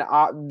then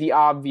the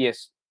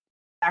obvious,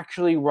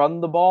 actually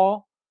run the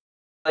ball.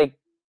 Like,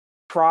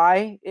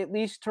 try at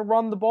least to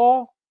run the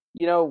ball,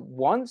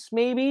 once,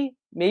 maybe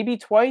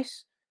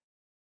twice.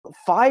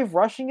 5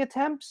 rushing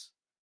attempts?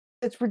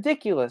 It's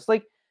ridiculous.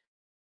 Like,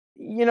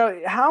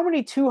 how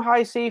many too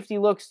high safety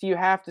looks do you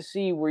have to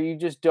see where you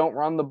just don't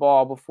run the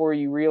ball before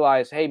you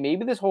realize, hey,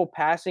 maybe this whole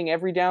passing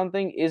every down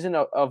thing isn't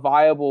a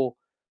viable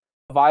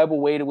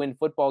way to win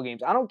football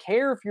games? I don't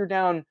care if you're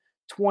down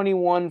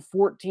 21,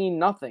 14,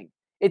 nothing.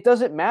 It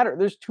doesn't matter.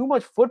 There's too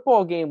much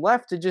football game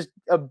left to just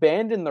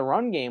abandon the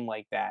run game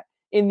like that.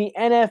 In the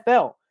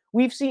NFL,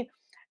 we've seen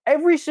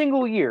every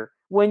single year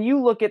when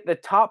you look at the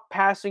top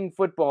passing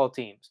football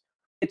teams,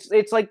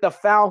 it's like the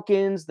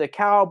Falcons, the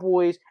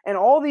Cowboys, and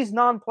all these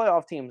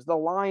non-playoff teams, the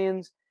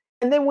Lions.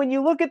 And then when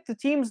you look at the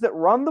teams that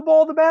run the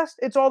ball the best,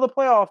 it's all the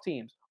playoff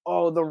teams.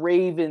 Oh, the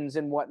Ravens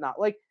and whatnot.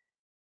 Like,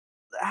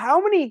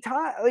 how many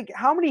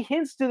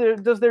hints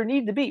does there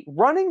need to be?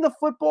 Running the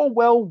football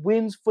well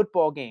wins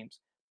football games.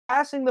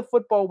 Passing the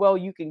football well,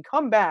 you can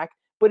come back,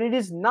 but it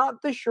is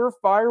not the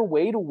surefire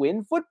way to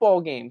win football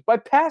games by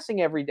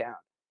passing every down.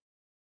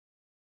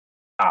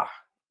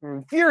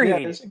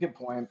 Infuriating. Yeah, that's a good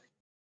point.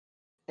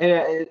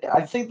 And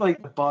I think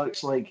like the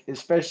Bucks, like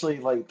especially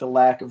like the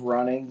lack of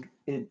running,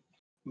 it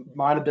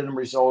might have been a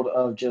result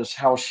of just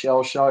how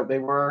shell shocked they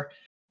were.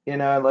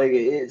 Like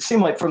it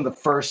seemed like from the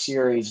first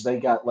series they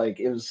got like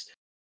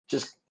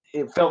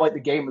it felt like the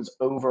game was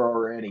over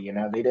already.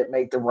 They didn't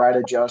make the right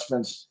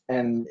adjustments,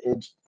 and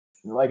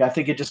I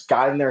think it just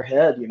got in their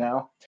head.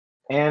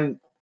 And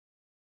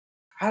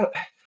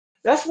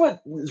that's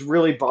what has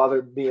really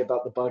bothered me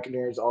about the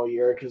Buccaneers all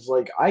year, because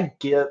like I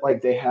get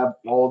like they have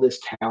all this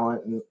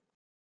talent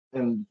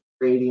and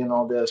Brady and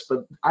all this,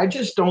 but I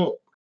just don't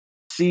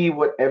see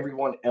what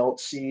everyone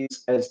else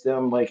sees as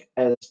them like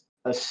as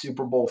a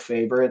Super Bowl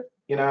favorite.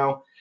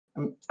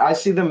 I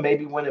see them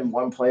maybe winning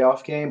one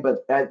playoff game,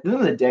 but at the end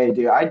of the day,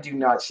 dude, I do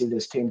not see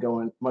this team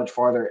going much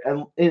farther,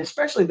 and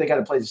especially if they got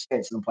to play the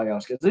Saints in the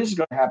playoffs, because this is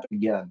going to happen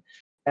again,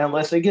 and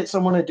unless they get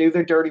someone to do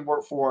their dirty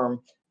work for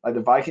them, like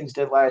the Vikings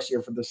did last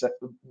year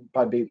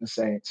by beating the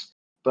Saints.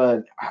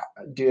 But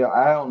dude,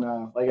 I don't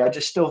know. Like I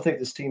just still think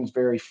this team's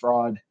very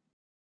fraud.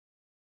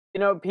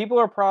 People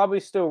are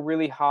probably still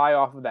really high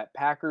off of that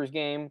Packers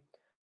game,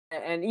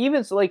 and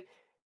even so, like,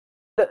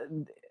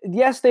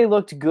 yes, they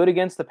looked good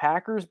against the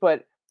Packers,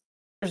 but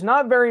there's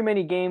not very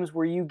many games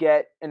where you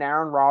get an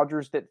Aaron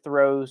Rodgers that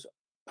throws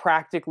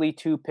practically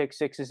 2 pick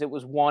sixes. It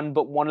was one,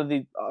 but one of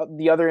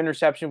the other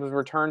interception was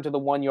returned to the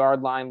 1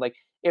 yard line. Like,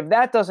 if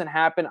that doesn't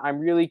happen, I'm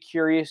really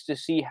curious to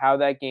see how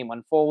that game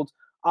unfolds.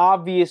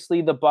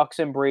 Obviously, the Bucks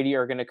and Brady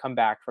are going to come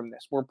back from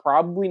this. We're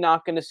probably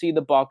not going to see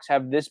the Bucks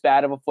have this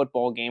bad of a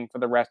football game for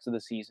the rest of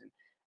the season.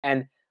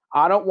 And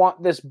I don't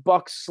want this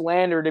Bucks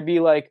slander to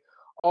be like,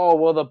 oh,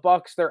 well, the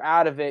Bucks, they're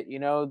out of it.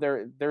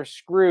 They're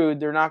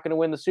screwed. They're not going to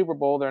win the Super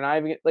Bowl. They're not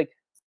even like,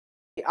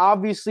 they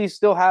obviously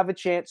still have a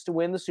chance to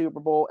win the Super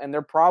Bowl, and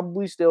they're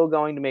probably still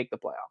going to make the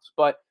playoffs.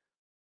 But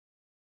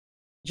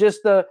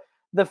just the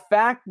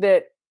fact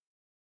that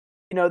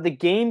the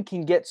game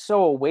can get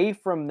so away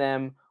from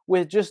them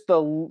with just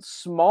the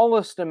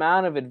smallest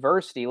amount of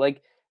adversity,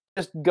 like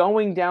just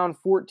going down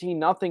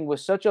 14-0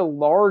 was such a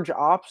large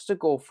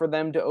obstacle for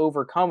them to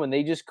overcome, and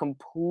they just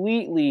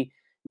completely,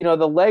 the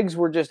legs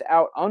were just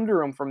out under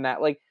them from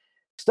that. Like,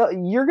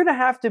 you're gonna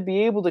have to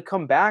be able to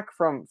come back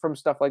from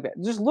stuff like that.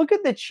 Just look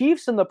at the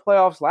Chiefs in the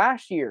playoffs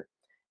last year.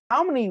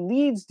 How many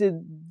leads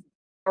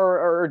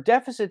or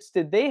deficits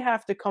did they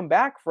have to come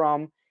back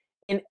from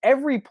in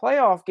every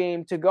playoff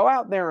game to go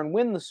out there and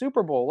win the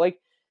Super Bowl? Like,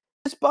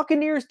 this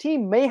Buccaneers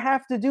team may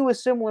have to do a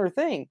similar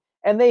thing,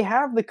 and they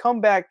have the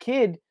comeback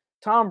kid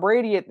Tom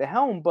Brady at the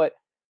helm, but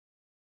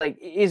like,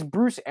 is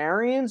Bruce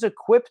Arians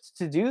equipped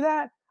to do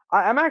that?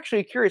 I'm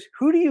actually curious,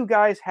 who do you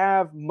guys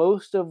have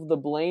most of the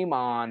blame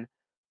on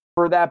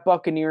for that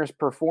Buccaneers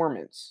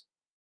performance?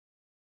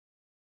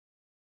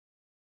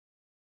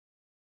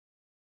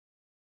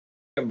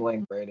 I can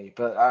blame Brady,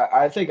 but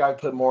I think I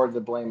put more of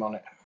the blame on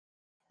it.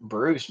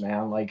 Bruce,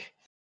 man, like,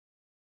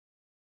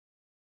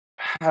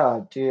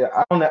 dude,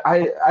 I don't know.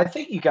 I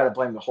think you got to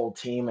blame the whole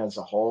team as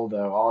a whole,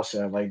 though.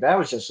 Also, like that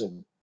was just a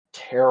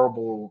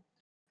terrible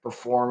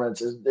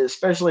performance,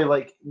 especially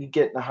like you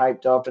getting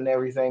hyped up and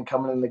everything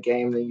coming in the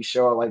game, then you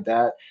show it like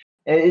that.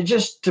 And it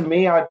just, to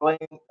me, I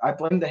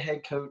blame the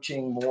head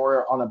coaching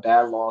more on a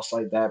bad loss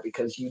like that,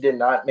 because you did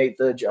not make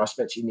the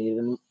adjustments you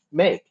needed to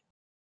make.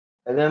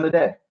 At the end of the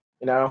day,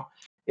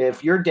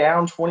 if you're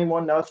down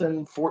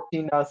 21-0,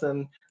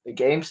 14-0, the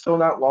game's still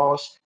not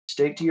lost.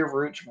 Stick to your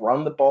roots,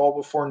 run the ball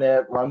before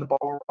net, run the ball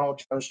with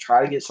Ronald Jones,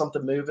 try to get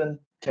something moving,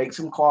 take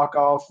some clock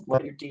off,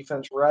 let your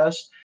defense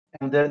rest,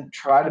 and then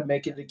try to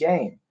make it a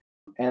game.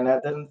 And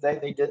at the end of the day,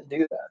 they didn't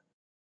do that.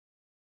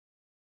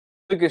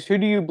 Lucas, who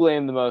do you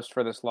blame the most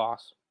for this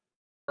loss?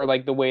 Or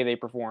like the way they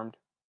performed?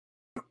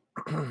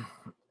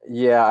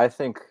 Yeah, I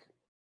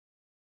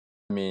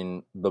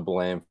mean, the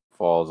blame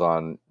falls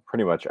on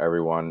pretty much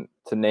everyone.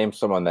 To name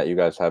someone that you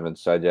guys haven't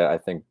said yet, I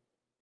think,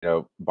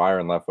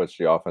 Byron Leftwich,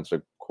 the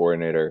offensive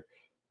coordinator,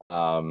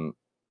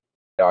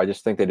 I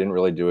just think they didn't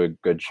really do a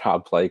good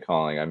job play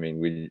calling. I mean,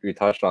 we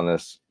touched on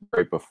this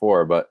right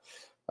before, but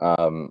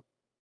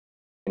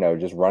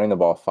just running the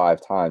ball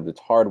 5 times, it's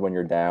hard when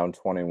you're down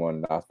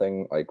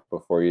 21-0, like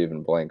before you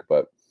even blink.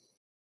 But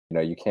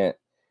you can't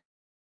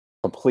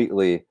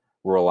completely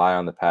rely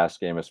on the pass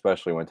game,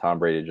 especially when Tom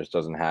Brady just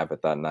doesn't have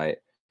it that night.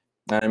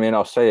 And I mean,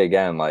 I'll say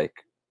again,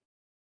 like,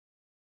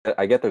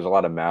 I get there's a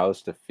lot of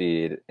mouths to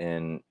feed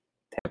in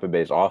Tampa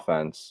Bay's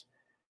offense,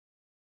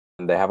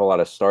 and they have a lot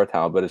of star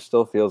talent, but it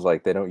still feels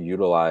like they don't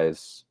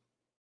utilize,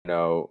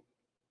 all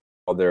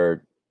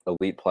their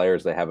elite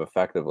players they have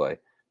effectively.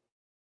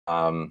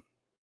 I'm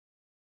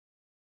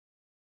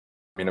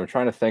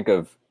trying to think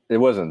of, it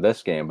wasn't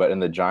this game, but in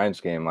the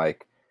Giants game,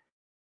 like,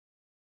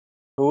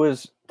 who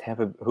is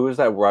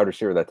that wide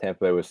receiver that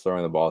Tampa Bay was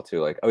throwing the ball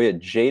to? Like, oh yeah,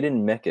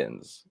 Jaden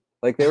Mickens.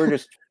 Like, they were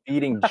just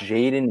feeding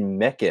Jaden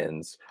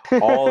Mickens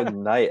all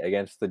night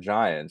against the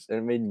Giants, and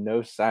it made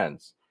no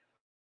sense.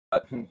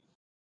 But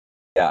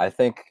yeah, I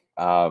think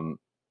I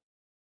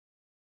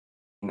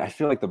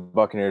feel like the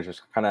Buccaneers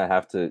just kind of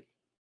have to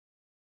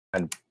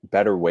find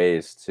better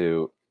ways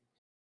to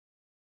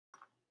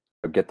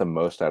get the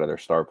most out of their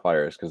star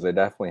players, because they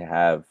definitely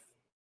have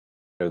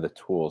the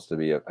tools to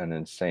be an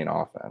insane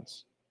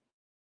offense.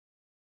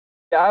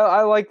 Yeah,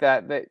 I like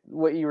that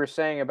what you were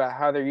saying about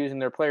how they're using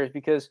their players,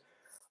 because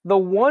the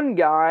one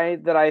guy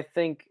that I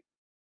think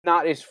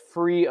not is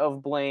free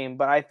of blame,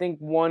 but I think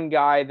one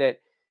guy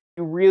that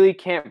you really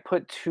can't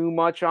put too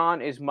much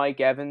on is Mike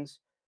Evans.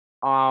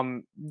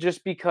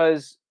 Just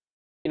because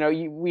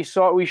we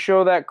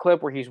show that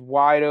clip where he's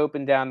wide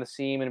open down the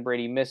seam and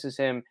Brady misses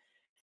him.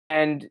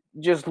 And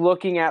just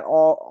looking at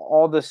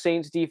all the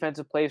Saints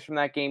defensive plays from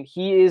that game,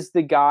 he is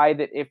the guy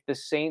that if the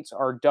Saints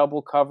are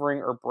double covering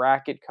or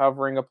bracket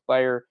covering a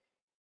player,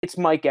 it's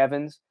Mike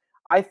Evans.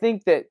 I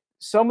think that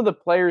some of the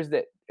players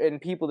that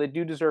and people that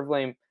do deserve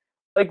blame,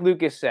 like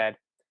Lucas said,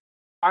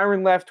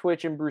 Byron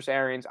Leftwich and Bruce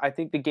Arians, I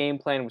think the game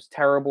plan was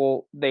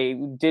terrible. They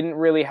didn't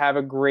really have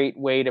a great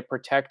way to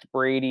protect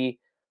Brady.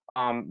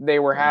 They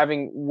were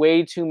having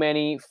way too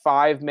many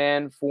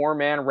 5-man,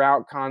 4-man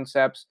route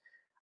concepts.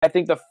 I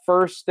think the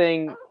first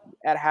thing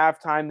at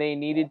halftime they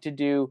needed to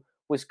do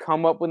was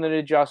come up with an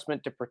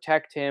adjustment to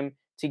protect him,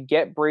 to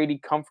get Brady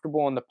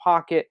comfortable in the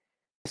pocket.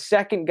 The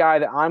second guy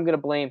that I'm going to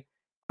blame,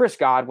 Chris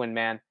Godwin,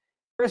 man.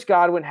 Chris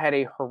Godwin had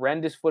a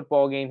horrendous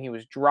football game. He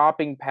was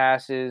dropping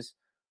passes.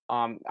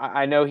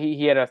 I know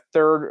he had a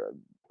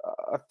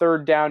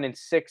third down and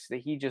 6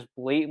 that he just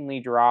blatantly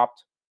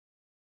dropped.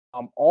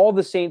 All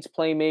the Saints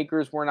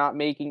playmakers were not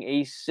making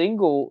a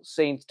single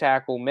Saints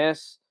tackle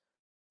miss.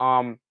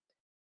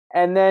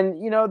 And then,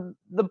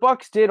 the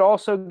Bucs did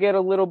also get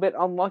a little bit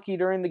unlucky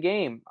during the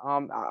game.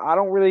 I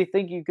don't really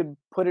think you could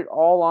put it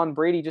all on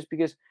Brady, just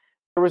because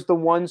there was the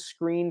one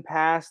screen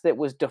pass that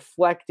was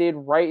deflected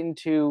right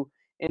into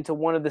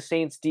one of the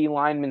Saints D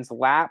linemen's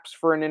laps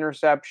for an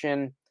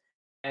interception.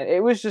 And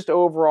it was just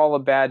overall a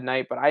bad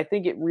night. But I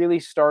think it really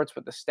starts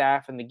with the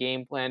staff and the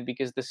game plan,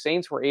 because the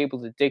Saints were able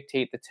to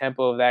dictate the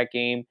tempo of that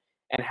game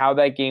and how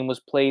that game was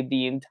played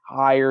the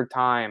entire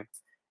time.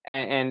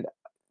 And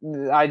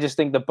I just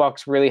think the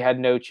Bucs really had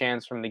no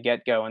chance from the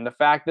get-go. And the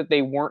fact that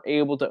they weren't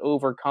able to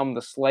overcome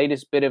the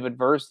slightest bit of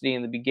adversity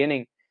in the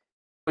beginning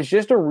was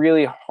just a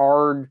really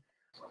hard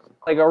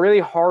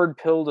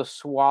pill to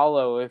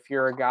swallow if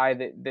you're a guy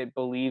that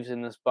believes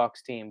in this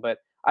Bucs team. But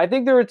I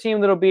think they're a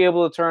team that'll be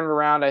able to turn it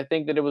around. I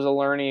think that it was a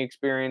learning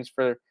experience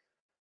for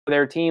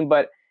their team.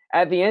 But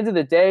at the end of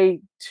the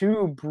day,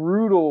 2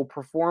 brutal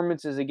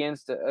performances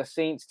against a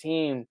Saints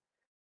team.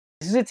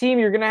 This is a team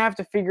you're going to have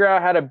to figure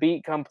out how to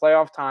beat come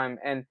playoff time.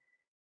 And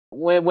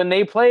when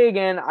they play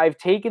again, I've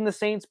taken the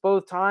Saints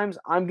both times.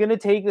 I'm going to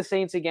take the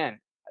Saints again.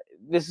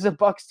 This is a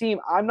Bucs team.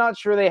 I'm not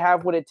sure they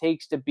have what it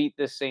takes to beat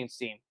this Saints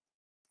team.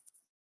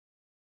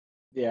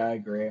 Yeah, I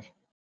agree.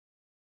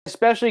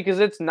 Especially because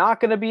it's not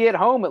going to be at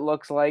home, it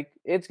looks like.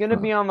 It's going to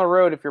be on the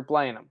road if you're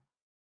playing them.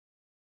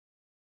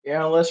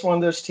 Yeah, unless one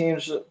of those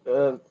teams,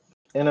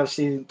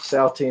 NFC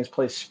South teams,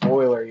 play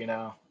spoiler,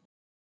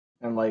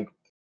 and like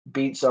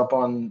beats up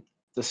on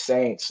the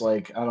Saints,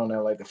 like I don't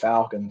know, like the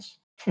Falcons.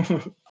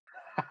 Yeah,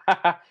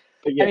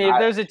 if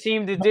there's a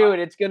team to do it,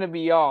 it's going to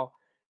be y'all.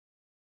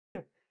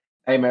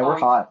 Hey man, we're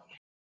hot.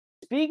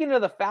 Speaking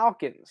of the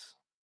Falcons,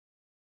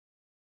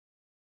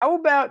 how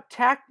about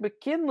Takk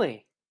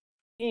McKinley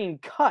being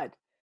cut?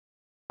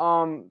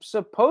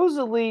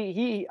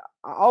 Supposedly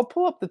I'll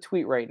pull up the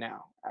tweet right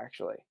now,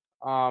 actually.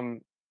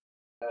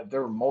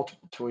 There were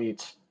multiple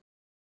tweets.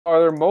 Are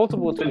there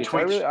multiple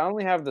tweets? I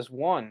only have this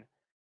one.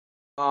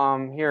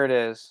 Here it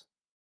is.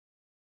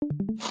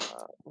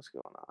 What's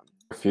going on?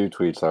 A few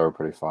tweets that were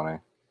pretty funny.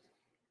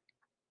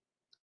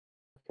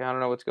 Okay, I don't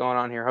know what's going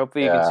on here.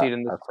 Hopefully you can see it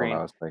in the screen. That's what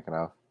I was thinking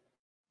of.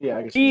 Yeah,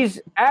 I guess He's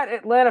at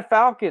Atlanta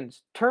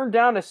Falcons. Turned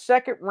down a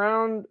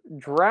second-round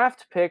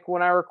draft pick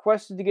when I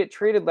requested to get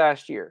traded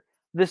last year.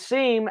 The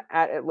same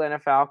at Atlanta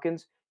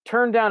Falcons.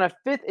 Turned down a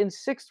 5th and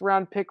 6th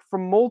round pick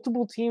from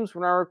multiple teams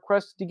when I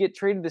requested to get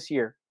traded this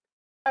year.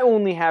 I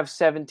only have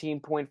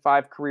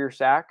 17.5 career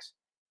sacks.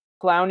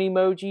 Clown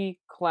emoji,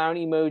 clown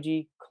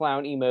emoji,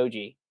 clown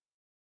emoji.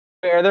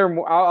 Are there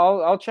more?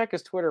 I'll check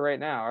his Twitter right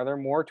now. Are there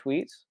more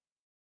tweets?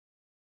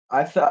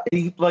 I thought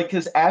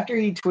because after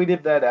he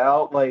tweeted that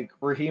out, like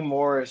Raheem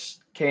Morris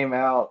came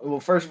out.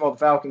 Well, first of all, the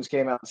Falcons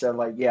came out and said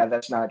like, yeah,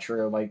 that's not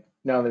true. Like,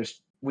 no,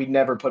 we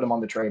never put him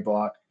on the trade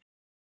block.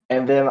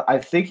 And then I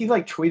think he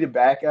like tweeted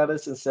back at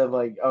us and said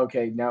like,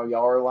 okay, now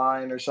y'all are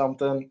lying or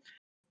something.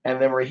 And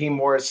then Raheem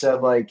Morris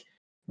said like,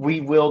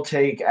 we will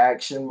take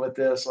action with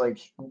this. Like,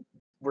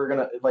 we're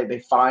gonna like they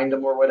fined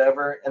him or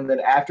whatever. And then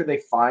after they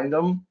fined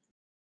him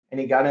and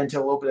he got into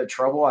a little bit of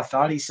trouble, I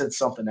thought he said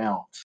something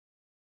else.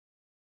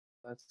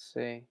 Let's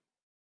see.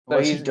 So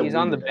Unless he he's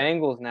on the deleted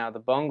it. Bengals now, the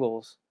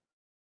Bungles.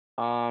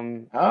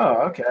 Oh,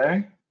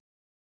 okay.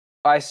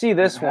 I see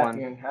this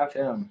one. Have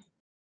him.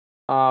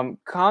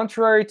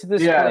 Contrary to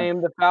this Yeah.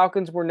 claim, the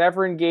Falcons were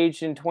never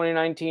engaged in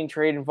 2019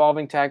 trade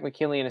involving Takk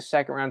McKinley in a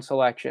second-round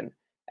selection.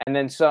 And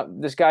then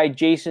this guy,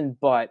 Jason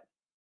Butt,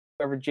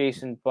 whoever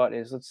Jason Butt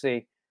is, let's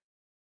see.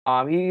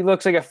 He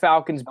looks like a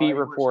Falcons beat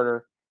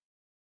reporter.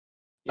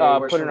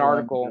 Put an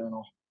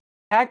article.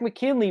 Takk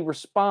McKinley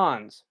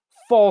responds,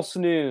 false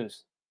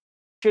news.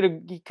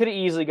 He could have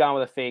easily gone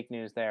with a fake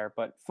news there,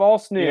 but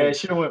false news. Yeah, he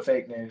should have went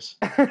fake news.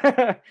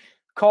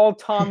 Call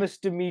Thomas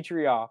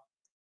Dimitroff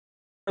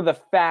for the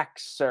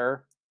facts,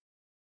 sir.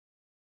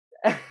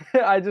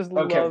 I just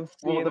love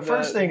seeing well, the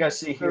first thing I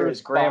see here is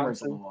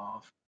grammar's a little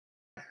off.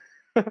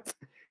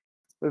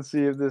 Let's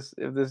see if this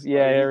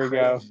here we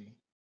go.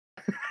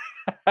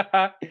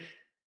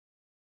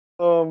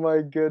 Oh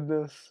my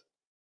goodness.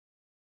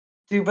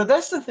 Dude, but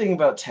that's the thing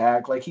about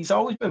Takk. Like, he's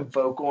always been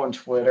vocal on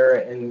Twitter,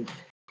 and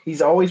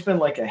he's always been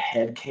like a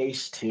head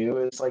case too.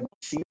 It's like,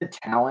 see the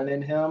talent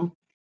in him,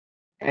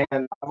 and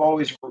I've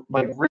always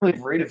like really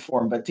rooted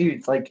for him. But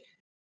dude, like,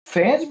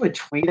 fans would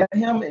tweet at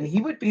him, and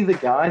he would be the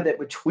guy that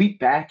would tweet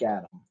back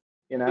at him.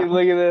 You know? Dude,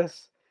 look at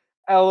this.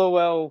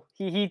 LOL.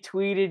 He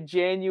tweeted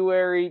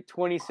January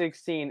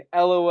 2016.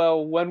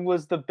 LOL. When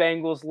was the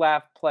Bengals'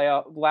 last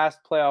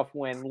playoff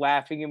win?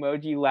 Laughing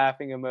emoji.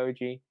 Laughing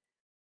emoji.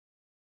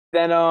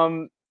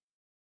 Then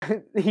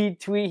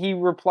he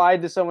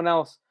replied to someone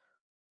else.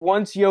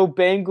 Once yo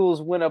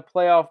Bengals win a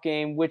playoff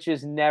game, which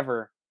is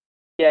never.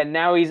 Yeah,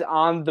 now he's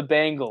on the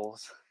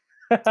Bengals.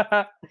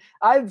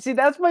 I see.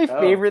 That's my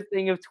favorite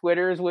thing of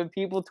Twitter is when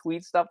people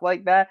tweet stuff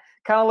like that.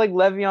 Kind of like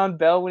Le'Veon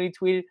Bell when he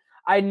tweeted,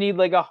 "I need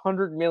like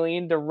 100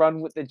 million to run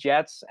with the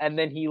Jets," and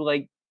then he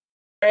like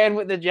ran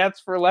with the Jets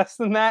for less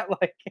than that.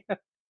 Like,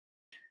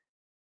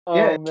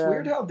 yeah, it's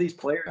weird how these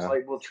players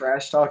like will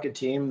trash talk a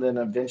team, then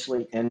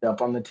eventually end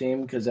up on the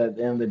team because at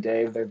the end of the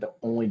day, they're the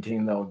only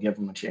team that will give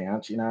them a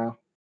chance. You know,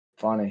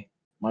 funny,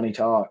 money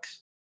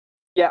talks.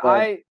 Yeah,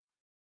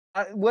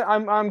 but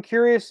I'm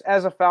curious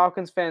as a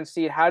Falcons fan,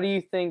 Steve, how do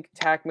you think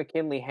Takk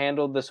McKinley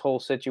handled this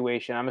whole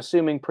situation? I'm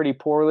assuming pretty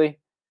poorly.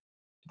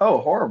 Oh,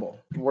 horrible.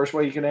 The worst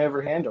way you can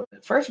ever handle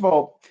it. First of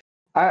all,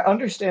 I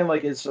understand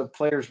like it's a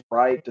player's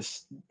right to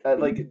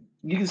like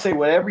you can say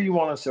whatever you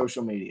want on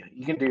social media.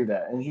 You can do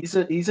that. And he's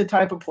a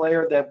type of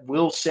player that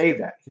will say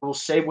that. He will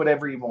say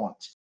whatever he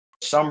wants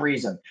for some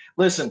reason.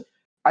 Listen,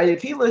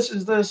 if he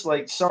listens to this,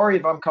 like, sorry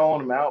if I'm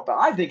calling him out, but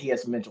I think he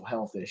has a mental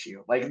health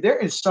issue. Like, there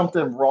is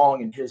something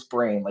wrong in his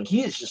brain. Like,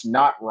 he is just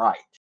not right.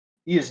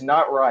 He is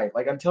not right.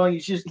 Like, I'm telling you,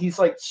 he's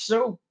like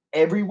so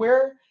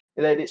everywhere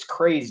that it's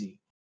crazy.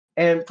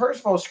 And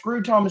first of all,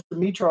 screw Thomas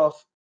Dimitroff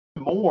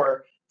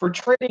more for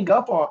trading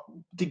up on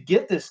to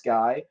get this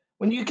guy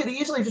when you could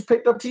easily just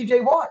picked up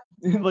TJ Watt.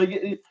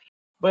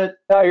 But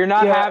no, you're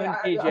not having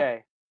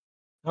TJ.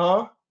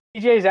 Huh?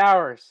 TJ's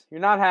ours. You're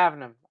not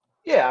having him.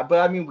 Yeah, but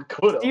I mean, we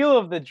could have. Steal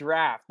of the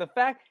draft. The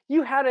fact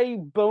you had a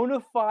bona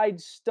fide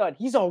stud.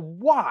 He's a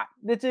Watt.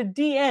 That's a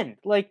D end.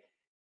 Like,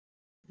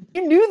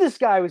 you knew this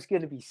guy was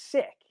going to be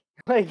sick.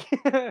 Like,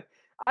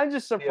 I'm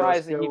just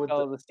surprised that he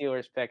fell to the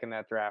Steelers pick in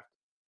that draft.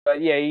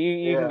 But yeah,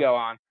 you can go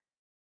on.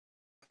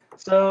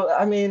 So,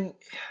 I mean,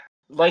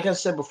 like I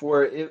said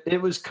before,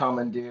 it was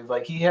coming, dude.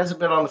 Like, he hasn't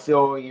been on the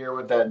field all year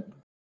with that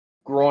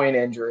groin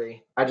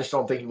injury. I just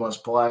don't think he wants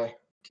to play.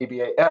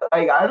 TBA.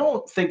 I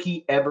don't think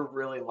he ever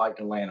really liked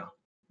Atlanta,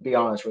 to be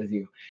honest with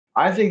you.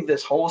 I think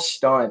this whole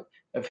stunt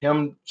of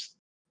him,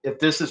 if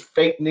this is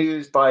fake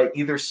news by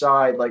either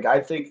side, like,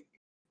 I think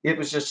it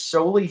was just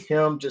solely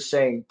him just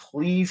saying,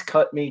 please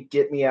cut me,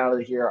 get me out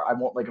of here. I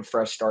want like a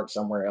fresh start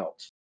somewhere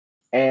else.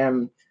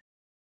 And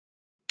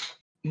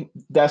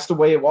that's the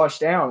way it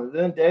washed down. At the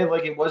end of the day,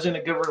 like, it wasn't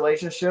a good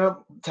relationship.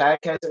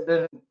 Takk hasn't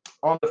been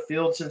on the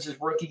field since his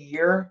rookie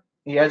year.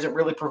 He hasn't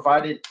really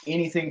provided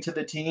anything to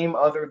the team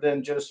other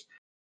than just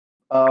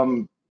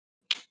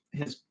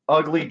his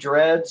ugly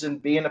dreads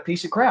and being a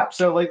piece of crap.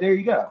 So, like, there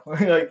you go.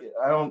 Like,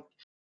 I don't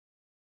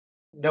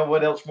know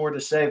what else more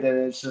to say than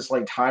it's just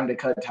like time to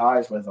cut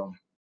ties with him.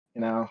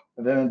 You know,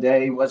 at the end of the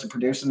day, he wasn't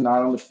producing,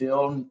 not on the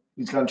field.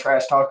 He's going to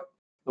trash talk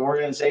the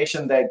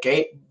organization that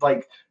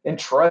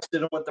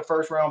entrusted him with the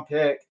first round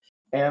pick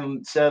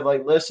and said,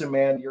 like, listen,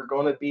 man, you're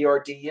going to be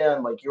our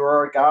DN. Like, you're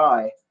our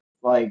guy.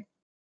 Like,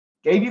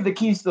 gave you the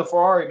keys to the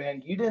Ferrari,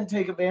 man. You didn't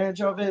take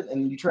advantage of it,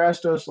 and you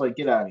trashed us. Like,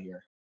 get out of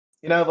here.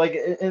 You know, like,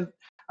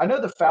 I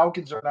know the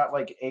Falcons are not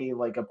like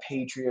a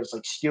Patriots,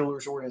 like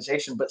Steelers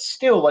organization, but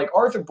still, like,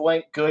 Arthur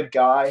Blank, good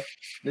guy.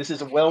 This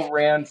is a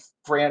well-ran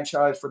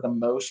franchise for the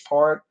most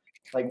part.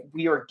 Like,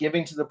 we are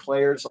giving to the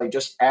players, like,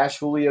 just ask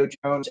Julio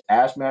Jones,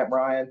 ask Matt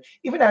Ryan,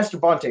 even ask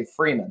Devontae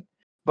Freeman.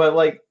 But,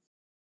 like,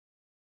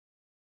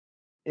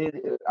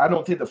 I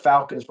don't think the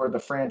Falcons were the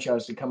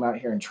franchise to come out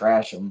here and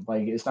trash them.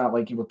 Like, it's not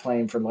like you were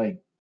playing for,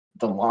 like,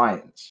 the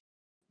Lions,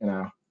 you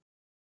know?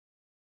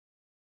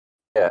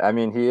 Yeah, I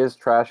mean, he is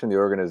trashing the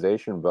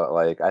organization, but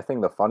like, I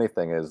think the funny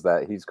thing is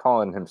that he's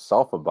calling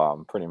himself a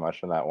bum pretty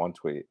much in that one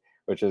tweet,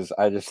 which is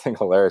I just think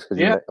hilarious because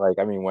Yeah. like,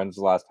 I mean, when's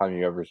the last time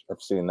you ever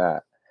have seen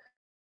that?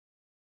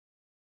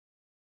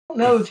 I don't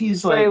know if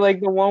he's Wait, like,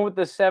 like the one with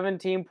the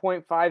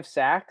 17.5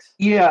 sacks?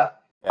 yeah.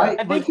 Yeah.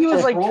 I think he he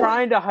was like trolling-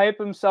 trying to hype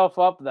himself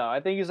up though. I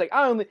think he's like,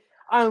 I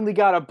only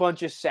got a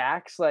bunch of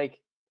sacks, like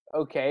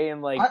okay,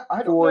 in like I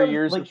don't 4 know,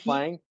 years like of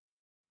playing.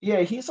 yeah,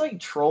 he's like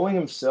trolling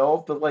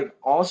himself, but like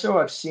also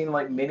I've seen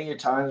like many a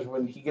times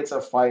when he gets a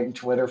fight in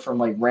Twitter from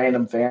like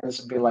random fans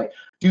and be like,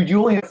 dude, you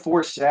only have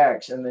 4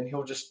 sacks, and then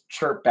he'll just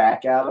chirp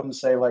back at him and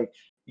say like,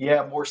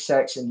 yeah, more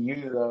sacks than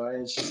you though.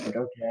 And it's just like,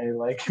 okay,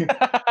 like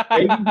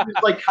maybe he was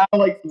like kind of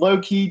like low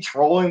key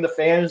trolling the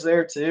fans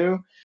there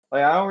too.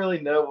 Like I don't really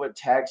know what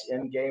Tack's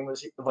end game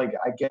was. Like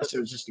I guess it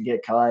was just to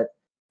get cut,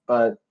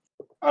 but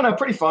I don't know,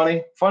 pretty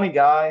funny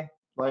guy.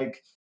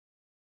 Like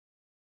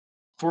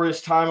for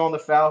his time on the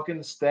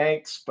Falcons,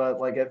 thanks. But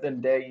like at the end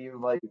of the day, you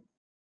like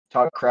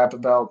talk crap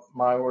about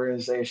my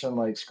organization,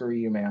 like screw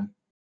you, man.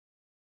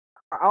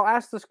 I'll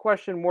ask this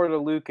question more to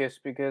Lucas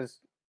because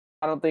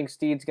I don't think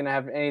Steed's gonna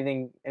have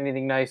anything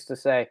nice to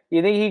say.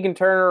 You think he can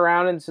turn it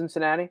around in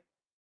Cincinnati?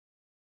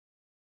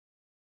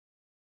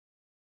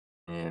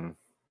 I mean,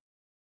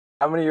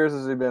 how many years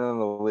has he been in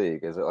the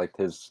league? Is it like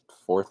his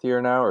 4th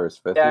year now or his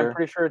 5th Yeah, I'm year?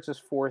 pretty sure it's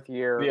his 4th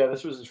year. Yeah,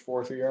 this was his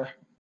 4th year.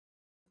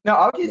 Now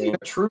I'll give you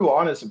a true,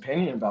 honest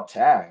opinion about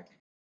Tag.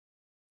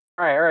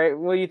 All right.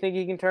 Well, you think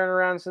he can turn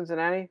around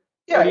Cincinnati?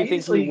 Yeah, Or do you think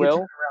easily he he can turn will?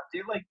 around,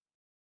 dude.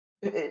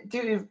 Like,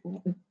 dude,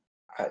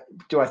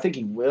 do I think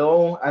he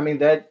will? I mean,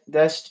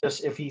 that's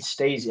just if he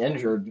stays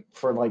injured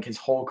for like his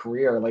whole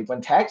career. Like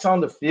when Tack's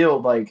on the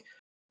field, like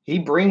he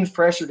brings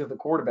pressure to the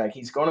quarterback.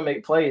 He's going to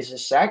make plays.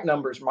 His sack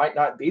numbers might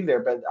not be there,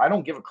 but I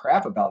don't give a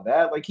crap about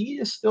that. Like he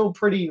is still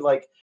pretty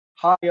like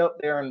high up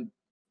there in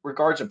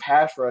regards to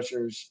pass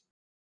rushers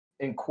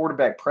in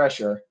quarterback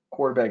pressure,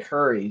 quarterback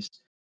hurries.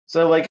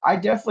 So like I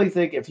definitely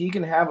think if he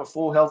can have a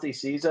full healthy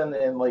season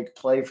and like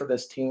play for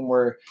this team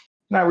where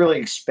not really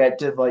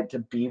expected like to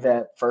be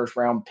that first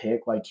round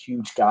pick, like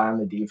huge guy on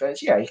the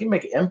defense, yeah, he can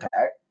make an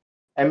impact.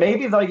 And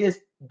maybe like it's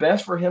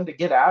best for him to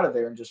get out of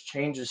there and just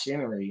change the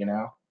scenery, you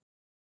know.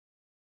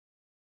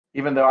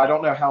 Even though I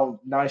don't know how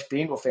nice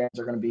Bengal fans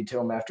are going to be to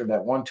him after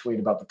that one tweet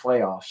about the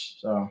playoffs.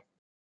 So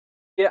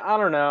Yeah, I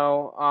don't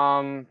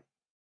know.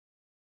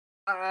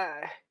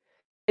 I,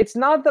 it's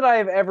not that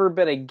I've ever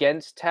been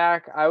against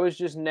Tack. I was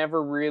just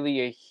never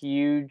really a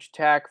huge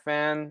Tack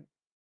fan.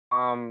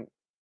 Um,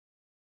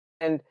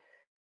 and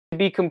to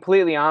be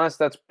completely honest,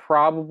 that's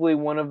probably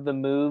one of the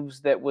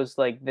moves that was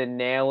like the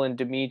nail in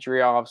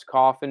Dimitriev's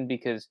coffin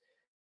because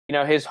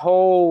his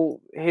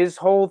whole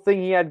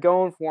thing he had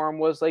going for him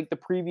was like the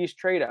previous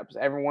trade ups.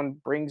 Everyone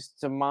brings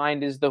to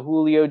mind is the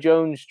Julio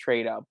Jones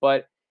trade up,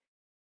 but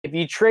if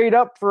you trade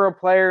up for a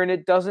player and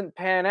it doesn't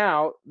pan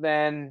out,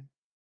 then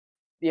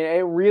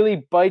it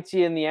really bites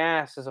you in the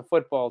ass as a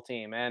football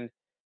team, and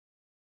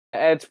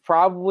it's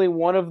probably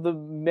one of the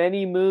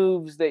many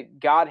moves that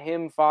got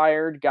him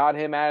fired, got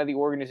him out of the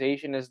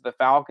organization, as the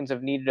Falcons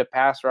have needed a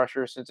pass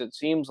rusher since it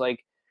seems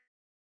like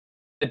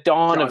the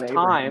dawn John of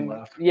Abraham time.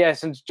 left. Yeah,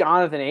 since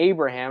Jonathan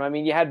Abraham. I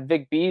mean, you had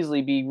Vic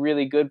Beasley be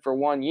really good for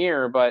 1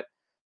 year, but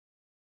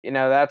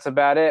that's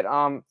about it.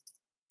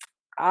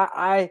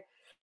 I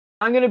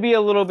I'm gonna be a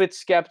little bit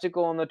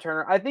skeptical on the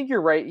Turner. I think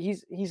you're right.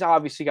 He's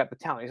obviously got the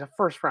talent. He's a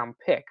first round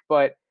pick,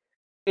 but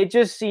it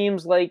just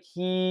seems like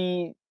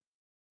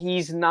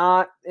he's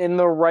not in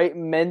the right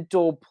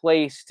mental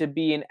place to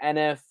be an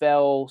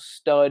NFL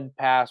stud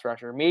pass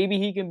rusher. Maybe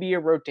he can be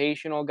a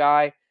rotational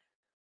guy.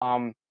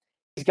 Um,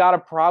 he's got to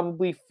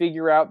probably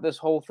figure out this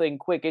whole thing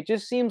quick. It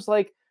just seems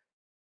like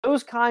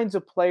those kinds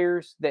of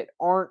players that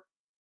aren't.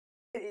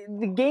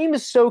 The game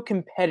is so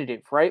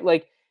competitive, right?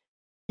 Like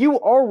you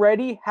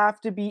already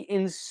have to be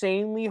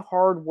insanely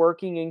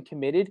hardworking and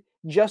committed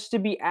just to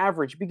be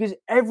average because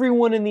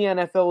everyone in the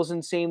NFL is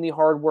insanely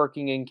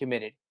hardworking and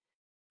committed.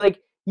 Like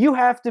you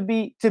have to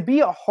be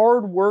a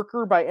hard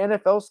worker by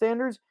NFL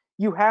standards,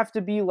 you have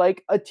to be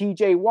like a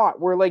TJ Watt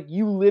where like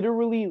you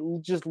literally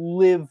just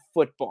live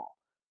football.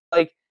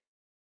 Like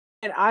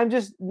and I'm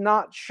just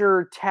not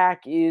sure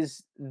Tack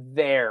is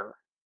there.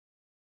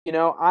 I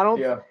don't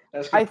Yeah,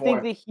 that's a I good think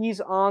point. that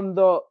he's on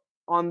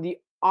the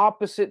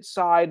opposite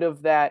side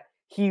of that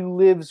he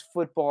lives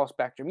football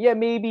spectrum. Yeah,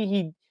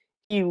 maybe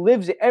he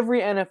lives it. Every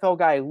NFL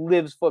guy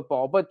lives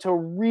football, but to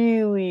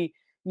really,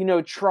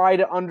 try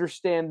to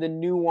understand the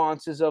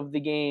nuances of the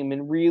game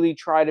and really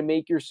try to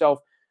make yourself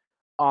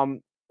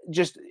um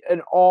just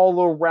an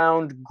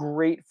all-around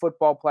great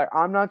football player.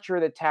 I'm not sure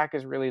that Tack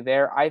is really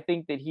there. I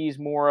think that he's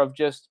more of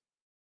just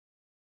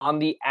on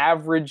the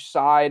average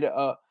side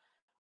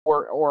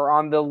or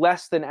on the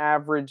less than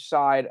average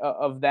side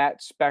of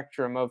that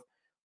spectrum of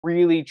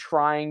really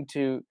trying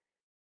to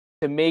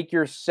make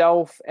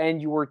yourself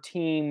and your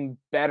team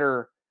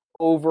better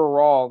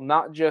overall,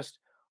 not just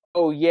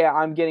oh yeah,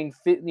 I'm getting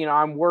fit,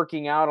 I'm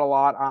working out a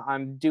lot,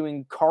 I'm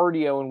doing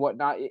cardio and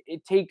whatnot.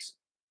 It takes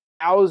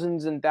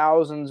thousands and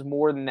thousands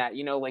more than that,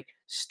 like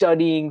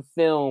studying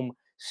film,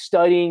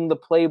 studying the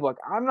playbook.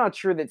 I'm not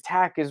sure that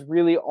Tack is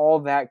really all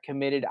that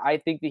committed. I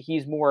think that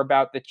he's more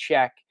about the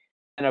check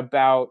and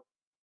about,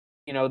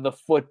 the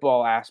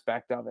football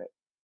aspect of it.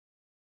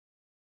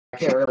 I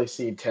can't really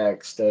see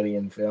Tack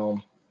studying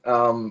film.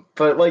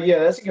 But yeah,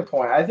 that's a good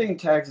point. I think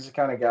Tack is the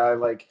kind of guy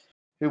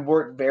who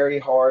worked very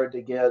hard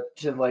to get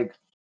to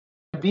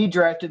be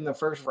drafted in the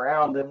first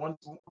round. And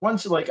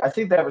once I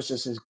think that was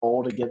just his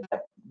goal to get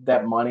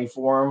that money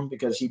for him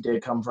because he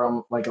did come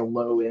from a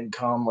low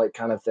income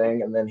kind of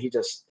thing. And then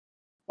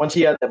once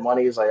he had that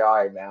money, he's like, all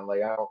right, man,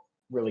 I don't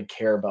really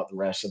care about the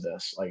rest of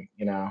this.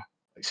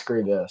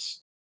 Screw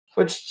this,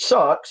 which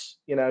sucks,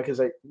 because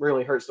it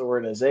really hurts the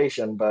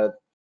organization. But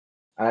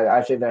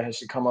I think that has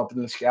to come up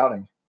in the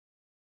scouting.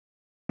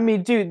 I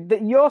mean, dude,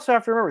 you also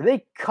have to remember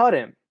they cut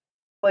him.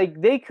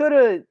 They could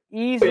have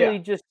easily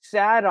just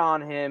sat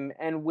on him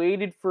and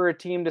waited for a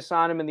team to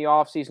sign him in the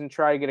offseason and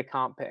try to get a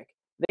comp pick.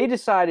 They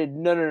decided,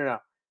 no.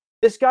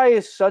 This guy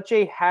is such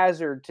a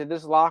hazard to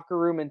this locker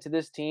room and to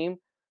this team.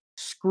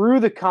 Screw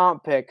the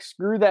comp pick.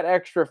 Screw that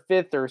extra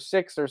 5th or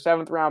 6th or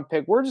 7th round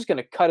pick. We're just going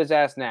to cut his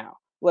ass now.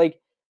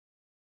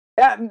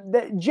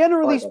 That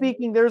generally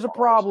speaking, there's a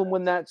problem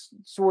when that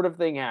sort of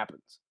thing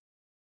happens.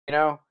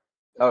 Oh,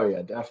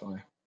 yeah,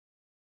 definitely.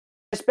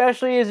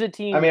 Especially as a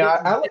team. I mean,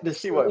 I like to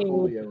see what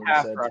Julio would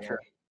have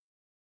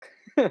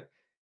said.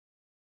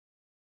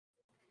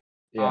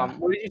 Yeah.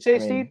 What did you say,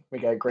 Steve? We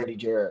got Grady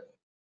Jarrett.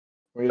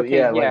 Okay,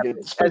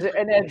 as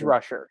an edge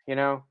rusher,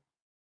 Yeah.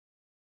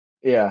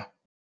 Yeah,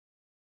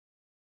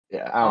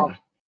 I don't know.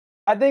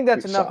 I think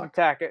that's enough of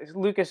Tack.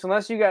 Lucas,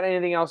 unless you got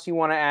anything else you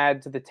want to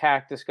add to the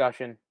Tack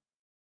discussion.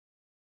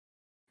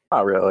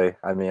 Not really.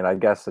 I mean, I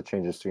guess the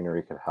change of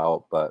scenery could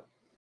help, but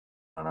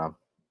I don't know.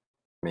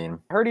 I mean,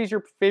 I heard he's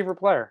your favorite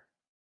player.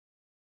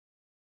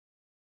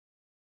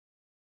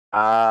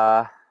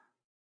 I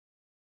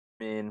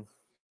mean,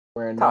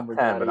 we're in top 10,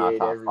 but not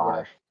top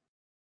 5.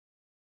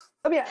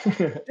 Let me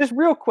just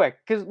real quick,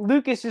 because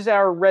Lucas is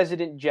our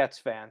resident Jets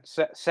fan.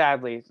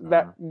 Sadly,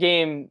 that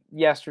game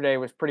yesterday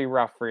was pretty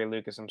rough for you,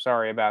 Lucas. I'm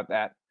sorry about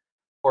that.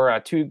 Or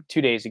 2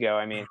 days ago,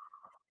 I mean.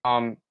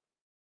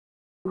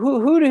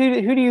 Who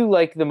do you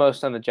like the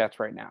most on the Jets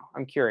right now?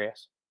 I'm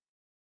curious.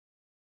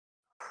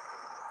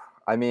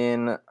 I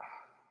mean,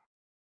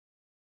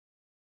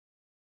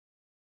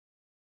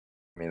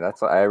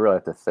 I really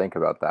have to think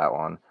about that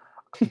one.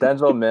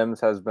 Denzel Mims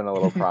has been a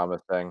little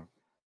promising.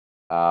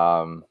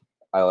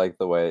 I like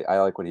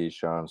what he's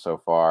shown so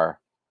far.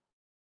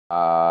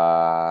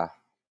 Kai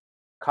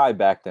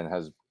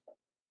Becton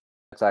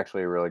that's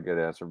actually a really good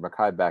answer. But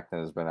Kai Becton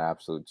has been an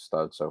absolute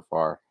stud so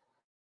far.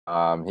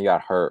 He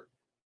got hurt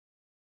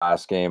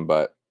last game,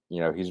 but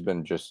he's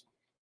been just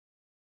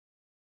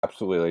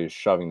absolutely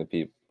shoving the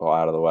people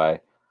out of the way.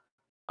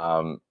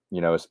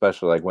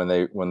 Especially when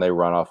they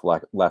run off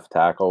left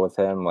tackle with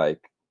him,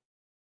 it's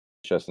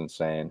just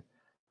insane.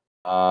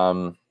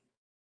 Yeah,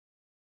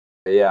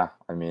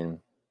 I mean,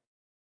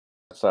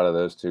 outside of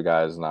those two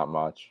guys, not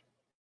much.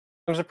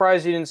 I'm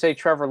surprised you didn't say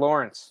Trevor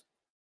Lawrence.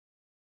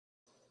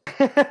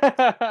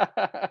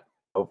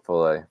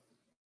 Hopefully.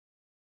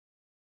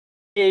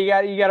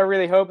 Yeah, you got to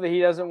really hope that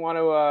he doesn't want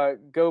to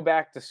go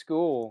back to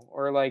school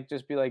or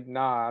just be like,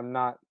 nah, I'm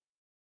not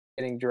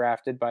getting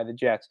drafted by the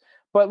Jets.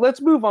 But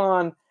let's move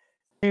on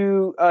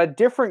to a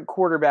different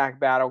quarterback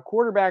battle.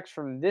 Quarterbacks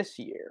from this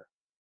year.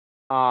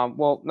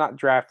 Well, not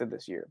drafted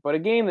this year, but a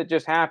game that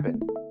just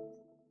happened.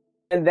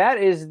 And that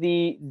is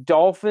the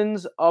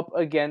Dolphins up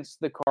against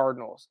the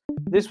Cardinals.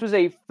 This was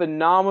a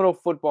phenomenal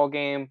football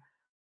game.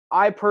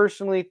 I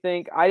personally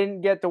think I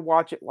didn't get to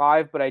watch it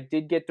live, but I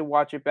did get to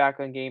watch it back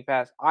on Game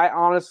Pass. I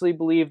honestly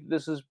believe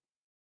this is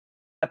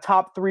a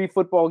top 3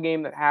 football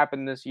game that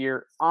happened this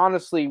year.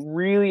 Honestly,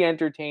 really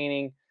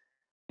entertaining.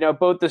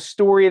 Both the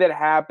story that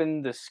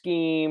happened, the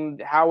scheme,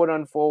 how it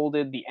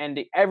unfolded, the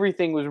ending,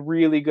 everything was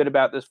really good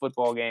about this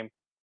football game.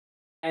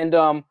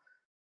 And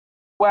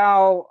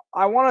while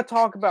I want to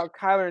talk about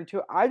Kyler and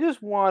Tua, I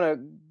just want to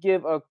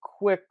give a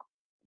quick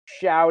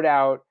shout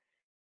out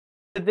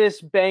to this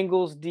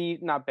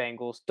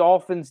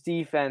Dolphins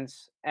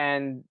defense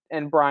and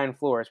Brian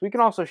Flores. We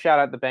can also shout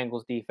out the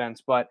Bengals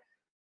defense, but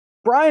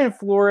Brian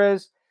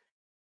Flores,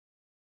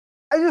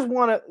 I just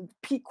want a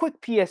quick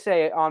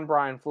PSA on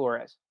Brian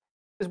Flores.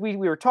 Because we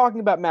were talking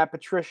about Matt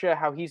Patricia,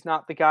 how he's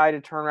not the guy to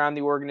turn around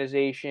the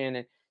organization.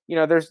 And,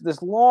 there's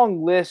this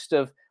long list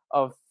of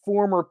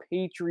former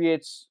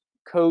Patriots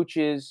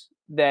coaches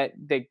that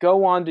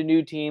go on to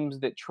new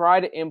teams that try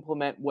to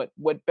implement what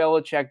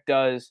Belichick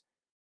does.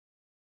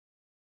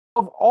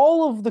 Of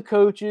all of the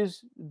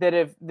coaches that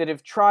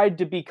have tried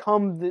to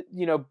become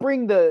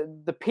bring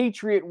the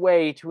Patriot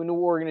way to a new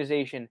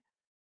organization,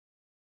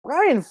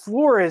 Brian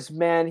Flores,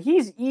 man,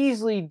 he's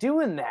easily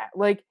doing that.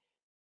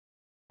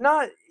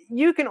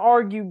 You can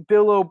argue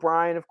Bill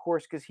O'Brien, of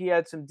course, because he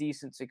had some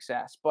decent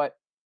success, but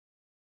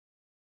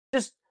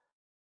just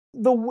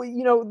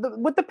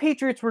what the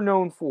Patriots were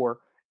known for,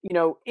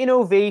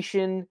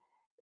 innovation,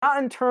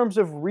 not in terms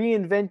of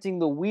reinventing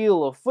the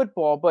wheel of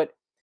football, but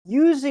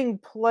using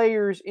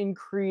players in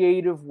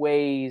creative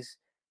ways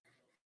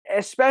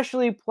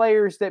especially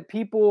players that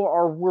people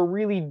were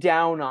really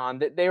down on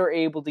that they were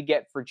able to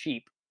get for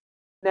cheap.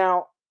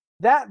 Now,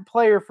 that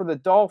player for the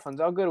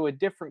Dolphins, I'll go to a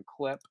different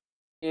clip,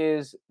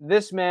 is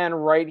this man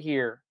right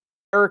here,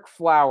 Ereck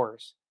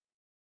Flowers.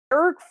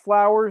 Ereck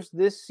Flowers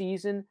this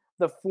season,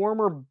 the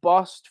former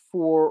bust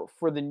for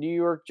the New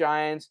York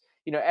Giants,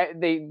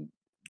 they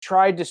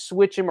tried to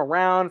switch him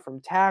around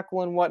from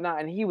tackle and whatnot,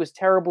 and he was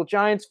terrible.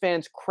 Giants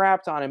fans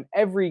crapped on him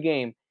every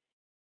game.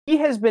 He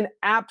has been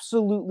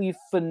absolutely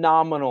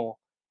phenomenal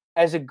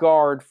as a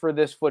guard for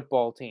this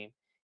football team.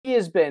 He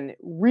has been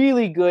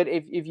really good.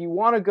 If you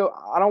want to go,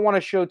 I don't want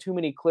to show too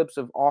many clips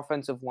of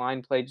offensive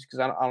line play just because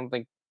I don't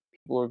think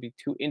people would be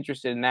too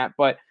interested in that.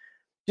 But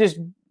just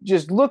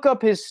look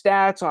up his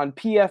stats on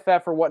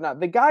PFF or whatnot.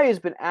 The guy has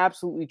been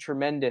absolutely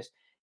tremendous.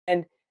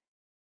 And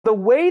the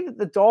way that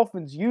the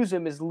Dolphins use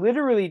him is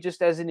literally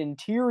just as an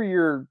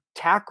interior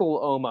tackle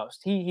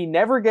almost. He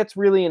never gets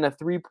really in a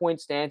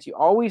 3-point stance. You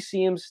always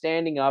see him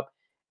standing up.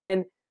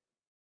 And,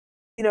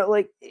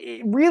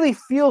 it really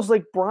feels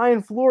like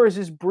Brian Flores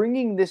is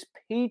bringing this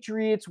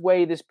Patriots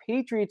way, this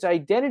Patriots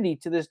identity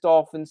to this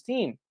Dolphins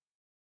team.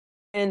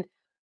 And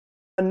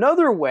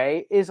another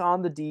way is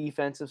on the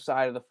defensive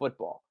side of the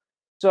football.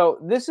 So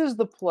this is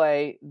the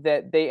play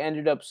that they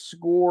ended up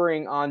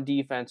scoring on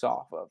defense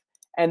off of.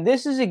 And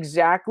this is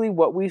exactly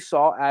what we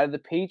saw out of the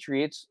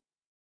Patriots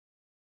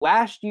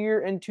last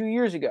year and 2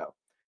 years ago,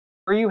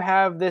 where you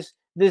have this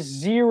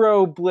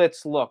zero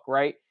blitz look,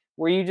 right?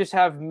 Where you just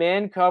have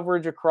man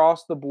coverage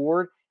across the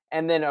board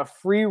and then a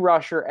free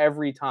rusher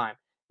every time.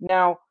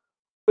 Now,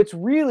 what's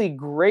really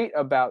great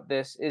about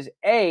this is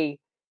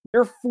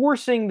you're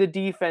forcing the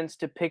defense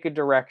to pick a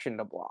direction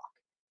to block.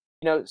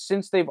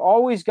 Since they've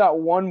always got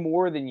one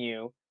more than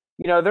you,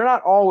 they're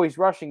not always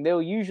rushing.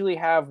 They'll usually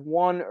have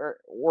one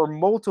or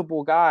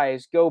multiple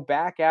guys go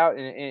back out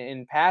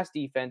in pass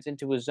defense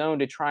into a zone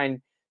to try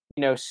and,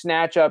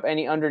 snatch up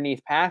any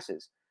underneath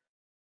passes.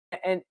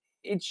 And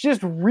it's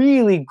just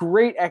really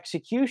great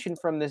execution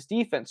from this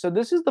defense. So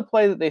this is the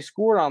play that they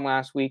scored on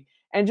last week.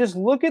 And just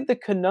look at the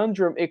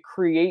conundrum it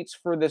creates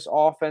for this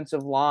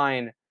offensive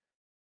line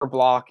for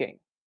blocking.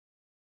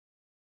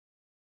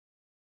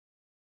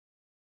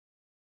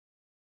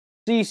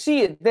 So you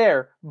see it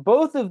there.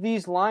 Both of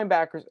these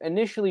linebackers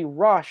initially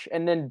rush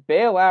and then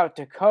bail out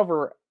to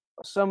cover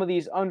some of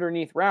these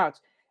underneath routes.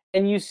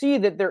 And you see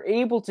that they're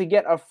able to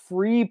get a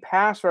free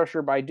pass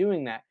rusher by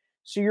doing that.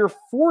 So you're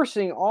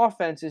forcing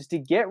offenses to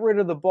get rid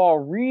of the ball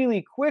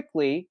really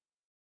quickly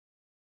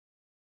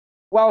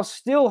while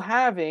still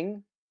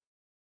having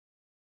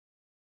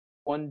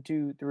 1,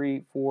 2,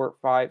 3, 4,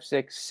 5,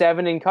 6,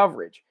 7 in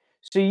coverage.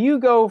 So you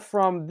go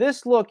from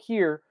this look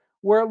here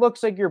where it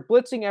looks like you're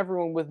blitzing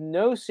everyone with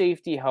no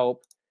safety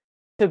help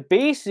to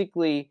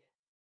basically,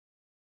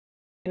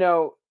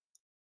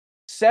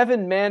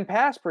 7-man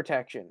pass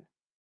protection.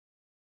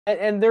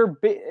 And they're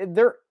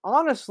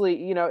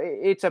honestly,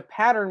 it's a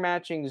pattern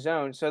matching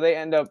zone. So they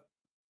end up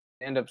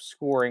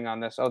scoring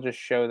on this. I'll just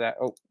show that.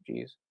 Oh,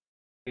 geez.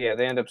 Yeah,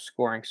 they end up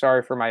scoring.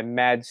 Sorry for my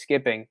mad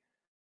skipping.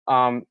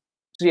 So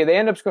yeah, they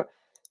end up scoring.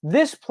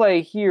 This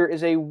play here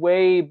is a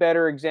way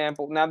better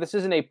example. Now, this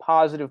isn't a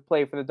positive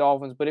play for the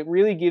Dolphins, but it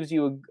really gives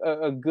you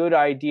a good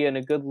idea and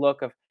a good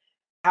look of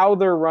how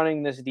they're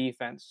running this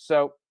defense.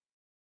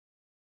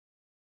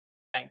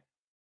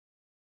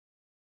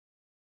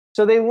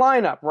 So they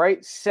line up,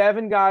 right?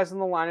 7 guys on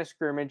the line of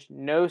scrimmage,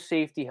 no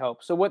safety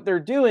help. So what they're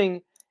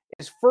doing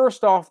is,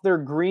 first off, they're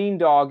green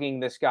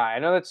dogging this guy. I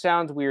know that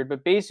sounds weird,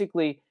 but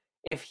basically,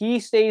 if he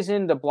stays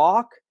in to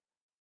block,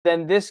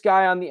 then this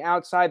guy on the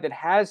outside that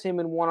has him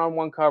in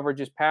one-on-one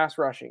coverage is pass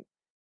rushing.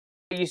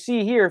 You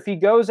see here, if he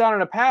goes out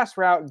on a pass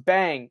route,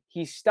 bang,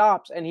 he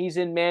stops and he's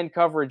in man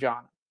coverage on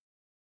him.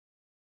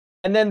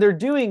 And then they're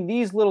doing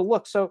these little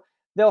looks. So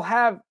they'll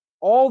have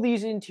all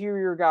these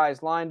interior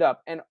guys lined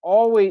up, and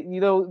always,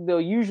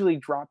 they'll usually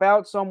drop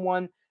out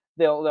someone.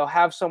 They'll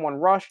have someone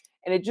rush,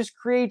 and it just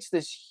creates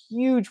this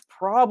huge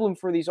problem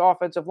for these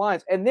offensive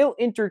lines. And they'll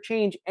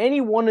interchange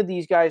any one of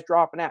these guys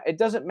dropping out. It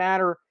doesn't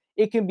matter.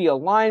 It can be a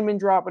lineman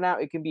dropping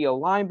out. It can be a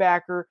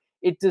linebacker.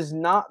 It does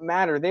not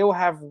matter. They will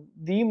have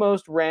the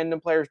most random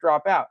players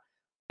drop out.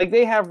 Like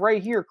they have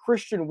right here,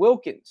 Christian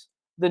Wilkins,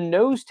 the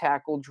nose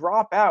tackle,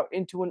 drop out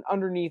into an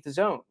underneath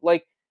zone.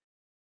 Like,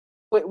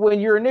 when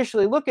you're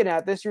initially looking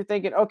at this, you're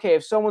thinking, okay,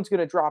 if someone's going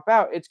to drop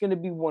out, it's going to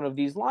be one of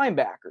these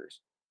linebackers.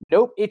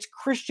 Nope, it's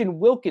Christian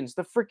Wilkins,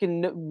 the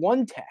freaking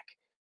one tech.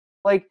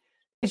 Like,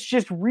 it's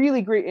just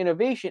really great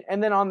innovation.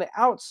 And then on the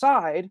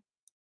outside,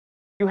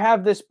 you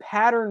have this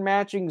pattern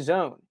matching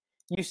zone.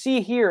 You see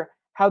here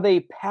how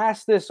they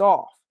pass this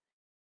off.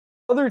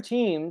 Other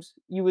teams,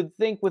 you would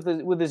think with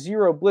a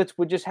zero blitz,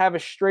 would just have a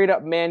straight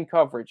up man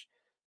coverage.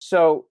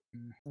 So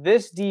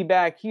this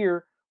D-back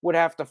here would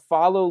have to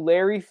follow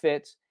Larry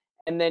Fitz,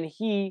 and then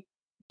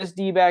this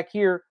D-back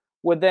here,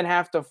 would then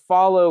have to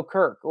follow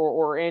Kirk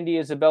or Andy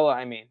Isabella,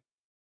 I mean.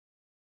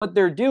 What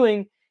they're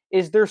doing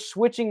is they're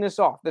switching this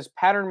off, this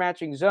pattern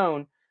matching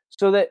zone,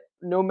 so that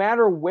no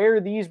matter where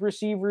these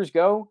receivers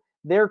go,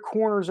 their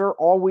corners are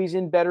always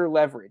in better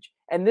leverage.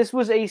 And this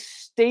was a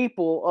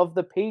staple of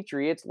the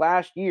Patriots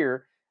last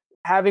year,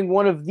 having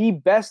one of the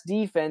best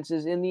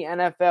defenses in the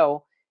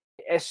NFL,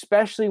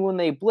 especially when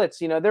they blitz.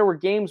 There were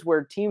games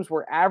where teams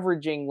were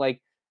averaging,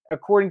 like,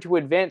 according to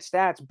advanced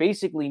stats,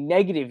 basically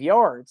negative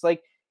yards.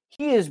 Like,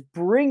 he is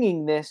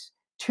bringing this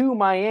to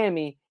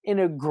Miami in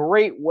a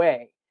great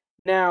way.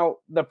 Now,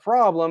 the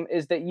problem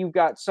is that you've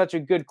got such a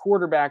good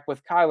quarterback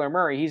with Kyler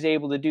Murray. He's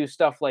able to do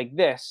stuff like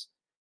this.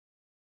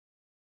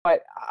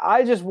 But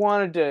I just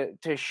wanted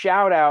to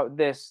shout out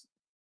this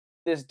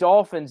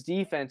Dolphins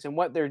defense and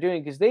what they're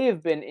doing, because they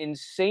have been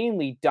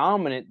insanely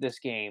dominant this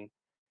game.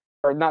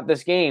 Or not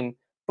this game,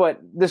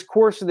 but this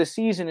course of the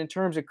season, in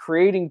terms of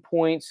creating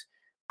points,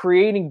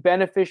 creating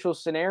beneficial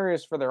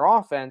scenarios for their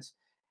offense.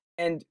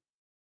 And,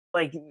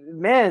 like,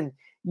 man,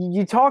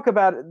 you talk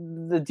about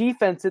the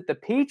defense that the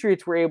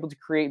Patriots were able to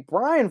create.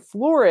 Brian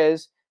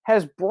Flores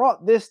has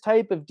brought this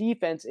type of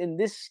defense in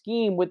this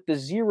scheme with the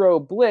zero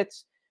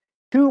blitz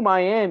to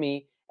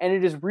Miami, and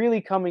it is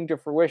really coming to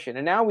fruition.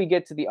 And now we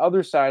get to the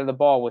other side of the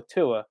ball with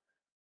Tua.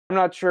 I'm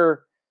not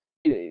sure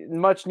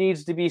much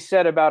needs to be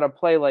said about a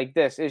play like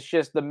this. It's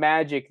just the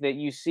magic that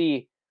you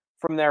see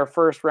from their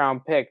first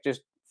round pick,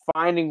 just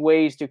finding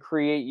ways to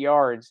create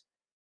yards.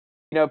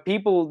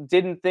 People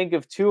didn't think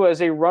of Tua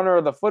as a runner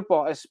of the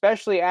football,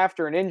 especially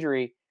after an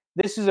injury.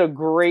 This is a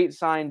great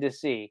sign to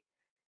see.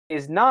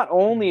 Is not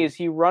only is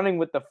he running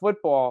with the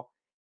football,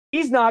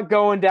 he's not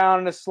going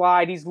down on a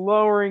slide. He's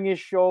lowering his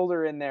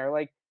shoulder in there.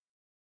 Like,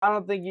 I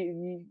don't think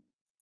you,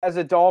 as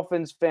a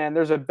Dolphins fan,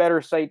 there's a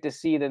better sight to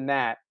see than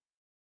that.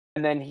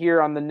 And then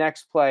here on the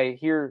next play,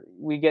 here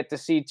we get to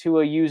see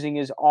Tua using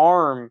his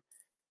arm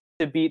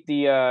to beat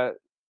the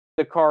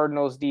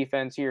Cardinals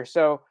defense here.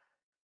 So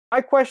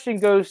my question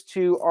goes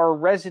to our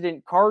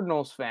resident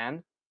Cardinals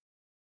fan,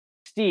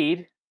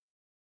 Steed.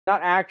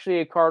 Not actually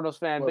a Cardinals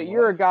fan, but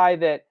you're a guy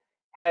that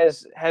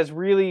has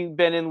really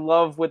been in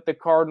love with the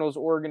Cardinals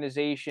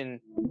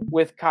organization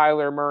with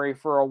Kyler Murray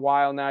for a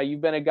while now.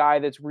 You've been a guy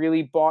that's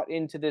really bought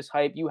into this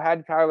hype. You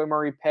had Kyler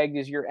Murray pegged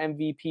as your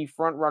MVP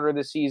frontrunner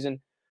this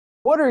season.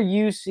 What are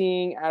you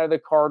seeing out of the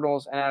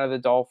Cardinals and out of the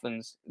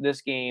Dolphins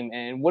this game,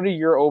 and what are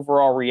your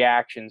overall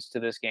reactions to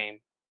this game?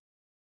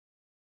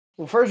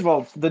 Well, first of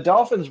all, the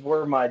Dolphins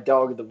were my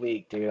dog of the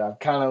week, dude. I've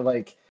kind of,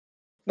 like,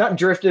 not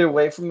drifted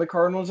away from the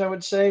Cardinals, I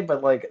would say,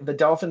 but, like, the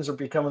Dolphins are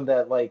becoming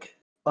that, like,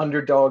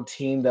 underdog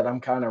team that I'm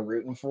kind of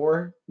rooting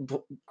for.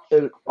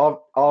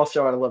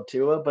 Also, I love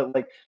Tua, but,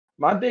 like,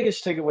 my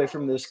biggest takeaway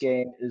from this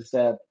game is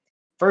that,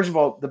 first of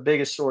all, the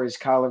biggest story is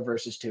Kyler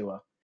versus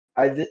Tua.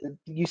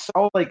 You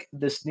saw, like,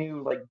 this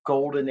new, like,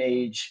 golden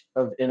age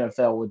of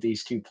NFL with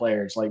these two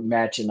players, like,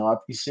 matching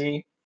up. You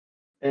see,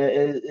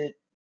 it's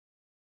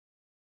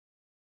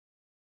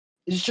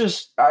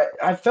just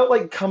I felt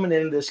like coming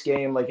into this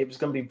game, like, it was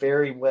going to be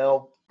very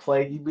well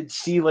played. You would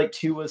see, like,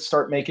 Tua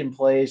start making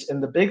plays,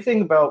 and the big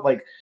thing about,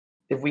 like,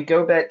 if we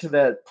go back to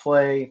that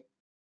play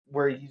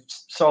where you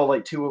saw,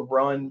 like, Tua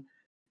run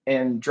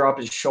and drop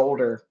his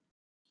shoulder,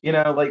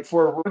 like,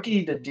 for a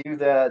rookie to do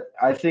that,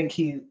 I think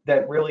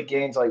that really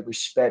gains, like,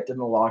 respect in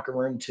the locker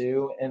room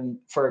too. And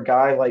for a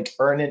guy, like,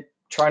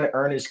 trying to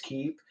earn his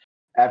keep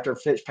after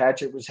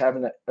Fitzpatrick was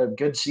having a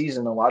good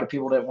season, a lot of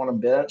people didn't want to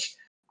bench.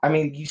 I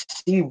mean, you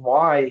see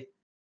why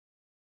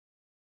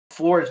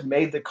Flores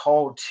made the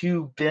call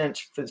to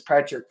bench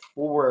Fitzpatrick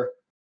for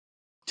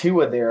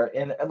Tua there.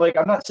 And, like,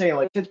 I'm not saying,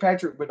 like,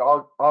 Fitzpatrick would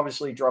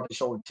obviously drop his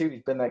shoulder too.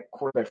 He's been that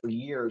quarterback for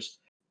years.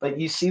 But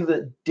you see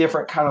the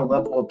different kind of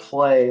level of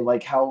play,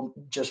 like how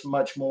just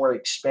much more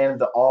expanded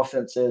the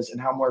offense is and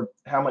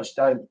how much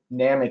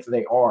dynamic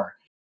they are.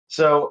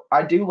 So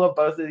I do love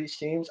both of these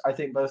teams. I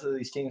think both of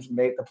these teams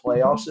make the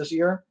playoffs this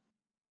year.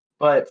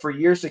 But for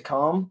years to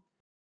come,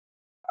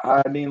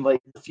 I mean,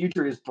 like, the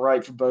future is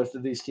bright for both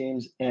of these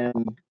teams,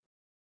 and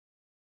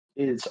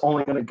it's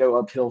only going to go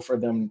uphill for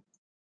them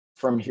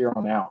from here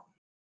on out.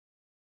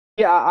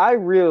 Yeah, I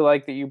really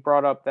like that you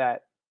brought up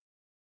that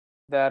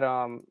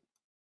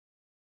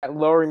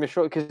lowering the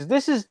shoulder, because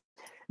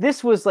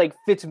this was like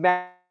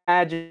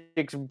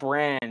Fitzmagic's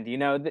brand.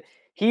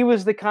 He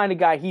was the kind of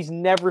guy, he's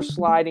never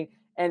sliding,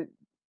 and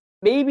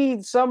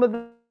maybe some of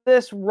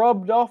this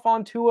rubbed off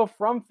on Tua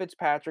from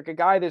Fitzpatrick, a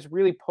guy that's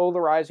really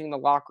polarizing the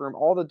locker room.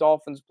 All the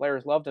Dolphins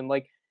players loved him.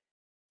 Like,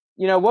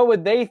 what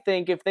would they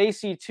think if they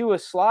see Tua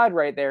slide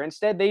right there?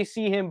 Instead, they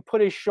see him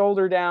put his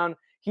shoulder down.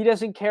 He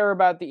doesn't care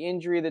about the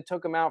injury that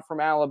took him out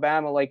from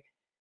Alabama. Like,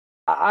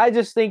 I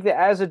just think that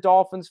as a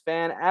Dolphins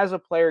fan, as a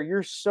player,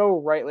 you're so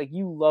right. Like,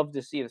 you love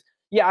to see this.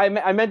 Yeah,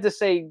 I meant to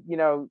say,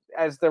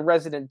 as the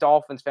resident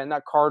Dolphins fan,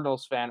 not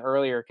Cardinals fan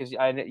earlier, because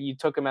you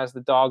took him as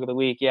the dog of the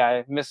week. Yeah,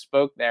 I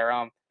misspoke there.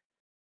 And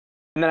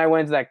then I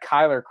went into that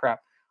Kyler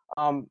crap.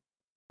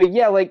 But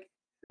yeah, like,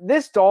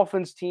 this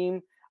Dolphins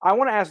team, I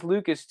want to ask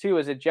Lucas too,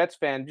 as a Jets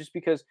fan, just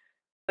because,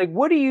 like,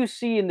 what do you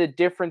see in the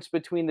difference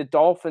between the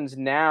Dolphins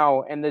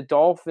now and the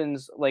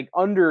Dolphins, like,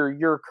 under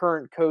your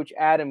current coach,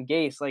 Adam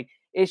Gase? Like,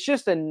 it's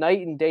just a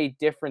night and day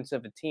difference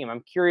of a team.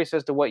 I'm curious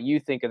as to what you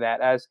think of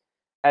that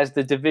as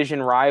the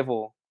division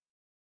rival.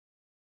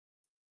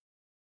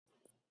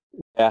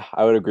 Yeah,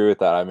 I would agree with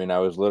that. I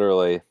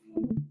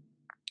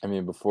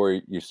mean, before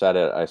you said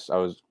it, I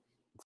was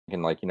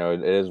thinking like,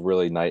 it is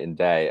really night and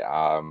day.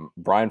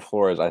 Brian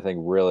Flores, I think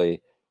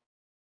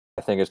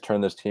has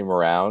turned this team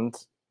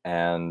around,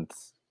 and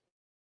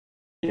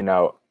you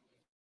know,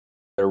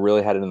 they're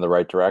really headed in the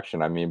right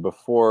direction. I mean,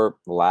 before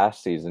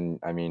last season,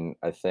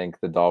 I think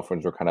the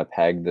Dolphins were kind of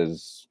pegged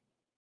as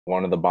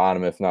one of the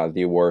bottom, if not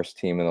the worst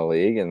team in the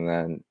league. And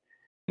then,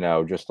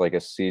 just like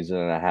a season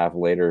and a half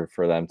later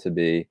for them to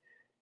be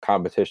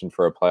competition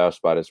for a playoff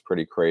spot is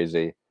pretty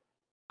crazy.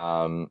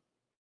 And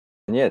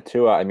yeah,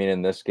 Tua,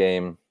 in this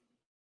game,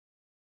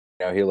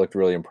 he looked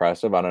really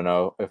impressive. I don't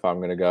know if I'm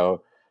going to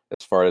go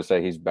as far as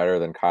say he's better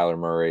than Kyler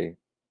Murray,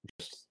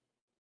 just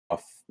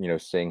off,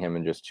 seeing him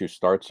in just 2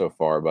 starts so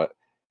far. But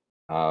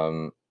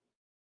um,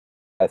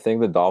 I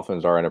think the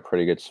Dolphins are in a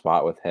pretty good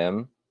spot with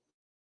him.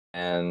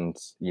 And,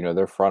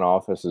 their front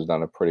office has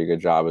done a pretty good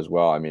job as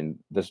well. I mean,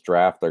 this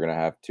draft, they're going to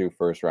have 2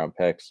 first-round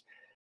picks.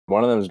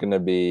 One of them is going to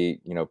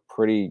be,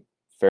 pretty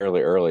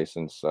fairly early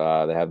since they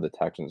have the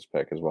Texans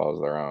pick as well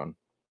as their own.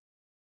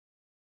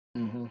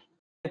 Mm-hmm.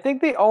 I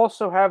think they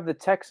also have the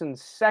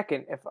Texans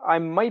second. If I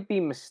might be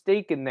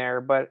mistaken there,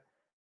 but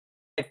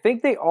I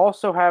think they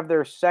also have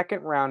their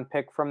second round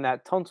pick from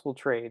that Tunsil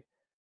trade.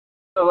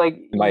 So like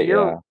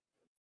Yeah.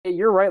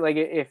 you're right. Like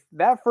if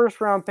that first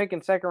round pick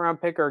and second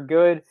round pick are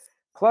good,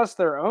 plus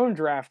their own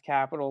draft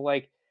capital,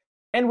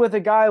 and with a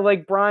guy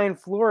like Brian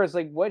Flores,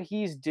 like what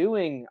he's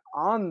doing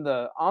on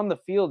the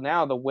field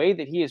now, the way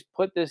that he has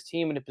put this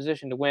team in a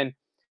position to win,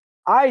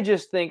 I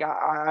just think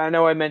I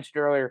know I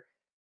mentioned earlier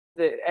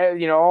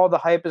that all the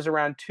hype is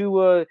around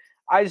Tua.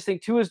 I just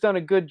think Tua's done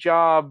a good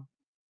job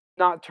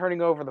not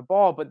turning over the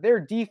ball, but their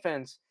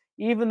defense,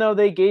 even though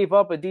they gave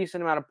up a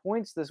decent amount of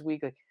points this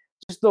week, like,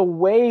 just the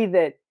way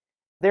that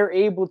they're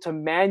able to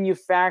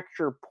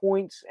manufacture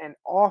points and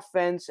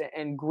offense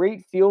and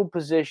great field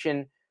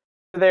position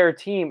for their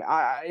team,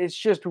 it's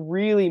just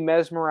really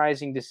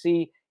mesmerizing to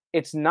see.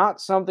 It's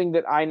not something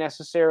that I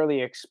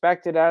necessarily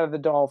expected out of the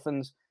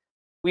Dolphins.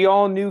 We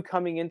all knew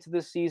coming into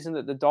this season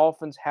that the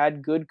Dolphins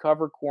had good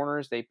cover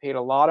corners. They paid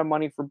a lot of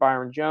money for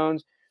Byron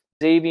Jones.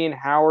 Xavier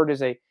Howard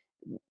is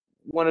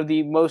one of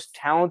the most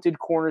talented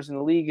corners in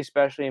the league,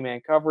 especially in man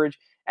coverage.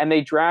 And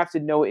they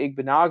drafted Noah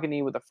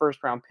Igbenogany with a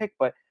first round pick.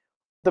 But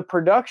the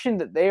production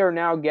that they are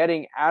now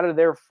getting out of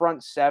their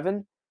front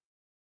seven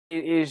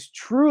is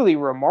truly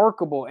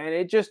remarkable. And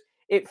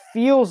it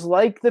feels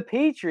like the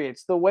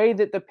Patriots, the way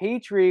that the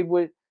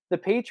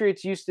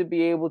Patriots used to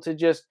be able to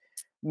just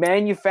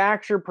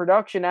manufacture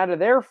production out of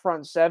their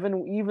front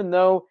seven, even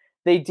though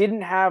they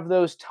didn't have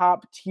those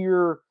top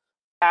tier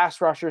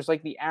pass rushers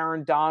like the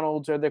Aaron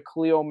Donalds or the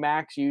Khalil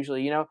Macks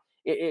usually.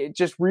 It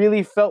just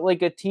really felt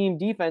like a team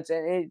defense.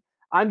 And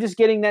I'm just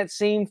getting that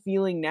same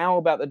feeling now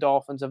about the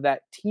Dolphins of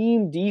that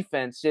team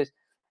defense, just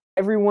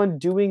everyone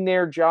doing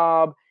their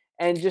job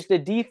and just a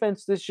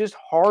defense that's just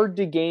hard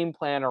to game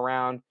plan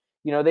around.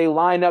 They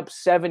line up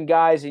 7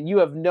 guys and you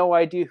have no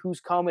idea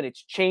who's coming.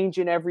 It's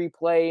changing every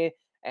play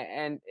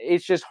and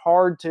it's just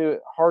hard to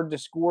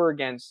score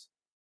against.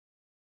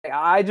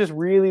 I just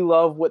really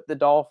love what the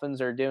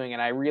Dolphins are doing,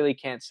 and I really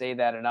can't say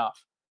that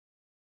enough.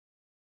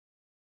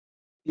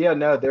 Yeah,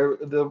 no,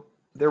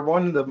 they're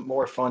one of the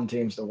more fun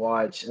teams to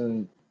watch,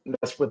 and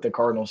that's with the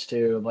Cardinals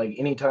too. Like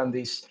anytime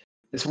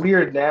it's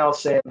weird now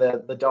saying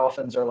that the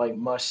Dolphins are like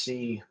must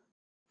see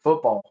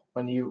football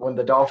when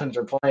the Dolphins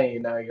are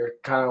playing. You're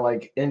kind of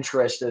like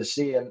interested to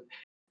see, and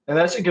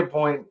that's a good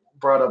point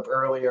brought up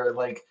earlier.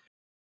 Like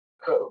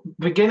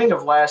beginning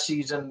of last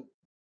season,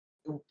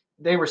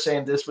 they were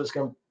saying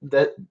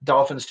that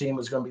Dolphins team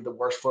was going to be the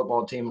worst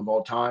football team of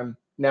all time.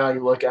 Now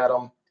you look at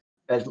them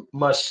as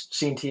must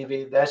see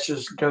TV. That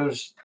just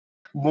goes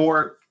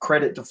more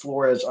credit to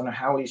Flores on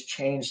how he's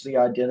changed the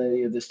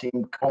identity of this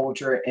team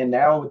culture. And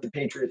now with the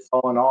Patriots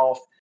falling off,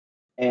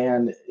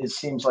 and it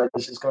seems like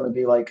this is going to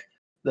be like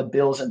the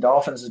Bills and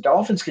Dolphins. The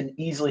Dolphins can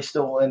easily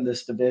still win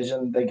this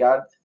division. They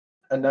got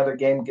another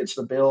game against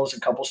the Bills, a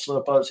couple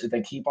slip ups. If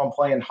they keep on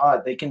playing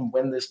hot, they can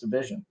win this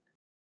division.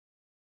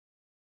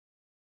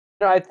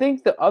 I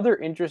think the other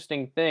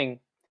interesting thing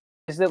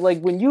is that like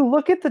when you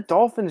look at the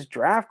Dolphins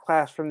draft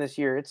class from this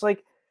year, it's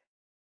like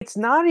it's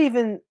not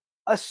even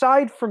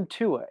aside from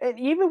Tua, and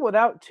even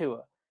without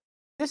Tua,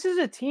 this is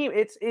a team.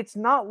 It's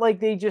not like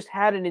they just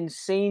had an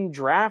insane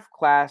draft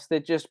class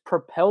that just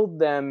propelled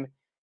them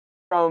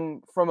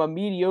from a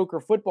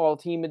mediocre football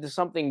team into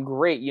something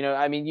great.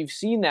 You've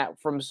seen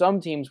that from some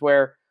teams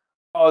where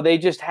they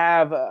just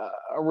have a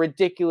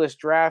ridiculous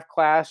draft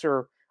class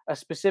or a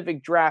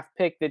specific draft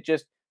pick that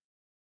just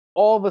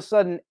all of a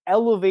sudden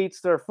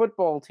elevates their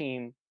football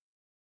team,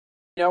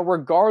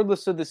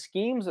 regardless of the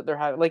schemes that they're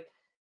having. Like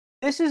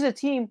this is a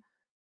team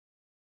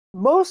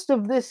most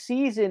of this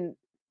season,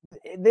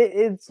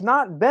 it's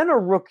not been a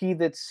rookie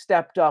that's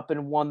stepped up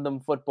and won them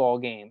football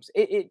games.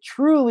 It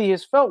truly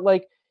has felt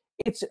like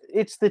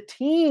it's the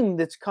team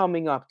that's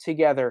coming up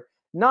together,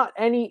 not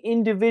any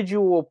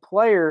individual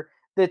player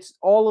that's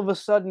all of a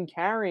sudden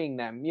carrying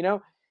them.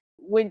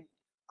 When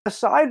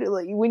aside,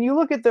 like when you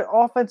look at the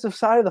offensive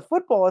side of the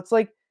football, it's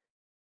like,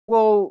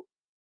 well,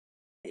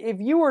 if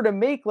you were to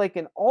make like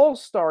an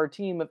all-star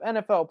team of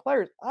NFL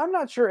players, I'm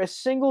not sure a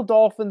single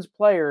Dolphins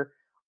player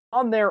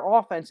on their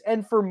offense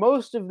and for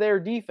most of their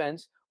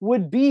defense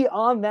would be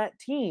on that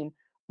team.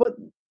 But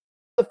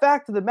the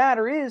fact of the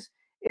matter is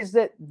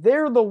that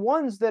they're the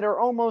ones that are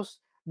almost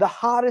the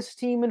hottest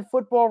team in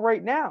football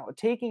right now,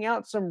 taking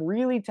out some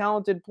really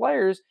talented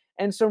players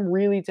and some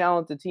really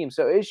talented teams.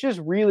 So it's just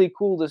really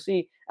cool to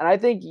see. And I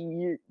think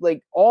you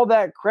like all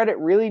that credit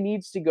really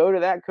needs to go to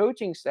that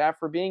coaching staff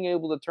for being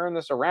able to turn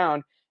this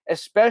around,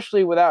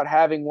 especially without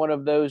having one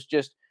of those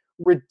just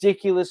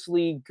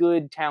ridiculously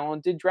good,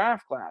 talented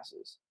draft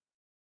classes.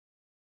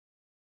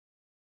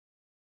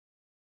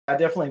 I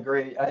definitely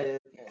agree.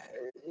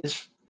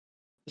 It's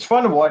it's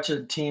fun to watch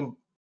a team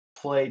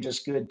play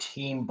just good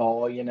team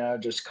ball,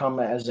 just come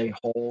as a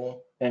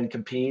whole and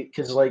compete.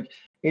 Because, like,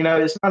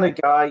 it's not a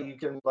guy you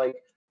can, like,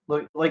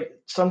 look, like,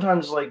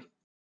 sometimes, like,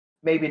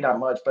 maybe not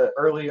much, but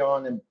early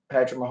on in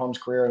Patrick Mahomes'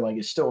 career, like,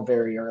 it's still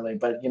very early.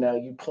 But,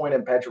 you point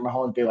at Patrick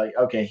Mahomes and be like,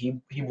 okay,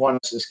 he won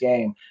us this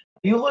game.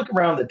 You look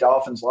around the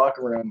Dolphins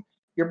locker room,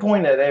 you're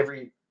pointing at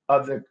every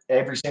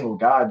single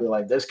guy, be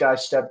like, this guy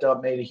stepped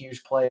up, made a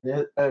huge play.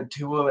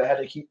 Tua had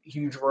a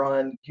huge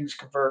run, huge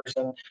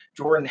conversion.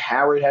 Jordan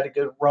Howard had a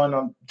good run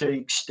on to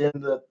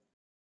extend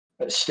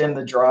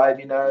the drive.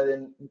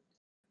 And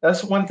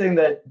that's one thing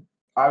that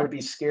I would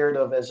be scared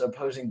of as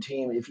opposing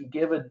team. If you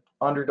give an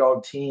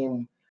underdog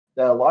team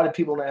that a lot of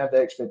people don't have the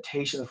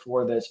expectations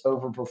for, that's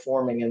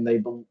overperforming and they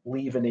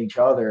believe in each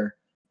other,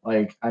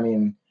 like, I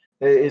mean,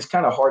 it's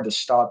kind of hard to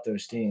stop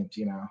those teams.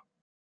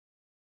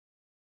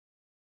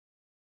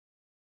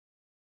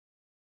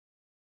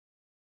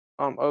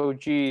 Oh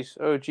geez,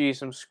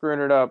 I'm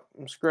screwing it up.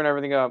 I'm screwing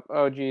everything up.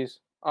 Oh geez.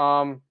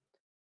 All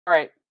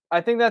right.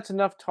 I think that's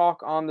enough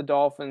talk on the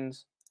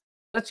Dolphins.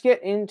 Let's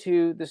get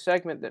into the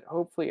segment that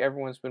hopefully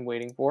everyone's been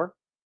waiting for.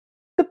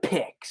 The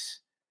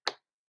picks.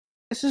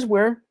 This is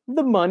where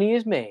the money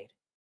is made.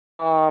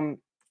 I'm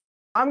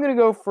gonna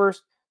go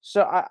first.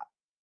 So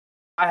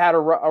I had a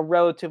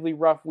relatively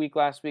rough week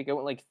last week. I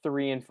went like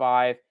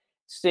 3-5.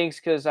 Stinks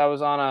because I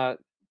was on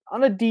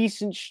a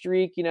decent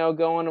streak,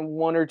 going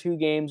 1 or 2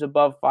 games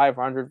above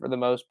 500 for the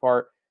most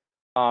part.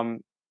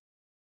 Um,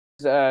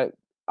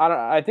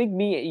 I think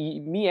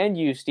me and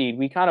you, Steve,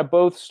 we kind of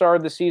both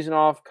started the season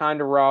off kind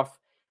of rough.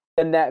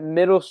 And that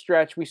middle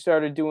stretch, we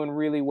started doing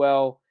really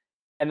well.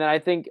 And then I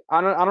think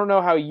I don't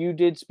know how you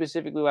did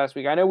specifically last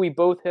week. I know we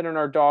both hit on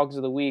our dogs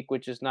of the week,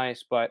 which is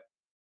nice, but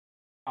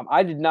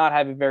I did not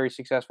have a very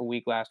successful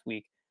week last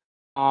week.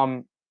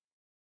 But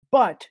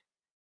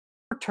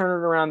we're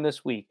turning around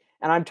this week,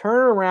 and I'm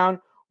turning around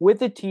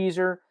with a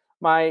teaser.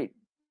 My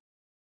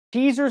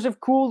teasers have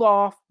cooled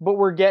off, but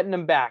we're getting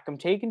them back. I'm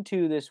taking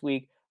 2 this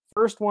week.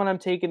 First one, I'm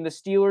taking the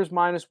Steelers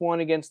 -1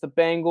 against the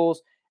Bengals,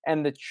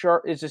 and the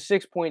chart is a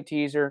 6-point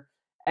teaser,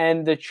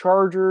 and the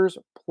Chargers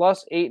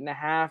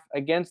 +8.5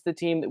 against the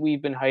team that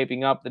we've been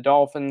hyping up, the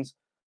Dolphins.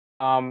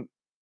 I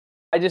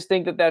just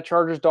think that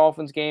Chargers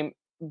Dolphins game,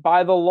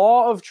 by the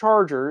law of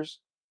Chargers,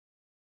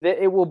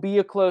 that it will be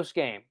a close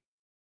game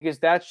because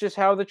that's just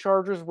how the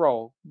Chargers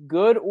roll.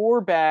 Good or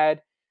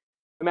bad,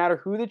 no matter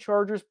who the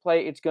Chargers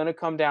play, it's going to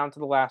come down to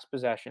the last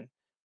possession.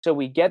 So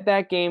we get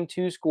that game,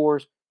 2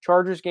 scores.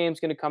 Chargers game's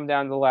going to come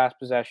down to the last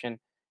possession,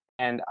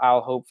 and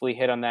I'll hopefully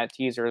hit on that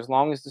teaser as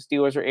long as the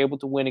Steelers are able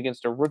to win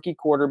against a rookie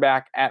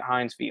quarterback at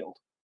Heinz Field.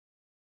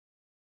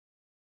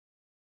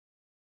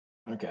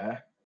 Okay.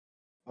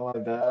 I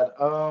like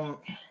that.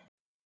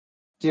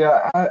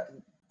 Yeah,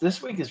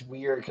 this week is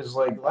weird because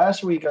like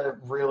last week I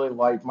really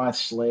liked my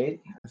slate.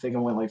 I think I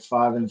went like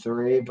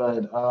 5-3,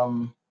 but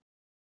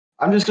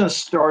I'm just gonna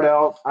start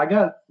out. I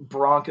got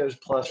Broncos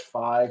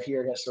 +5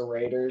 here against the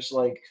Raiders.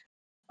 Like,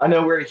 I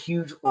know we're a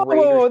huge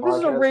Raiders this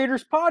is a podcast.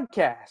 Raiders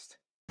podcast.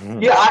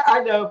 Yeah,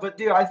 I know, but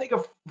dude, I think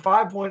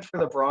 5 points for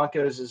the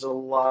Broncos is a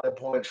lot of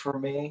points for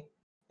me,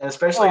 and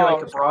especially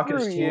like a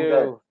Broncos team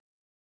that.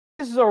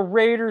 This is a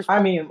Raiders.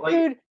 I mean, like,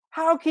 dude,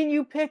 how can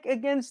you pick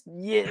against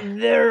the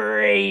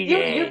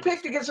Raiders? you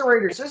picked against the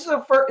Raiders. This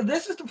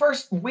is the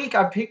first week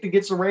I picked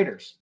against the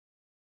Raiders.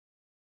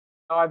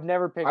 No, I've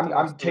never picked against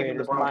I'm the taking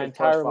Raiders the Broncos my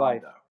entire +5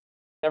 life. though.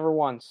 Never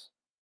once.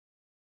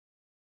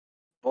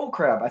 Bull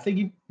crap! I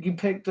think you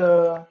picked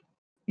the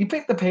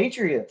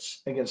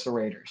Patriots against the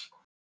Raiders.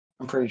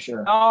 I'm pretty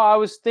sure. No, I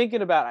was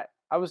thinking about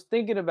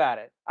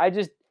it. I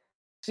just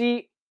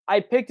see I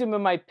picked him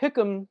in my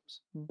pick'ems,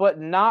 but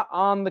not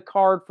on the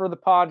card for the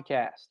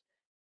podcast.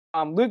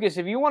 Lucas,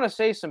 if you want to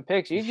say some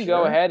picks, you can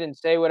go ahead and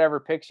say whatever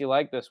picks you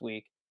like this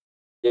week.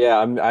 Yeah,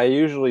 I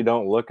usually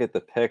don't look at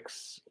the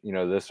picks,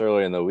 this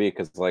early in the week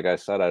because, like I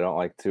said, I don't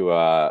like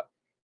to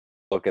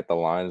look at the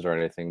lines or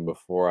anything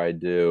before I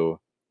do.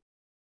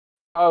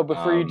 Oh,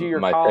 before you do your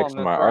my column, picks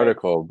in my that's right.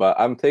 article. But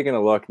I'm taking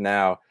a look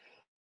now.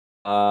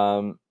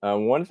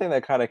 One thing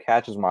that kind of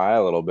catches my eye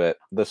a little bit: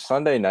 the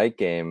Sunday night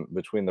game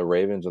between the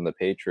Ravens and the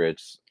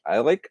Patriots. I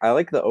like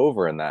the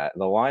over in that.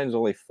 The line's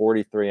only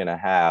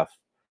 43.5.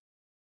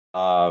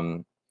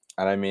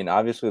 And I mean,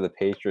 obviously the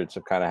Patriots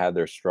have kind of had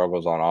their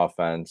struggles on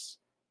offense.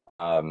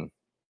 And,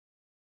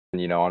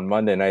 on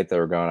Monday night they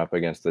were going up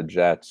against the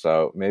Jets,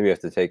 so maybe you have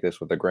to take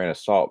this with a grain of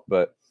salt.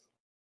 But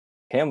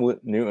Cam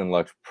Newton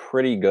looked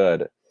pretty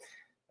good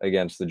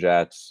against the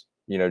Jets,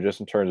 just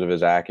in terms of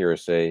his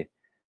accuracy.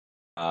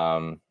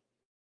 I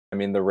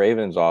mean, the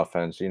Ravens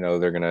offense, they're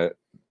going to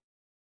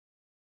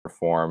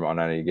perform on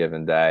any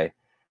given day.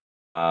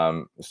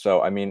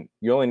 So, I mean,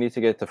 you only need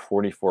to get to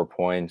 44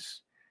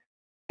 points.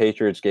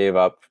 Patriots gave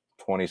up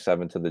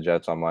 27 to the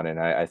Jets on Monday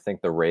night. I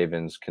think the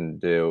Ravens can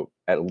do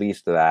at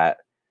least that.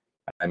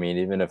 I mean,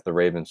 even if the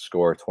Ravens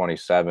score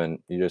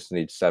 27, you just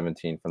need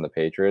 17 from the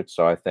Patriots.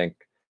 So I think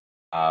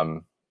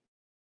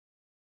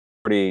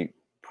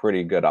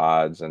pretty good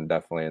odds, and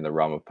definitely in the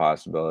realm of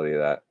possibility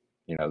that,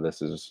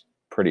 this is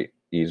pretty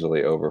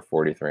easily over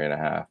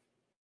 43.5.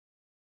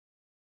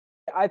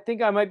 I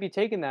think I might be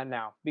taking that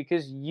now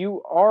because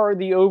you are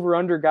the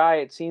over-under guy,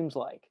 it seems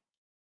like.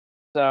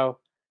 So,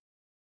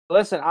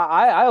 listen,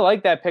 I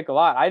like that pick a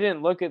lot. I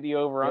didn't look at the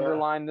over-under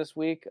line this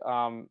week.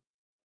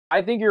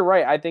 I think you're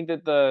right. I think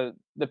that the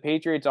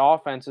Patriots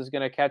offense is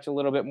going to catch a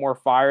little bit more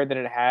fire than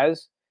it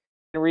has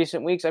in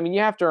recent weeks. I mean,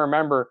 you have to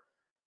remember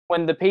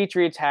when the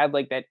Patriots had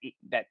like that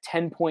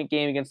 10-point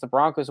game against the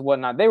Broncos and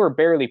whatnot, they were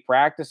barely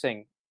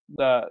practicing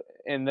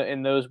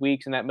in those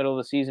weeks in that middle of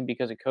the season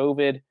because of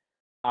COVID.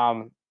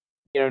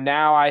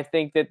 Now I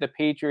think that the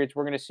Patriots,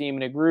 we're going to see them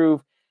in a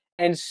groove.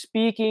 And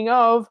speaking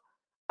of,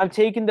 I'm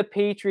taking the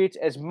Patriots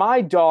as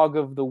my dog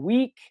of the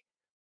week.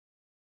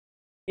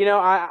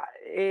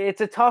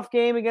 It's a tough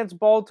game against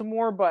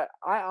Baltimore, but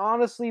I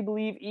honestly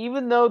believe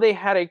even though they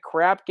had a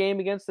crap game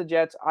against the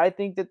Jets, I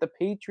think that the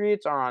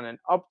Patriots are on an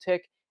uptick,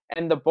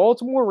 and the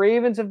Baltimore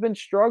Ravens have been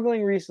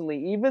struggling recently,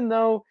 even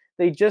though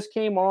they just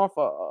came off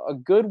a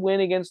good win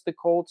against the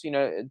Colts,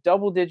 a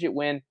double-digit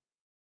win.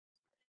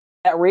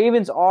 That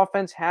Ravens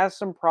offense has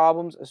some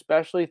problems,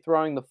 especially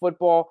throwing the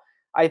football.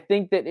 I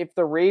think that if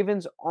the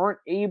Ravens aren't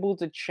able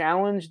to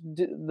challenge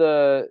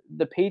the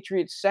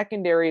Patriots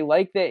secondary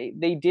like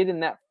they did in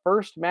that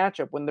first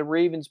matchup when the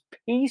Ravens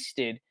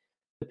pasted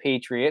the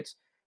Patriots,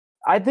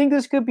 I think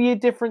this could be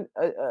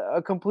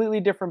a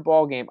completely different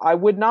ball game. I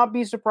would not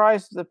be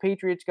surprised if the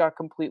Patriots got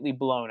completely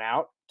blown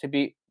out. To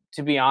be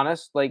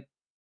honest, like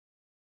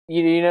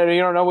you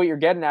don't know what you're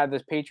getting out of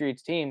this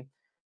Patriots team.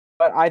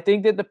 But I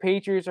think that the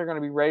Patriots are going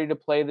to be ready to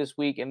play this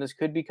week, and this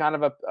could be kind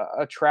of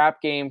a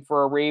trap game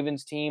for a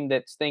Ravens team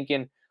that's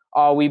thinking,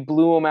 "Oh, we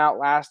blew them out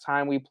last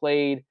time we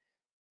played."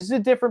 This is a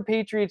different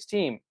Patriots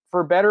team,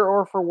 for better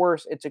or for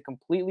worse. It's a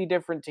completely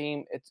different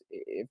team.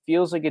 It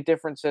feels like a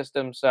different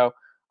system. So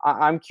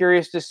I'm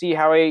curious to see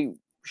how a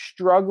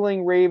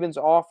struggling Ravens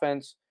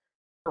offense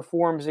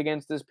performs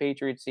against this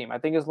Patriots team. I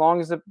think as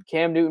long as the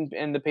Cam Newton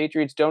and the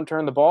Patriots don't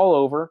turn the ball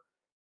over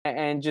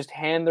and just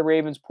hand the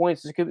Ravens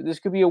points, this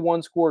could be a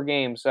one-score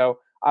game. So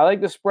I like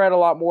the spread a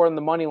lot more than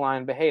the money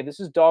line. But hey, this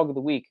is dog of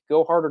the week.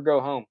 Go hard or go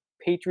home.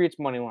 Patriots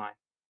money line.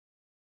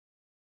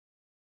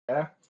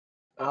 Yeah.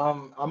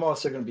 I'm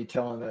also going to be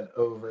telling that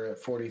over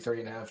at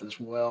 43.5 as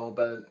well.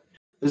 But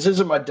this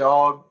isn't my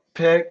dog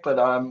pick, but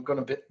I'm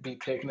going to be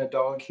picking a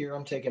dog here.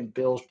 I'm taking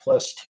Bills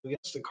 +2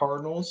 against the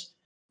Cardinals.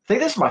 I think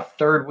this is my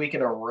third week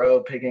in a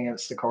row picking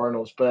against the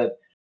Cardinals. But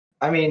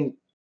I mean,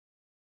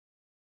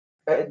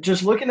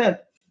 just looking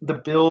at the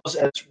Bills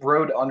as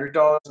road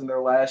underdogs in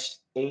their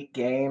last 8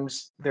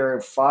 games, they're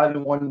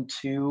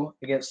 5-1-2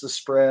 against the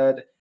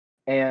spread,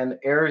 and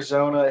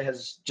Arizona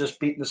has just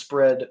beaten the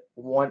spread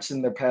once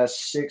in their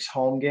past 6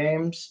 home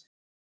games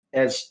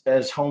as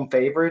home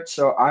favorites.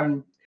 So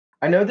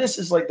I know this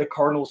is like the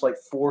Cardinals' like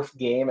 4th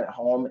game at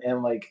home,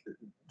 and like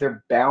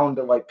they're bound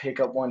to like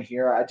pick up one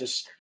here. I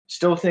just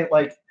still think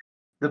like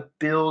the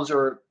Bills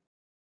are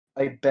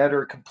a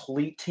better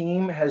complete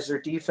team. Has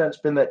their defense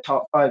been that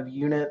top 5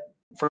 unit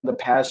from the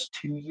past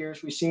 2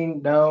 years we've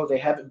seen? No, they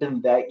haven't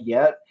been that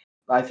yet.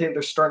 I think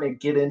they're starting to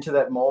get into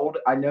that mold.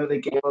 I know they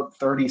gave up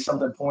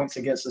 30-something points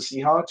against the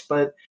Seahawks,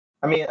 but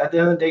I mean, at the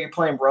end of the day, you're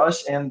playing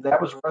Russ, and that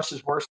was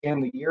Russ's worst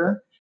game of the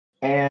year.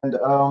 And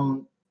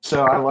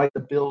so I like the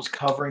Bills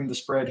covering the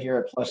spread here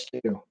at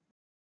 +2.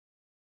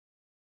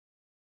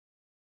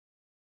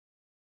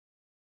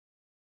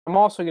 I'm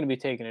also going to be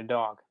taking a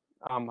dog.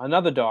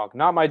 Another dog,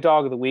 not my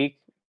dog of the week,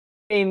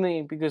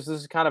 mainly because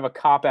this is kind of a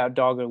cop-out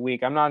dog of the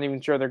week. I'm not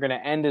even sure they're going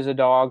to end as a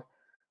dog.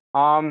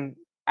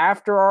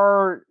 After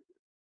our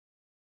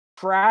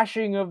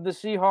trashing of the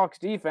Seahawks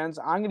defense,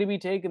 I'm going to be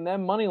taking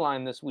them money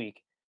line this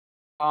week.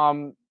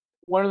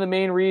 One of the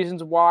main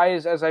reasons why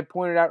is, as I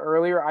pointed out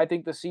earlier, I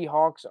think the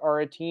Seahawks are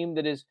a team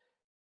that is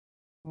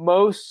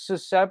most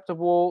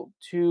susceptible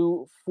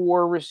to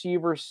 4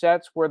 receiver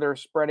sets where they're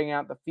spreading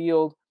out the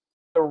field.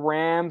 The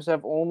Rams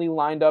have only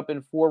lined up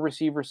in 4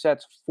 receiver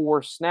sets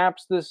 4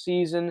 snaps this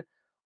season.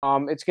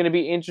 It's going to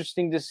be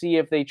interesting to see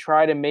if they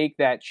try to make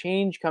that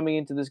change coming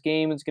into this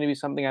game. It's going to be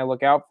something I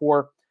look out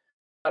for.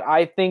 But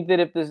I think that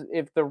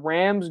if the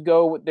Rams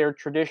go with their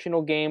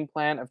traditional game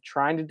plan of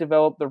trying to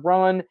develop the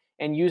run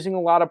and using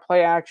a lot of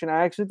play action,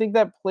 I actually think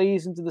that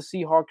plays into the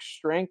Seahawks'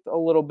 strength a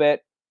little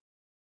bit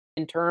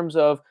in terms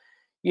of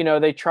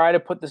they try to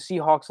put the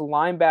Seahawks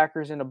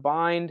linebackers in a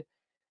bind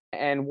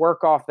and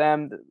work off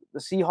them. The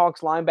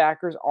Seahawks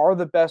linebackers are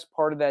the best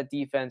part of that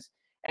defense.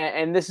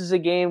 And this is a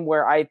game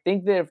where I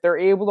think that if they're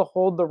able to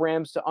hold the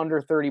Rams to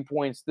under 30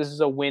 points, this is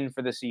a win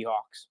for the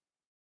Seahawks.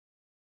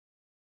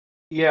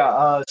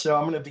 Yeah, so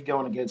I'm going to be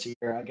going against you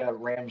here. I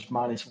got Rams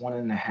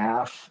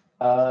 -1.5.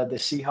 The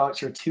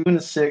Seahawks are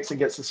 2-6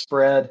 against the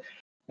spread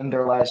in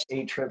their last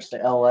 8 trips to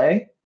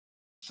LA.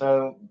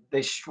 So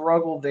they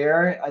struggle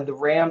there. The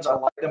Rams, I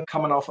like them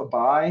coming off a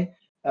bye.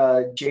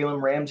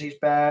 Jalen Ramsey's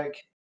back.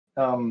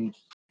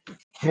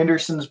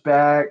 Henderson's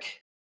back.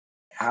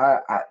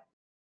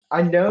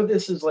 I know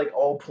this is like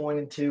all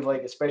pointed to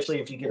like, especially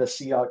if you get a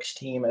Seahawks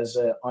team as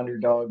an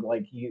underdog,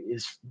 like you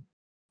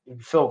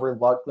feel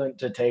reluctant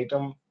to take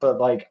them. But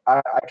like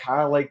I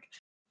kind of like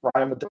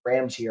riding with the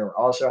Rams here.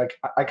 Also,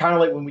 I kind of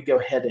like when we go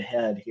head to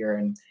head here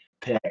in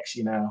picks.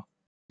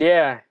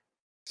 Yeah,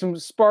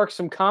 spark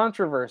some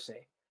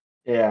controversy.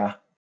 Yeah.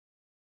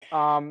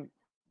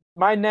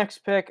 My next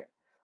pick,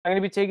 I'm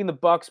going to be taking the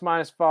Bucks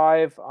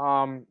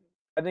 -5.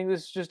 I think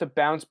this is just a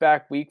bounce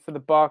back week for the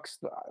Bucks.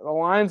 The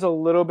line's a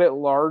little bit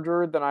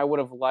larger than I would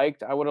have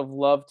liked. I would have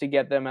loved to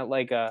get them at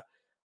like a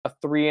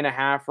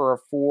 3.5 or a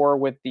 4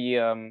 with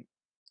the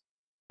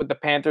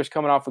Panthers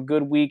coming off a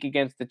good week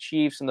against the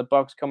Chiefs and the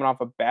Bucks coming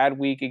off a bad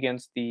week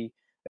against the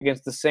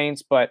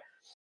Saints. But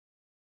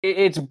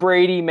it's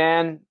Brady,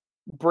 man.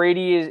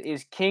 Brady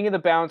is king of the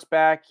bounce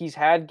back. He's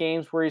had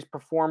games where he's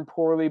performed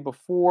poorly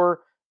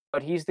before,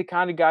 but he's the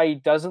kind of guy he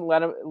doesn't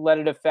let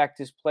it affect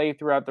his play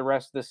throughout the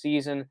rest of the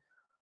season.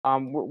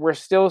 We're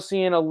still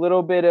seeing a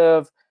little bit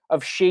of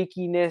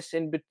shakiness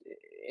in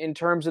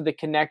terms of the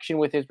connection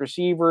with his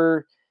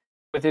receivers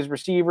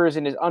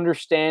and his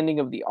understanding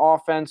of the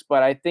offense.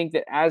 But I think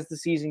that as the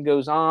season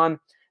goes on,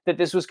 that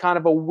this was kind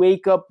of a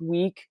wake up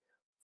week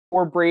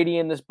for Brady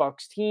and this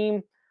Bucks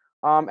team.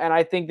 And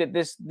I think that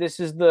this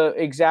is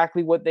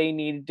exactly what they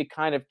needed to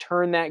kind of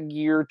turn that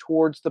gear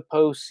towards the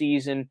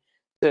postseason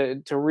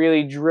to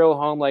really drill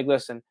home. Like,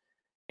 listen,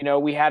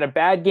 we had a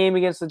bad game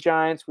against the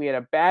Giants. We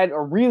had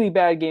a really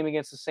bad game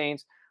against the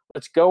Saints.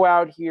 Let's go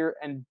out here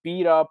and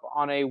beat up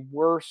on a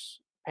worse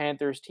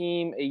Panthers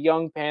team, a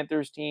young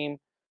Panthers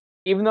team.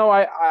 Even though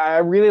I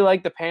really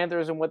like the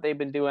Panthers and what they've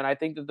been doing, I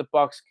think that the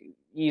Bucks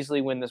easily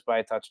win this by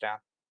a touchdown.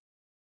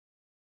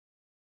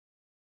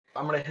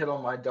 I'm going to hit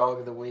on my dog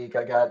of the week.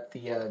 I got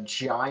the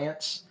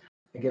Giants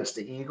against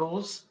the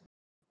Eagles.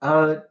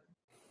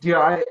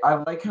 Yeah, I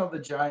like how the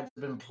Giants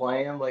have been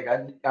playing. Like,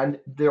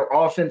 their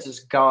offense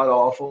is god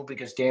awful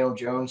because Daniel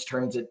Jones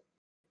turns it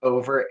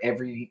over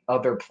every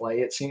other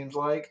play, it seems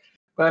like.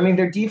 But I mean,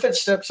 their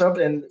defense steps up,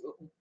 and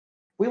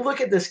we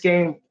look at this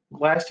game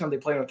last time they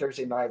played on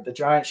Thursday night. The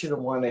Giants should have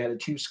won. They had a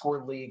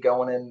 2-score lead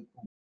going in,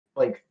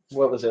 like,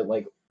 what was it,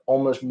 like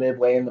almost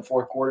midway in the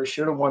fourth quarter.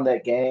 Should have won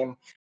that game.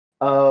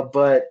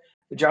 But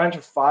the Giants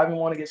are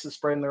 5-1 against the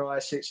spread in their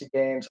last 60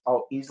 games.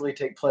 I'll easily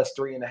take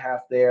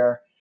 +3.5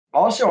 there.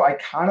 Also, I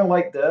kind of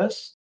like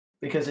this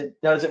because it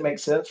doesn't make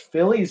sense.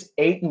 Philly's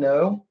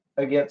 8-0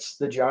 against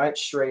the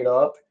Giants straight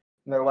up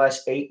in their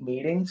last 8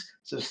 meetings.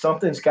 So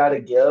something's got to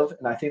give.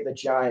 And I think the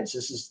Giants,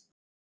 this is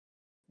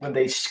when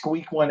they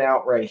squeak one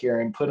out right here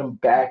and put them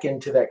back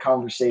into that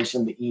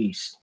conversation, the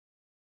East.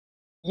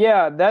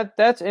 Yeah,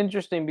 that's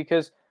interesting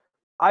because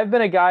I've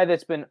been a guy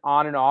that's been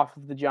on and off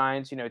of the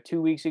Giants.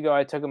 2 weeks ago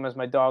I took them as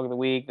my dog of the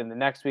week. Then the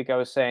next week I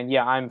was saying,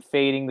 yeah, I'm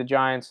fading the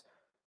Giants.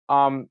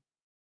 After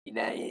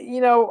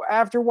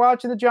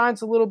watching the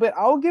Giants a little bit,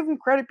 I'll give them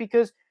credit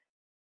because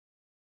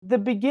the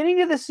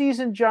beginning of the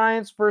season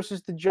Giants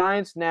versus the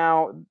Giants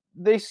now,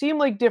 they seem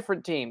like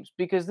different teams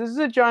because this is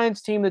a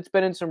Giants team that's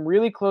been in some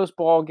really close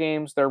ball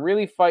games. They're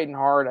really fighting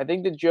hard. I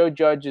think that Joe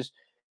Judge is,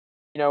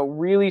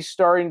 really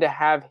starting to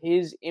have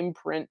his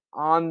imprint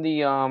on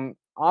the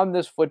on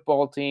this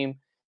football team.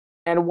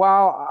 And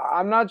while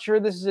I'm not sure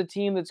this is a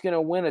team that's going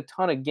to win a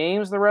ton of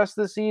games the rest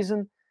of the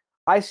season,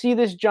 I see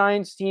this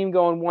Giants team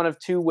going one of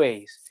two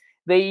ways.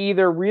 They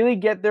either really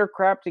get their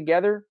crap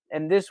together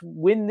and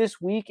win this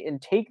week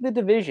and take the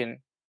division,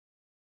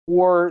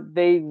 or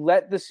they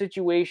let the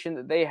situation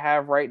that they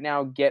have right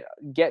now get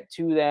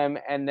to them,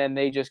 and then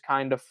they just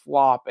kind of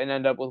flop and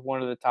end up with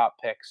one of the top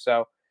picks.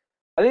 So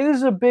I think this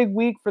is a big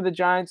week for the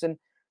Giants, and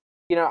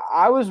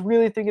I was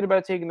really thinking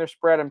about taking their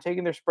spread. I'm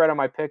taking their spread on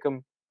my pick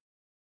 'em.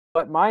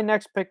 But my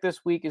next pick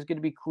this week is going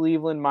to be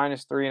Cleveland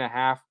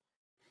 -3.5.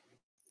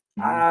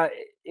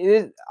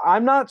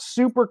 I'm not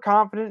super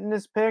confident in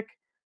this pick,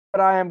 but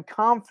I am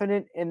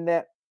confident in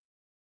that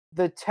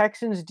the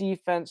Texans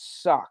defense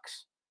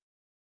sucks.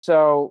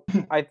 So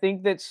I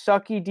think that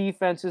sucky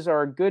defenses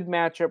are a good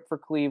matchup for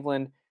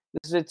Cleveland.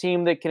 This is a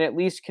team that can at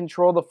least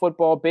control the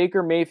football.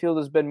 Baker Mayfield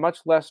has been much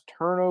less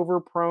turnover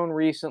prone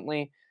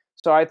recently.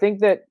 So I think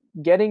that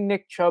getting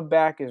Nick Chubb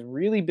back is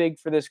really big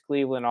for this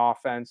Cleveland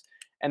offense,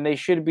 and they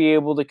should be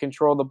able to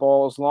control the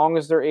ball as long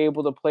as they're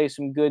able to play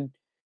some good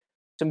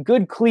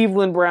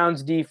Cleveland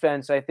Browns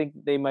defense. I think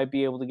they might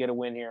be able to get a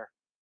win here.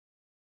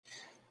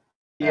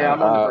 Yeah,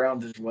 I'm on the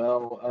Browns as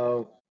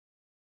well.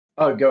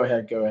 Oh, go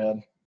ahead.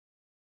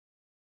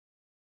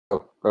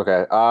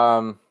 Okay.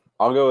 I'll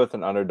go with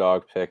an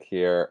underdog pick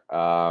here.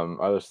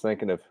 I was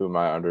thinking of who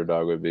my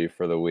underdog would be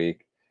for the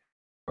week,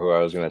 who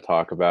I was going to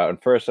talk about.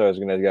 And first I was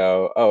going to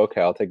go, oh,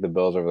 okay, I'll take the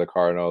Bills over the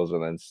Cardinals.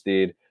 And then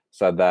Steed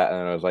said that. And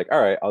then I was like,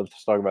 all right, I'll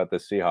just talk about the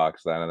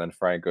Seahawks then. And then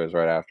Frank goes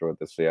right after with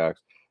the Seahawks.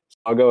 So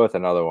I'll go with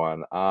another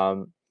one.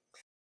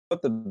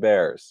 With the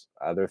Bears.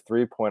 They're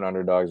 3-point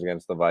underdogs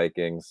against the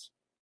Vikings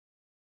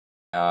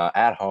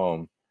at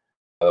home,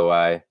 by the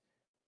way.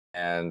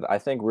 And I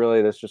think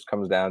really this just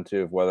comes down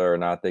to whether or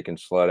not they can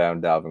slow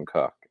down Dalvin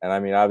Cook. And I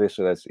mean,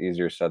 obviously that's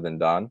easier said than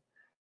done.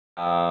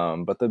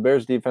 But the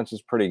Bears defense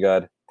is pretty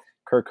good.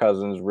 Kirk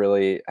Cousins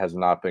really has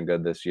not been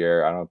good this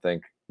year. I don't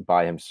think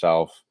by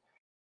himself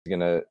he's going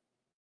to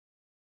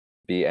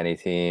beat any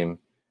team.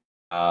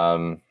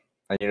 And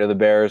the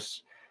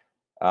Bears,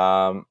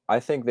 I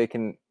think they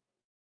can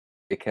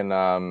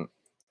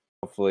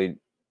hopefully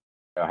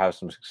have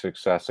some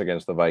success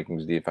against the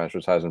Vikings defense,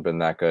 which hasn't been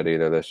that good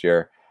either this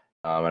year.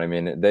 And I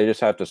mean, they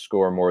just have to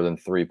score more than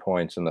 3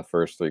 points in the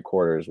first 3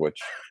 quarters,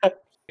 which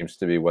seems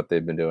to be what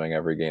they've been doing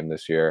every game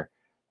this year.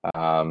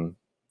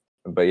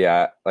 But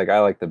yeah, I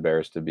like the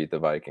Bears to beat the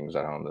Vikings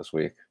at home this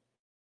week.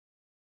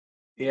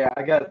 Yeah,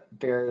 I got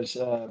Bears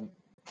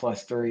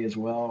 +3 as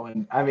well.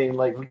 And I mean,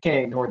 we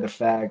can't ignore the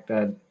fact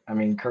that,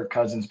 Kirk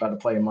Cousins about to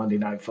play a Monday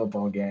Night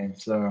Football game.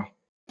 So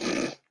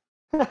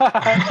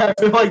I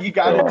feel like you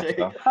gotta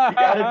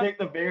take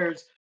the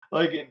Bears.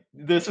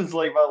 This is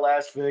my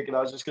last pick, and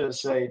I was just gonna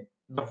say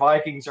the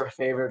Vikings are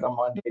favored on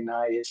Monday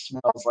night. It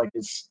smells like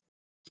it's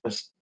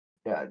just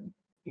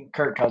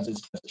Kirk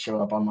Cousins doesn't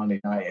show up on Monday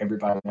night.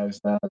 Everybody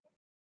knows that.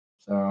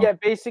 So yeah,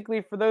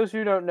 basically, for those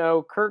who don't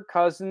know, Kirk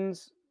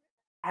Cousins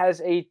has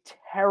a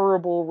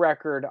terrible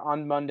record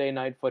on Monday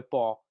Night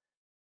Football.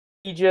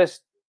 He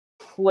just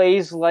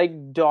plays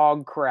like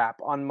dog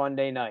crap on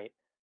Monday night.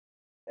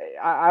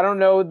 I don't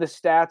know the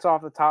stats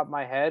off the top of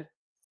my head,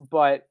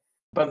 but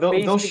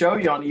they'll show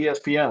you on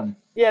ESPN.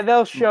 Yeah,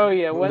 they'll show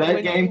you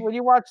when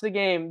you watch the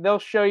game. They'll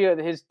show you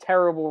his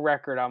terrible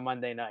record on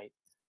Monday night.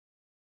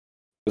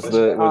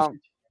 Was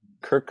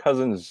Kirk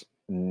Cousins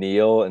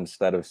kneel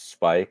instead of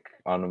spike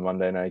on a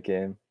Monday night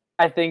game?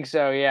 I think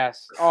so.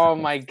 Yes. Oh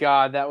my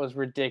God, that was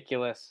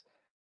ridiculous.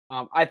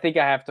 I think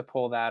I have to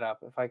pull that up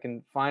if I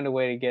can find a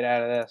way to get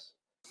out of this.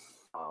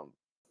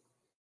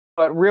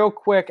 But real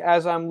quick,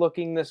 as I'm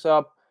looking this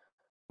up,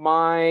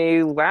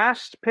 my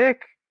last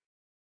pick,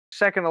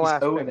 second to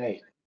last. He's 0-8.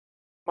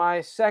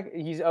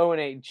 He's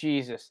 0-8.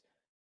 Jesus.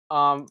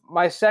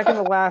 My second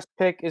to last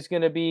pick is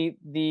going to be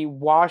the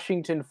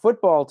Washington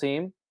football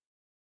team,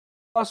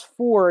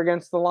 +4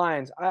 against the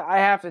Lions. I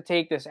have to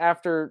take this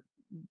after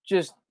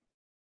just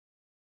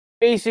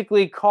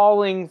basically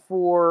calling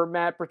for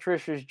Matt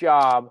Patricia's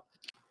job.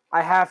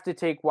 I have to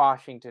take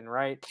Washington,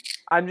 right?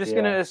 I'm just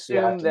going to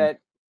assume that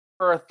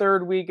for a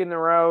third week in a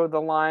row,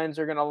 the Lions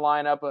are going to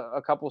line up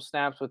a couple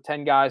snaps with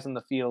 10 guys in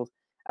the field.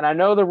 And I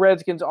know the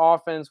Redskins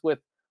offense with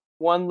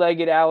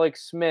one-legged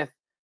Alex Smith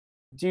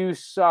do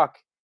suck.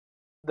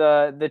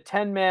 The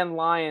 10-man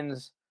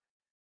Lions,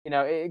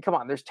 come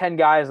on, there's 10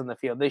 guys in the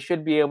field. They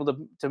should be able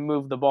to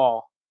move the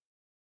ball.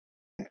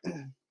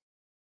 I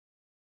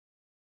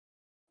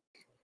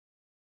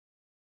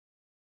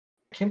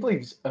can't believe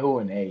he's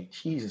 0-8.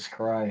 Jesus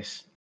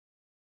Christ.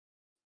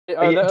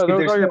 Those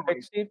are your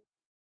picks, Steve?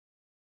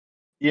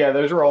 Yeah,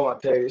 those are all my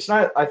picks. It's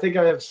not. I think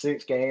I have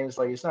 6 games.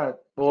 It's not.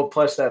 We'll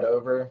plus that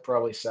over,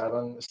 probably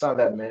 7. It's not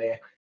that many.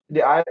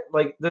 Yeah,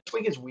 this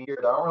week is weird.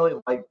 I don't really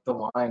like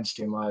the Lions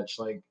too much.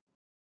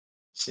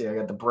 See, I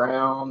got the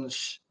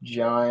Browns,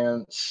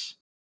 Giants.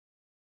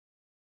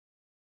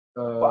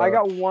 Well, I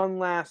got one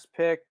last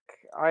pick.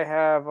 I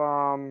have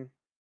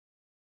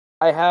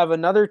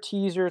another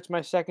teaser. It's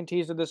my second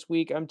teaser this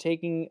week.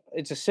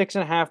 It's a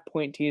 6.5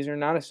 point teaser,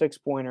 not a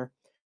 6-pointer.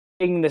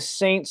 Taking the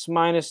Saints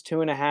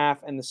 -2.5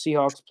 and the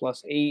Seahawks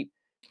 +8.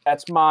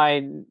 That's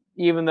mine.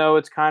 Even though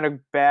it's kind of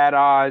bad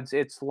odds,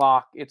 it's a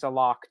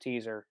lock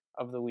teaser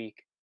of the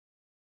week.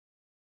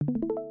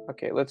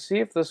 Okay, let's see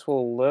if this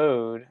will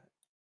load.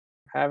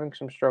 Having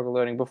some struggle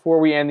loading.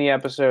 Before we end the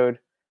episode,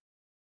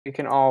 we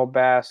can all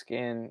bask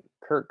in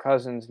Kirk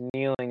Cousins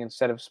kneeling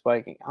instead of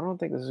spiking. I don't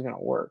think this is going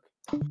to work.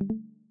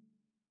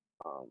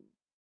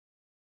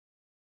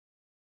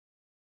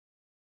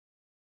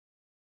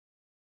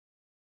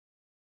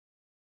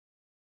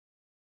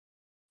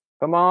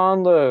 Come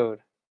on, load.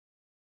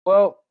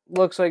 Well,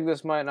 looks like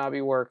this might not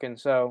be working,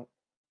 so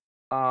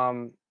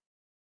dang,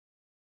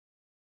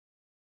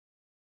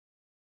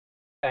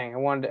 I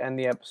wanted to end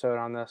the episode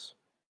on this.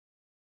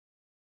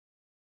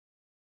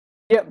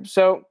 Yep,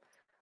 so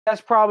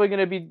that's probably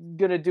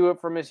gonna do it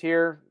from us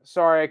here.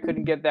 Sorry I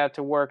couldn't get that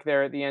to work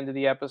there at the end of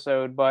the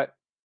episode, but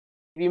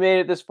if you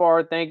made it this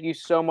far, thank you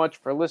so much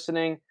for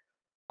listening.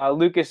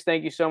 Lucas,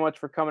 thank you so much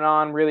for coming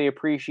on. Really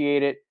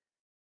appreciate it.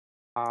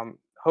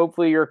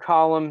 Hopefully your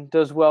column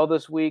does well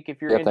this week.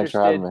 If you're interested, thanks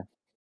for having me.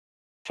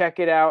 Check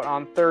it out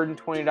on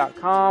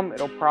thirdand20.com.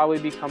 It'll probably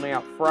be coming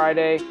out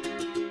Friday.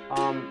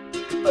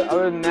 But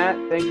other than that,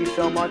 thank you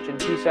so much and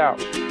peace out.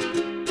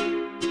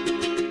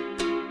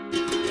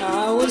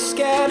 I was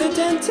scared of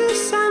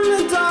dentists and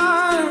the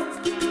dark.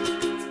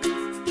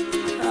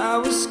 I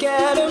was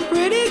scared of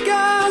pretty